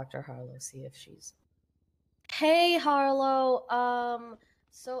call Dr. Harlow, see if she's. Hey, Harlow.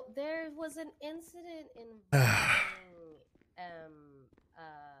 So there was an incident involving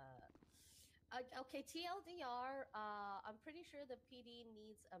okay, TLDR, I'm pretty sure the PD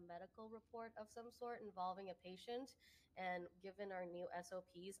needs a medical report of some sort involving a patient, and given our new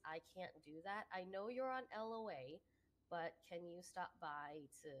SOPs, I can't do that. I know you're on LOA, but can you stop by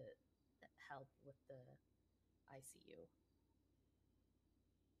to help with the ICU?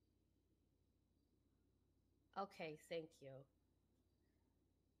 Okay, thank you.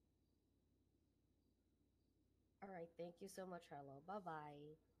 All right, thank you so much, Harlow.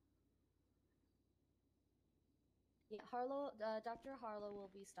 Bye-bye. Yeah, Harlow, Dr. Harlow will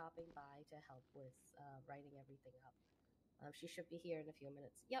be stopping by to help with writing everything up. She should be here in a few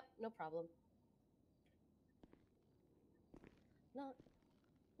minutes. Yep, no problem. No,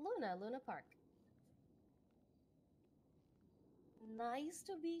 Luna Park. Nice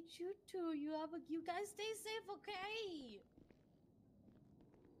to meet you too. You guys stay safe, okay?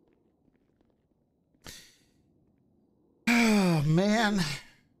 Oh man.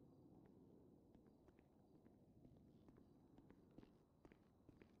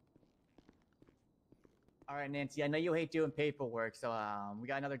 All right, Nancy, I know you hate doing paperwork, so we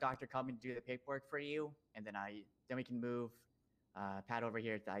got another doctor coming to do the paperwork for you, and then we can move Pat over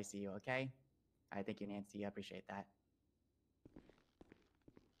here to the ICU, okay? All right, thank you, Nancy. I appreciate that.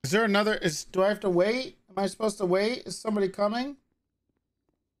 Is there another? Do I have to wait? Am I supposed to wait? Is somebody coming?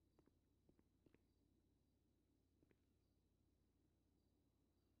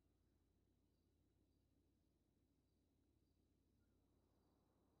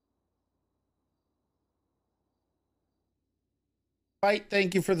 Fight,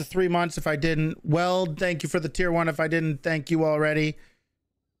 thank you for the 3 months if I didn't. Weld, thank you for the tier 1 if I didn't thank you already.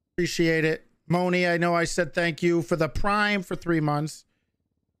 Appreciate it. Moni, I know I said thank you for the prime for 3 months.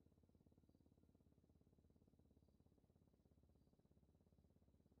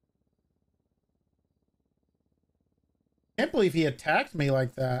 Can't believe he attacked me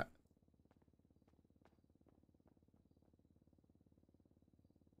like that.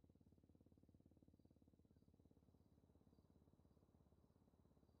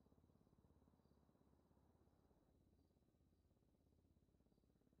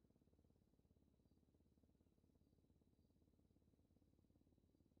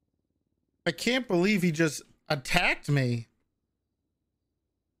 I can't believe he just attacked me.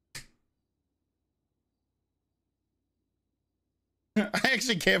 I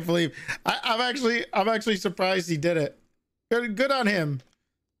actually can't believe. I'm actually surprised he did it. Good on him.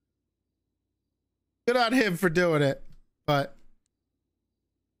 Good on him for doing it. But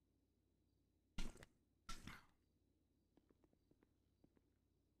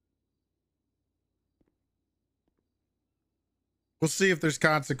we'll see if there's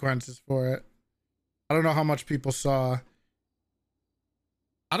consequences for it. I don't know how much people saw.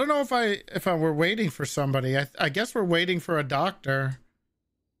 I don't know if I were waiting for somebody. I guess we're waiting for a doctor.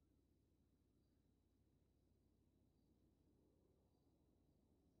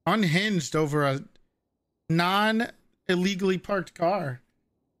 Unhinged over a non-illegally parked car.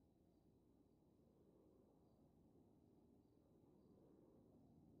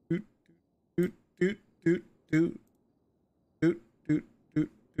 Doot, doot, doot, doot, doot. Doot, doot, doot,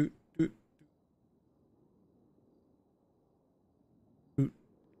 doot, doot. Doot.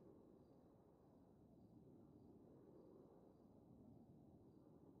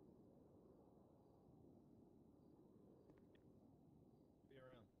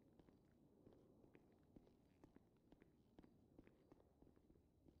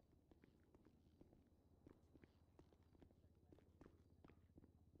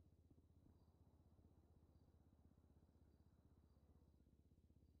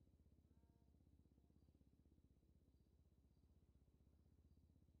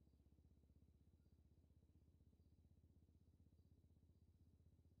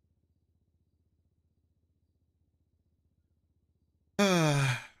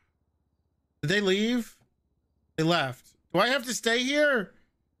 Did they leave? They left. Do I have to stay here?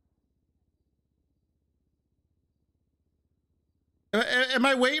 Am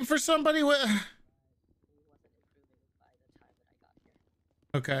I waiting for somebody? Okay.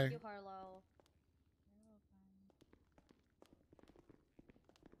 Thank you, Harlow.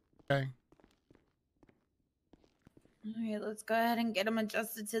 Okay. All right, let's go ahead and get him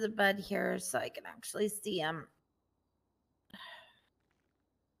adjusted to the bed here so I can actually see him.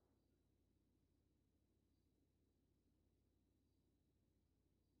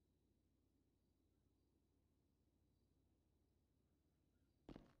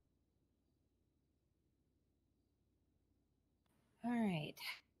 All right.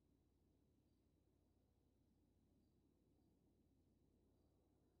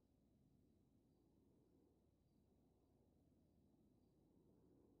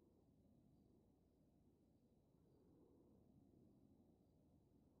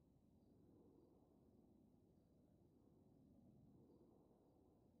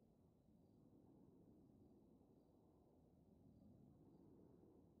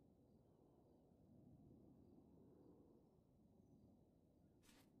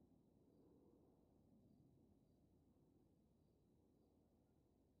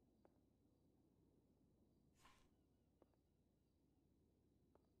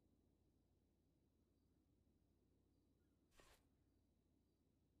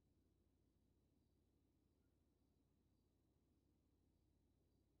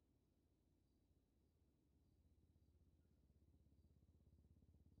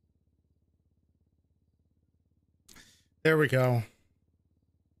 There we go.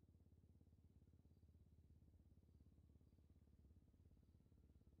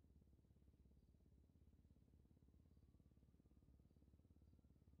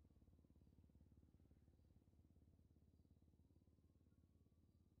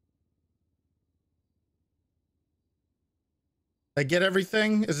 I get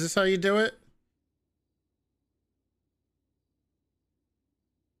everything? Is this how you do it?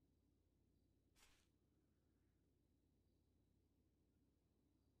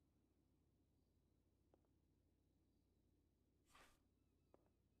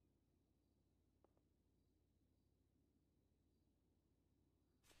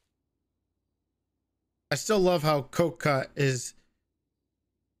 I still love how Coke Cut is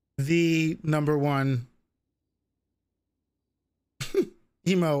the #1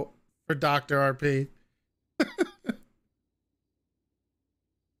 emote for Dr. RP.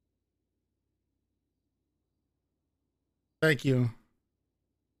 Thank you.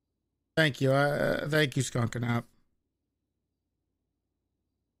 Thank you. Thank you, Skunkin' App.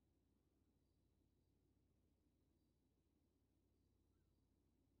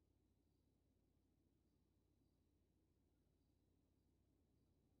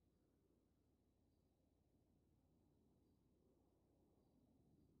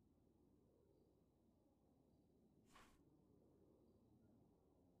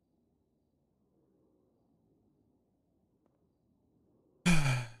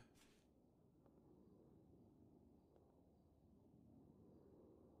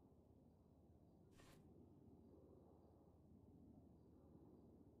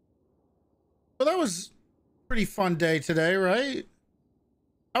 Well, that was a pretty fun day today, right?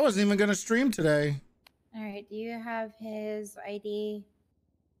 I wasn't even going to stream today. All right, do you have his ID?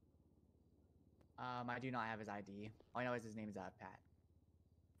 I do not have his ID. All I know is his name is Pat.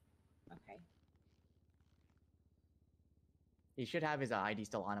 Okay. He should have his ID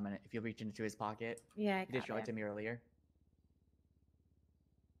still on him, and if you reach into his pocket, Yeah, I he did got show it it. to me earlier.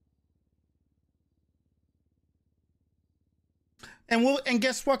 And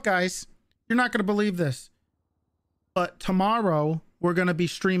guess what, guys? You're not going to believe this, but tomorrow we're going to be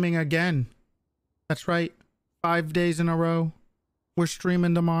streaming again. That's right. 5 days in a row. We're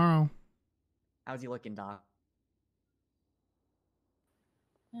streaming tomorrow. How's he looking, Doc?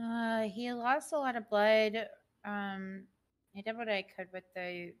 He lost a lot of blood. I did what I could with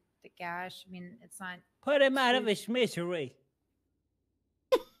the gash. I mean, it's not. Put him out of his misery.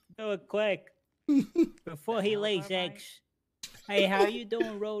 Do it quick before he lays eggs. Hey, how you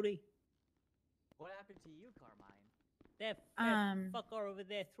doing, Rhodey? What happened to you, Carmine? That fucker over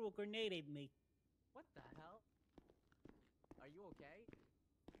there threw a grenade at me. What the hell? Are you okay?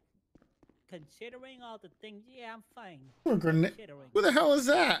 Considering all the things, yeah, I'm fine. Considering. Who the hell is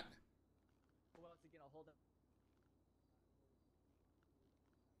that? Who else is gonna hold up?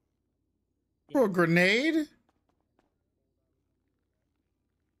 For a grenade?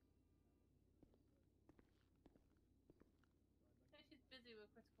 She's busy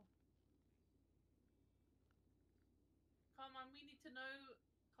with critical. Come on, we need to know.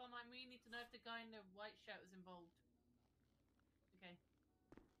 Carmine, we need to know if the guy in the white shirt was involved. Okay.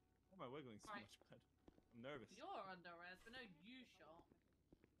 Why am I wiggling so Right. much, bud? I'm nervous. You're under arrest, but no, you shot.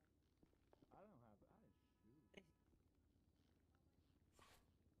 I don't have. I didn't shoot.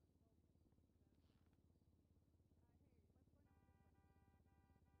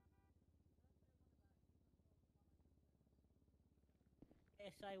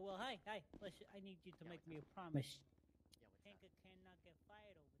 Yes, I will. Hi. Listen, I need you to make me a promise. Tinker cannot get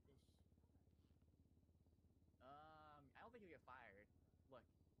fired over this. I don't think you'll get fired. Look,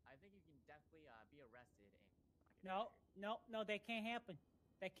 I think you can definitely be arrested and No, that can't happen.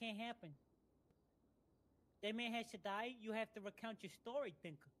 That can't happen. That man has to die. You have to recount your story,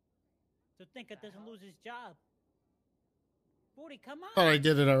 Tinker. So Tinker doesn't lose his job. Booty, come on. Thought I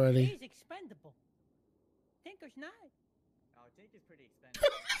did it already. He's expendable. Tinker's not. Oh, Tinker's pretty expensive.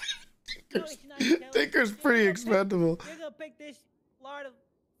 No, he's not. Tinker's pretty expendable. You're gonna pick this lard of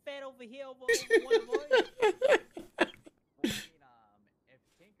fat over here over one of ours. If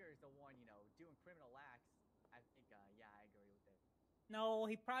Tinker's the one, doing criminal acts, I think, yeah, I agree with it. No,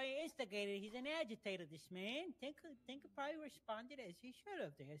 he probably instigated. He's an agitator, this man. Tinker probably responded as he should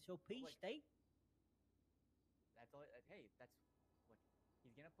have. The SOP state. That's all. Hey, look.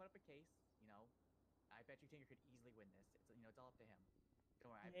 He's gonna put up a case. I bet you Tinker could easily win this. It's all up to him.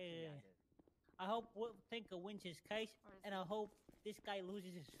 Don't worry. He has it. I hope Tinker wins his case, and I hope this guy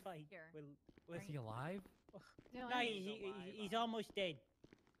loses his fight. Is he alive? No, he's almost dead.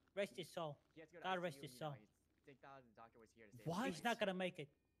 Rest his soul. God rest his soul. The doctor was here to save What? He's not gonna make it.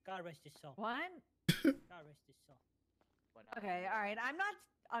 God rest his soul. What? God rest his soul. Okay, all right. I'm not.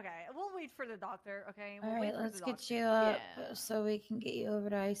 Okay, we'll wait for the doctor. Okay. We'll All wait right, for let's the get doctor. you up Yeah. so we can get you over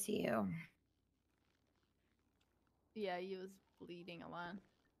to ICU. Yeah, he was bleeding a lot.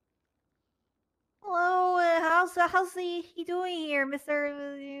 Hello, how's he doing here,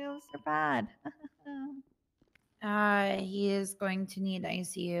 Mr. Bad? He is going to need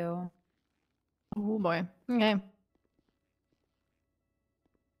ICU. Oh boy. Okay.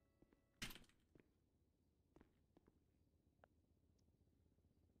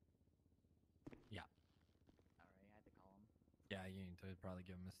 Yeah. Alright, I had to call him. Yeah, you need to probably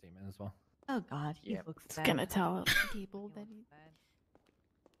give him a statement as well. Oh God, he Yep, looks it's bad. gonna tell people that he.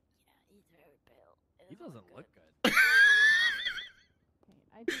 He's very pale. He doesn't look good.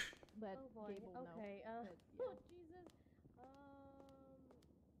 I just let Gable know. Okay. that, Oh Jesus.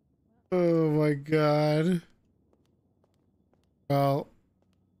 Oh my God. Well.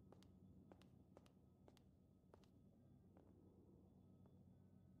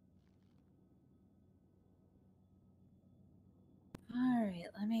 All right,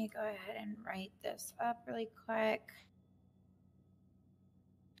 let me go ahead and write this up really quick.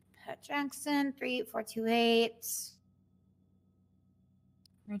 Pat Jackson, 38428.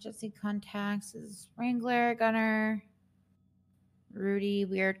 Emergency contacts is Wrangler, Gunner, Rudy,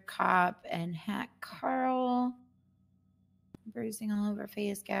 Weird Cop, and Hack Carl. Bruising all over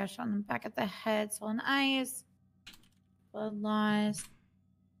face, gash on the back of the head, swollen eyes, blood loss.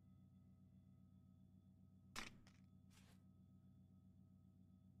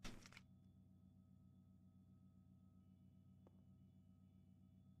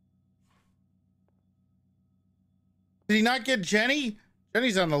 Did he not get Jenny?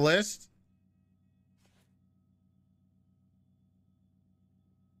 Jenny's on the list.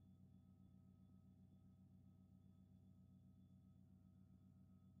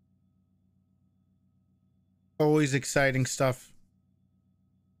 Always exciting stuff.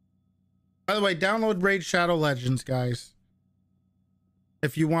 By the way, download Raid Shadow Legends, guys.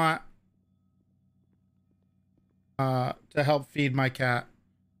 If you want to help feed my cat.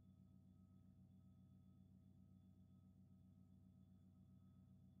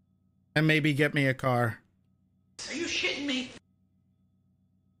 And maybe get me a car. Are you shitting me?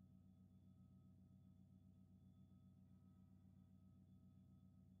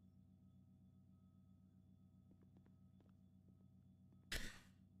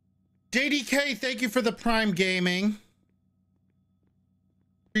 JDK, thank you for the Prime Gaming.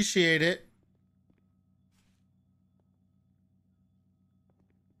 Appreciate it.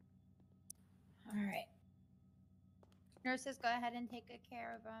 All right. Nurses, go ahead and take good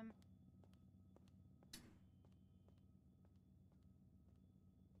care of him.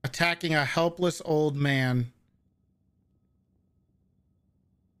 Attacking a helpless old man.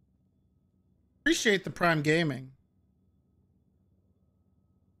 Appreciate the Prime Gaming.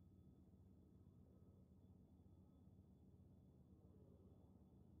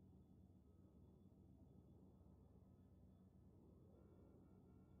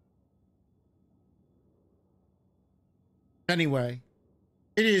 Anyway,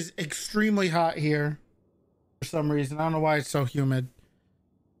 It is extremely hot here for some reason. I don't know why it's so humid.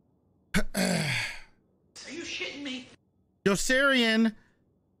 Are you shitting me? Yosarian,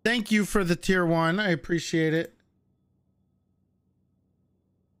 thank you for the tier 1. I appreciate it.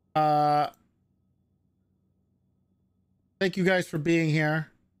 Thank you guys for being here.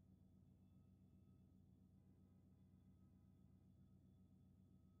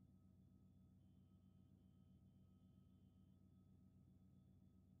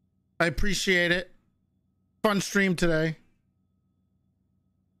 I appreciate it. Fun stream today.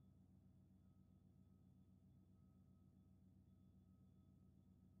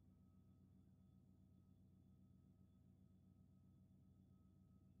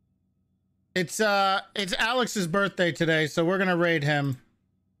 It's Alex's birthday today, so we're gonna raid him.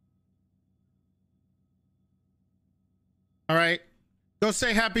 All right, go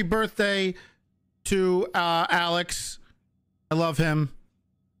say happy birthday to Alex. I love him.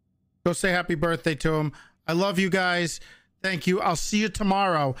 Go say happy birthday to him. I love you guys. Thank you. I'll see you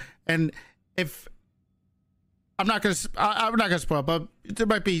tomorrow. And if I'm not gonna spoil, but there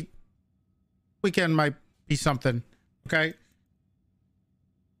might be weekend might be something. Okay.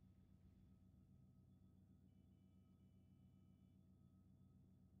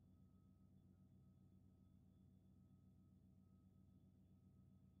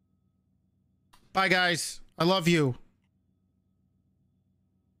 Bye, guys. I love you.